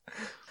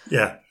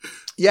 Yeah.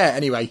 Yeah,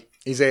 anyway,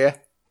 he's here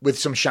with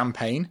some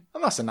champagne.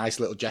 And that's a nice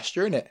little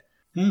gesture, isn't it?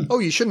 Mm. Oh,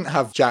 you shouldn't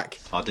have, Jack.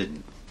 I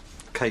didn't.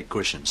 Kate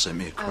Grisham sent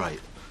me a crate.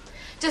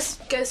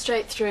 Just go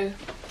straight through.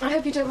 I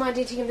hope you don't mind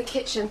eating in the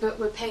kitchen, but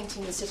we're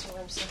painting the sitting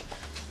room, so...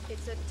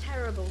 It's a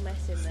terrible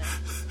mess in there.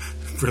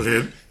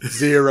 Brilliant.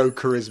 Zero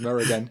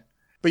charisma again.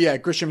 But yeah,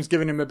 Grisham's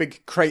giving him a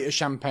big crate of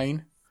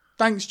champagne.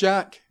 Thanks,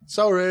 Jack.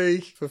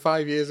 Sorry for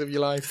 5 years of your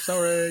life.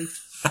 Sorry.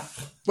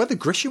 Whether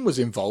Grisham was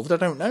involved, I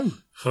don't know.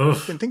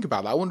 I didn't think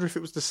about that. I wonder if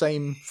it was the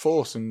same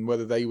force and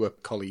whether they were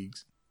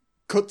colleagues.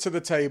 Cut to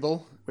the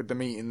table with the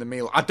meat in the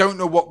meal. I don't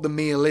know what the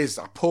meal is.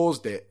 I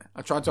paused it.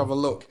 I tried to have a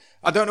look.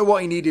 I don't know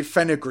what he needed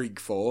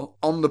fenugreek for.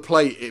 On the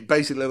plate, it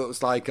basically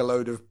looks like a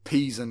load of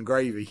peas and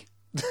gravy.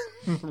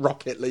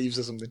 Rocket leaves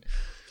or something.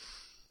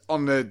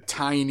 On the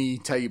tiny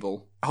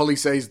table, Holly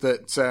says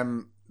that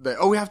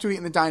we have to eat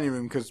in the dining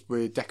room because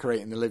we're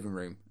decorating the living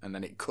room. And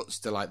then it cuts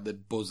to like the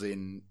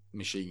buzzing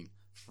machine.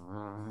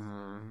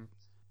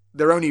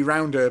 They're only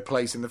round her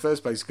place in the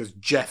first place because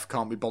Jeff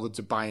can't be bothered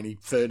to buy any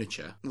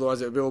furniture.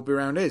 Otherwise it would all be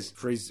around his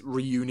for his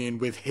reunion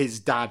with his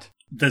dad.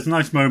 There's a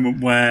nice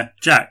moment where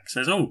Jack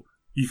says, "Oh,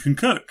 you can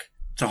cook,"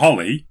 to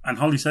Holly, and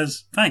Holly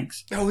says,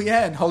 "Thanks." Oh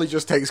yeah, and Holly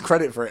just takes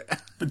credit for it.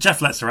 But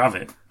Jeff lets her have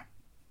it.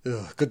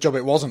 Ugh, good job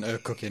it wasn't her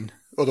cooking.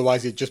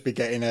 Otherwise he'd just be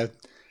getting a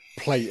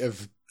plate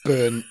of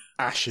burnt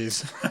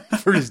ashes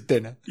for his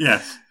dinner.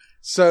 Yes.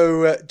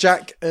 So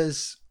Jack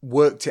has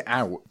worked it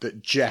out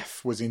that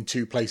Jeff was in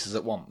 2 places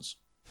at once.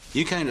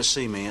 You came to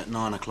see me at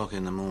 9 o'clock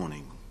in the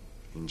morning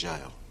in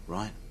jail,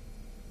 right?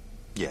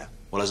 Yeah.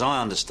 Well, as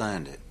I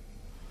understand it,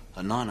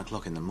 at 9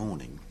 o'clock in the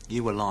morning,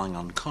 you were lying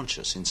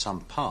unconscious in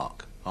some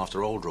park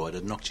after Oldroyd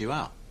had knocked you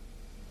out.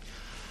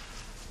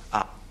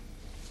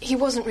 He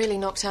wasn't really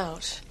knocked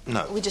out.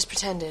 No. We just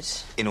pretended.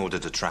 In order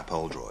to trap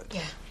Oldroyd.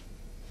 Yeah.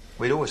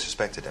 We'd always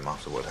suspected him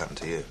after what happened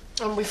to you.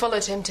 And we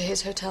followed him to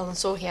his hotel and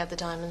saw he had the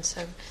diamonds,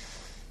 so...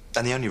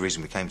 And the only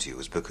reason we came to you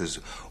was because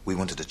we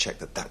wanted to check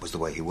that that was the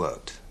way he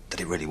worked.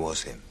 That it really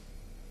was him.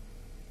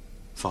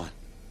 Fine.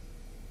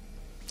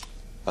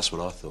 That's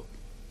what I thought.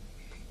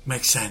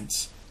 Makes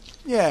sense.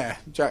 Yeah,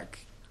 Jack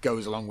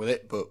goes along with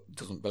it, but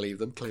doesn't believe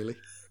them, clearly.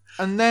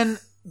 And then,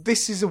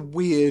 this is a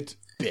weird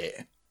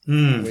bit.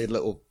 Weird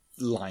little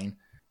line.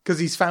 Because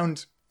he's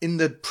found, in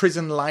the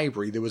prison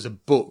library, there was a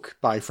book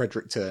by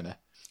Frederick Turner,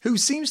 who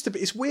seems to be,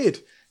 it's weird,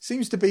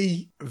 seems to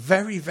be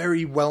very,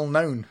 very well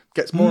known.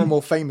 Gets more and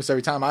more famous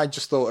every time. I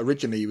just thought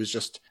originally he was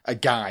just a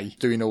guy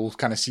doing all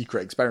kind of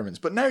secret experiments.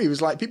 But no, he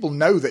was like, people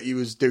know that he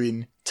was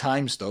doing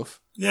time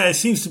stuff. Yeah, it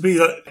seems to be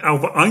like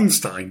Albert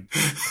Einstein.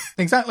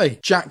 Exactly.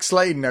 Jack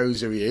Slade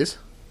knows who he is.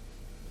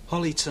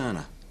 Holly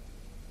Turner.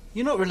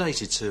 You're not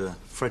related to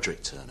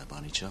Frederick Turner by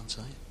any chance,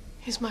 are you?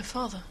 He's my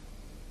father.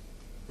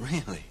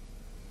 Really?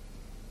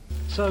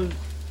 So,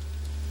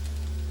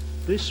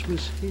 this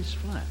was his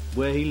flat,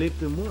 where he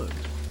lived and worked?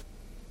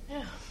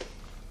 Yeah.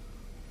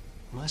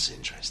 Well, that's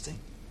interesting.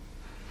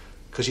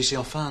 Because, you see,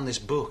 I found this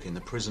book in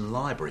the prison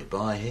library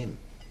by him.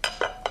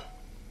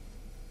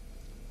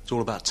 It's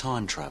all about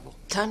time travel.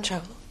 Time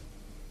travel?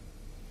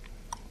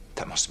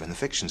 That must have been the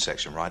fiction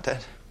section, right,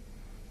 Dad?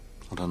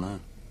 I don't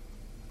know.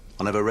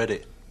 I never read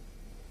it.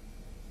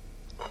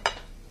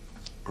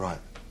 Right.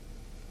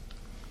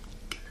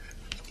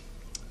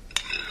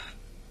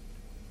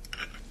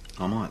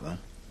 I might, though.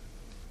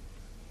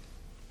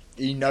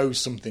 He knows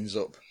something's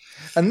up.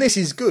 And this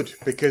is good,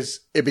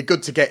 because it'd be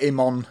good to get him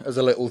on as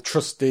a little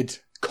trusted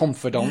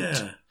confidant.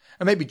 Yeah.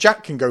 And maybe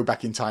Jack can go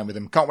back in time with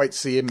him. Can't wait to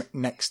see him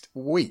next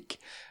week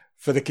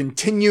for the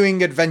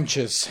continuing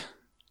adventures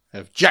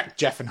of Jack,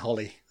 Jeff and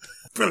Holly.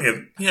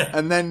 Brilliant, yeah.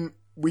 And then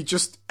we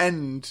just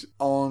end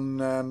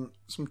on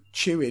some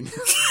chewing.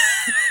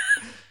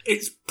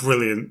 It's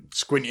brilliant.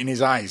 Squinting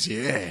his eyes,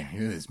 yeah.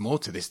 There's more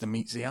to this than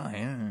meets the eye,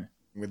 yeah.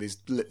 With his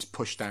lips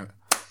pushed out.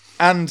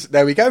 And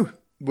there we go.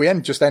 We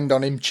just end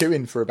on him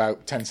chewing for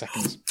about 10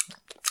 seconds.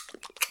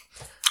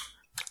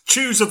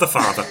 Chews of the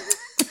father.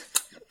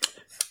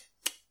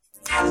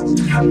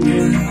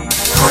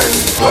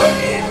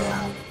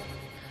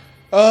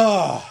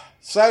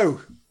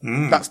 So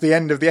that's the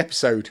end of the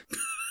episode.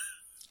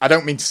 I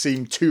don't mean to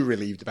seem too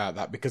relieved about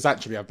that, because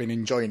actually I've been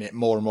enjoying it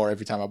more and more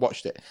every time I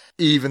watched it,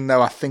 even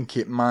though I think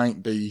it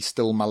might be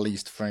still my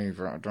least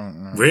favourite. I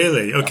don't know.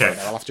 Really? Okay.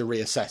 I'll have to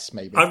reassess,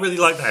 maybe. I really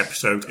like that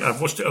episode.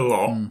 I've watched it a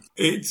lot.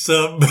 It's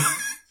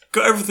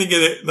got everything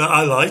in it that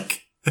I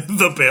like.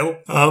 The Bill,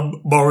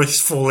 Morris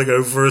falling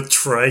over a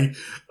tray,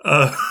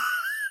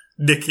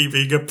 Nicky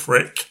being a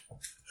prick.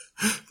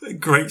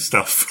 Great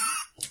stuff.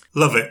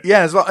 Love it.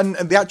 Yeah, as well. And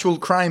the actual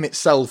crime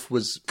itself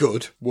was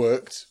good,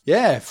 worked.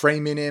 Yeah,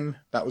 framing him,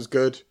 that was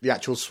good. The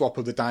actual swap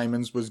of the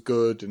diamonds was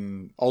good.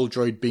 And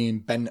Aldroyd being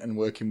bent and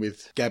working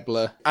with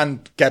Gebler.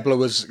 And Gebler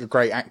was a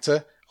great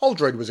actor.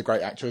 Aldroyd was a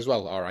great actor as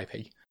well,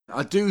 R.I.P.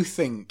 I do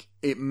think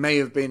it may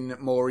have been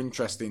more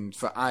interesting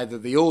for either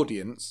the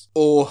audience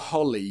or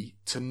Holly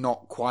to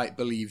not quite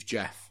believe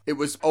Jeff. It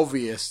was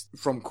obvious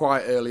from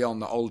quite early on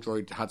that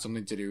Aldroyd had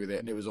something to do with it,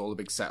 and it was all a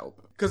big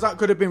setup. Because that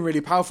could have been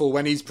really powerful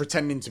when he's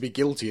pretending to be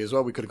guilty as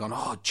well. We could have gone,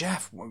 oh,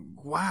 Jeff,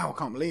 wow, I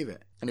can't believe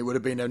it. And it would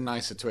have been a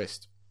nicer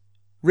twist.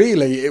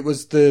 Really, it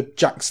was the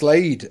Jack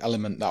Slade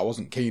element that I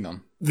wasn't keen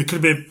on. There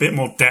could have been a bit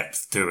more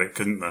depth to it,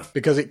 couldn't there?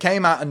 Because it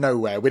came out of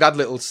nowhere. We'd had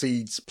little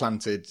seeds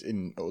planted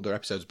in other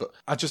episodes, but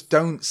I just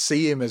don't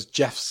see him as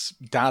Jeff's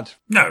dad.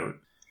 No.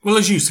 Well,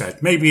 as you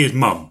said, maybe his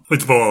mum.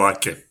 It's more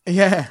like it.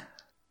 Yeah.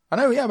 I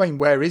know, yeah, I mean,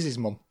 where is his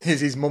mum?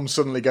 Is his mum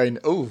suddenly going,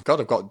 oh,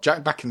 God, I've got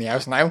Jack back in the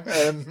house now.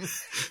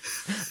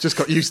 Just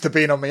got used to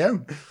being on my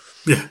own.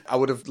 Yeah. I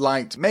would have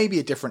liked maybe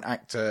a different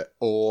actor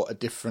or a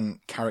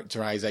different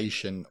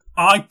characterisation.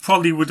 I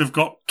probably would have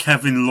got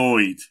Kevin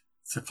Lloyd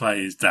to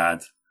play his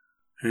dad,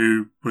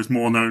 who was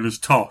more known as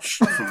Tosh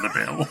from the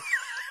Bill.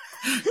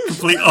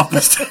 Complete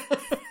opposite.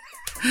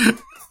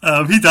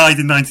 He died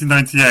in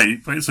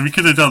 1998, but so we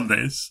could have done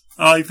this.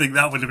 I think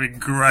that would have been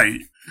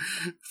great.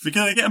 If we're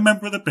going to get a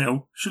member of the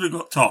Bill, should have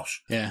got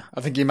Tosh. Yeah, I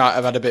think he might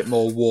have had a bit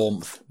more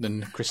warmth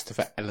than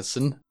Christopher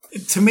Ellison.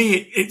 To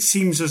me, it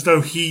seems as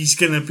though he's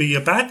going to be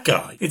a bad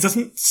guy. It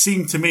doesn't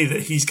seem to me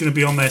that he's going to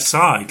be on their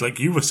side, like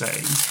you were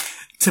saying.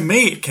 To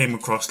me, it came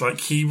across like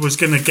he was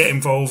going to get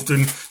involved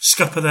and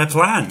scupper their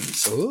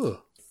plans. Ooh.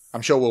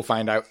 I'm sure we'll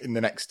find out in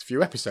the next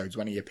few episodes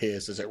when he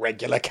appears as a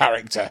regular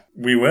character.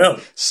 We will.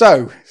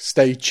 So,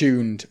 stay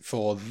tuned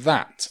for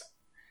that.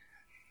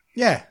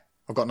 Yeah,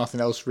 I've got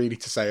nothing else really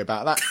to say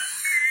about that.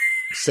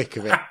 Sick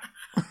of it.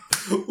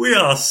 We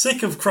are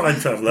sick of Crime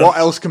Traveller. What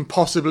else can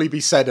possibly be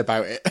said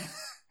about it?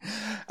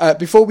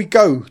 Before we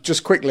go,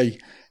 just quickly,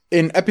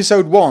 in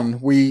episode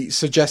 1, we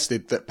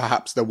suggested that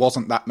perhaps there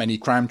wasn't that many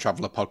Crime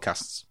Traveller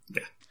podcasts.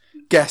 Yeah.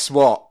 Guess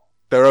what?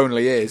 There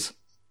only is.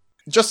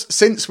 Just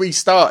since we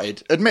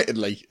started,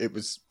 admittedly, it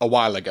was a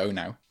while ago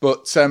now,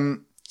 but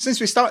since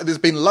we started, there's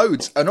been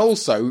loads, and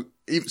also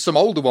some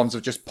older ones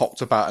have just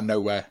popped up out of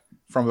nowhere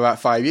from about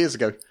 5 years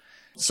ago.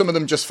 Some of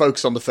them just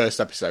focus on the first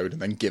episode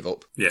and then give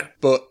up. Yeah.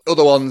 But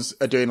other ones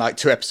are doing like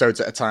 2 episodes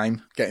at a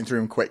time, getting through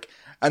them quick.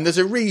 And there's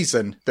a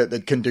reason that they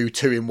can do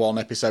 2 in 1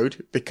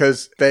 episode,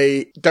 because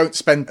they don't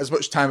spend as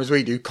much time as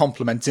we do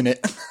complimenting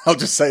it. I'll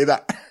just say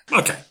that.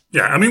 Okay.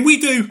 Yeah, I mean, we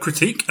do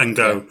critique and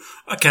go,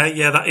 okay,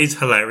 yeah, that is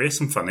hilarious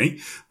and funny.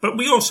 But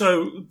we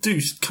also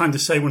do kind of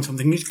say when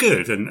something is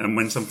good and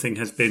when something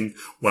has been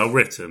well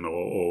written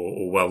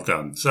or well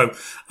done. So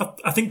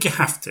I think you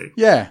have to.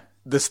 Yeah.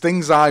 There's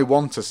things I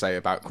want to say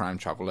about Crime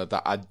Traveller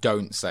that I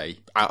don't say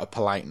out of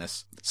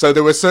politeness. So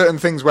there were certain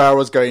things where I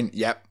was going,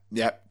 yep,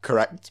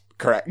 correct.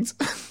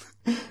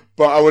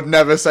 But I would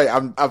never say,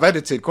 I've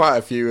edited quite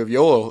a few of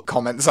your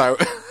comments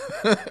out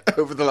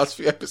over the last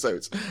few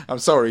episodes. I'm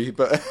sorry,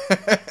 but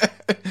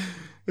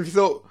if you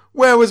thought,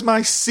 where was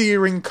my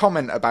searing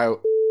comment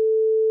about?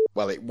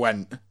 Well, it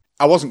went.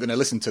 I wasn't going to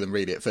listen to them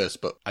really at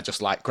first, but I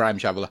just like Crime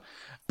Traveller.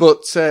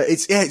 But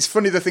it's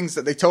funny the things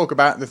that they talk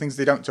about and the things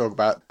they don't talk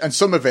about. And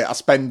some of it I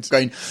spend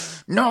going,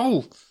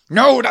 no,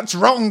 that's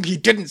wrong. He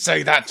didn't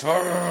say that.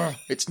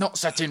 It's not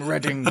set in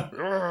Reading.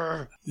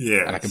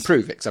 Yeah. And I can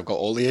prove it because I've got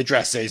all the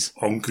addresses.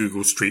 On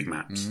Google Street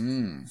Maps.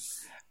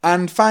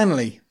 And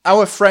finally,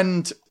 our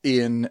friend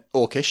Ian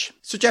Orkish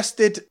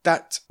suggested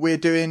that we're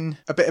doing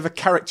a bit of a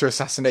character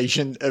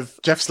assassination of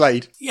Jeff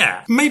Slade.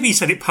 Yeah. Maybe he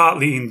said it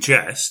partly in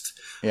jest.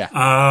 Yeah.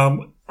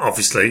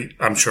 Obviously,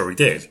 I'm sure he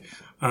did.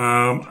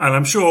 And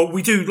I'm sure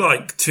we do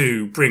like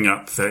to bring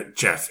up that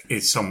Jeff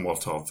is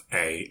somewhat of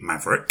a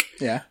maverick.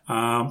 Yeah.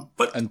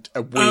 But and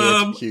a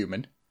weird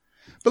human.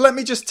 But let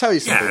me just tell you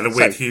something. Yeah, and a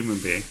weird human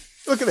being.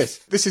 Look at this.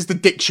 This is the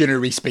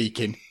dictionary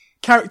speaking.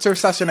 Character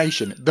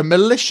assassination. The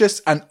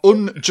malicious and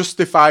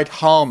unjustified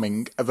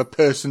harming of a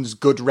person's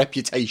good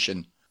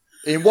reputation.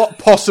 In what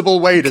possible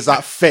way does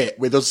that fit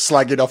with us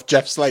slagging off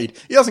Jeff Slade?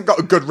 He hasn't got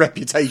a good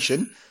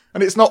reputation,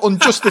 and it's not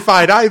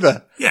unjustified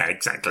either. Yeah,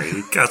 exactly.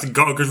 He hasn't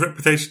got a good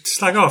reputation to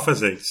slag off,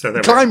 has he? So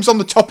there Climbs on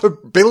the top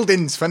of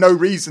buildings for no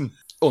reason.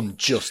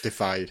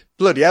 Unjustified.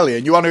 Bloody hell,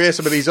 Ian, you want to hear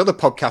some of these other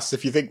podcasts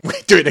if you think we're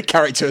doing a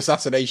character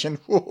assassination?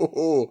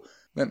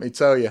 Let me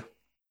tell you.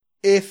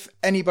 If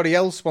anybody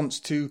else wants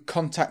to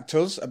contact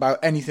us about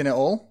anything at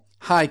all,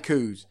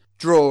 haikus,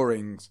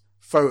 drawings,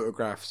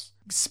 photographs,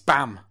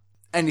 spam,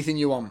 anything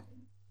you want.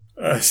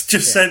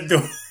 Just send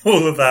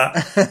all of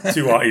that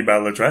to our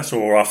email address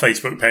or our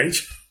Facebook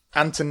page.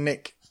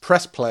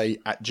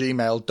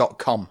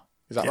 AntonNickPressplay@gmail.com.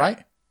 Is that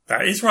right?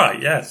 That is right,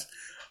 yes.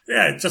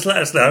 Yeah, just let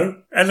us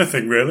know.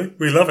 Anything, really.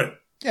 We love it.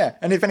 Yeah,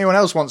 and if anyone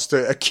else wants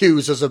to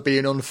accuse us of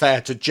being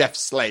unfair to Jeff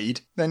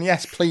Slade, then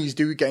yes, please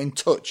do get in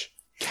touch.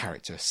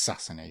 Character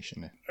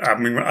assassination. I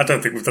mean, I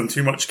don't think we've done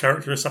too much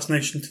character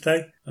assassination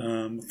today.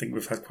 I think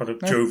we've had quite a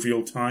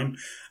jovial time.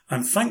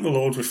 And thank the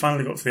Lord we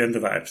finally got to the end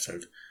of that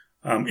episode.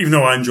 Even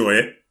though I enjoy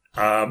it,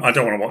 I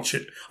don't want to watch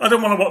it. I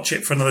don't want to watch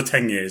it for another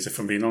 10 years, if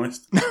I'm being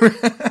honest.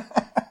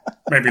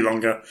 Maybe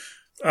longer.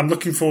 I'm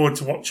looking forward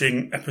to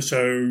watching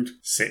episode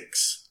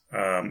 6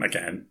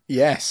 again.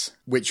 Yes,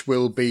 which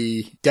will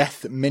be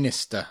Death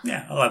Minister.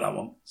 Yeah, I like that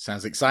one.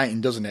 Sounds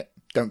exciting, doesn't it?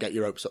 Don't get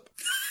your hopes up.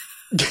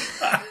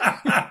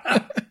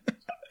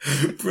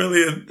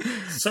 Brilliant.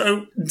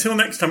 So, until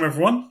next time,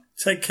 everyone,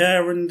 take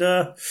care and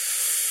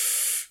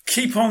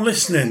keep on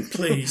listening,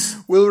 please.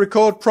 We'll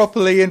record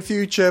properly in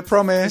future,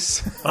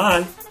 promise.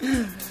 Bye.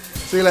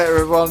 See you later,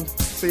 everyone.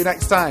 See you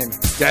next time.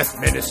 Death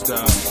Minister.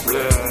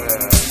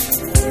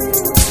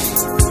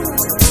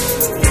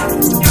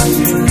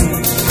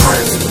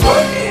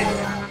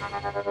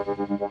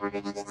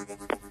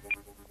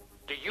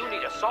 Do you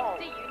need a song?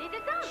 Do you need a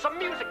dance? Some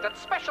music that's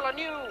special and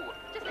new?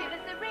 Just give us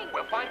a ring.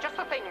 We'll find just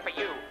the thing for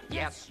you.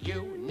 Yes,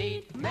 you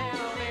need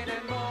Merlin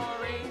and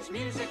Maureen's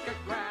music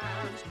at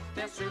grounds.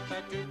 They're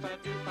super duper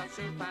duper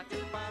super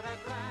duper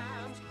at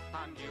grounds.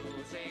 A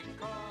music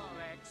call.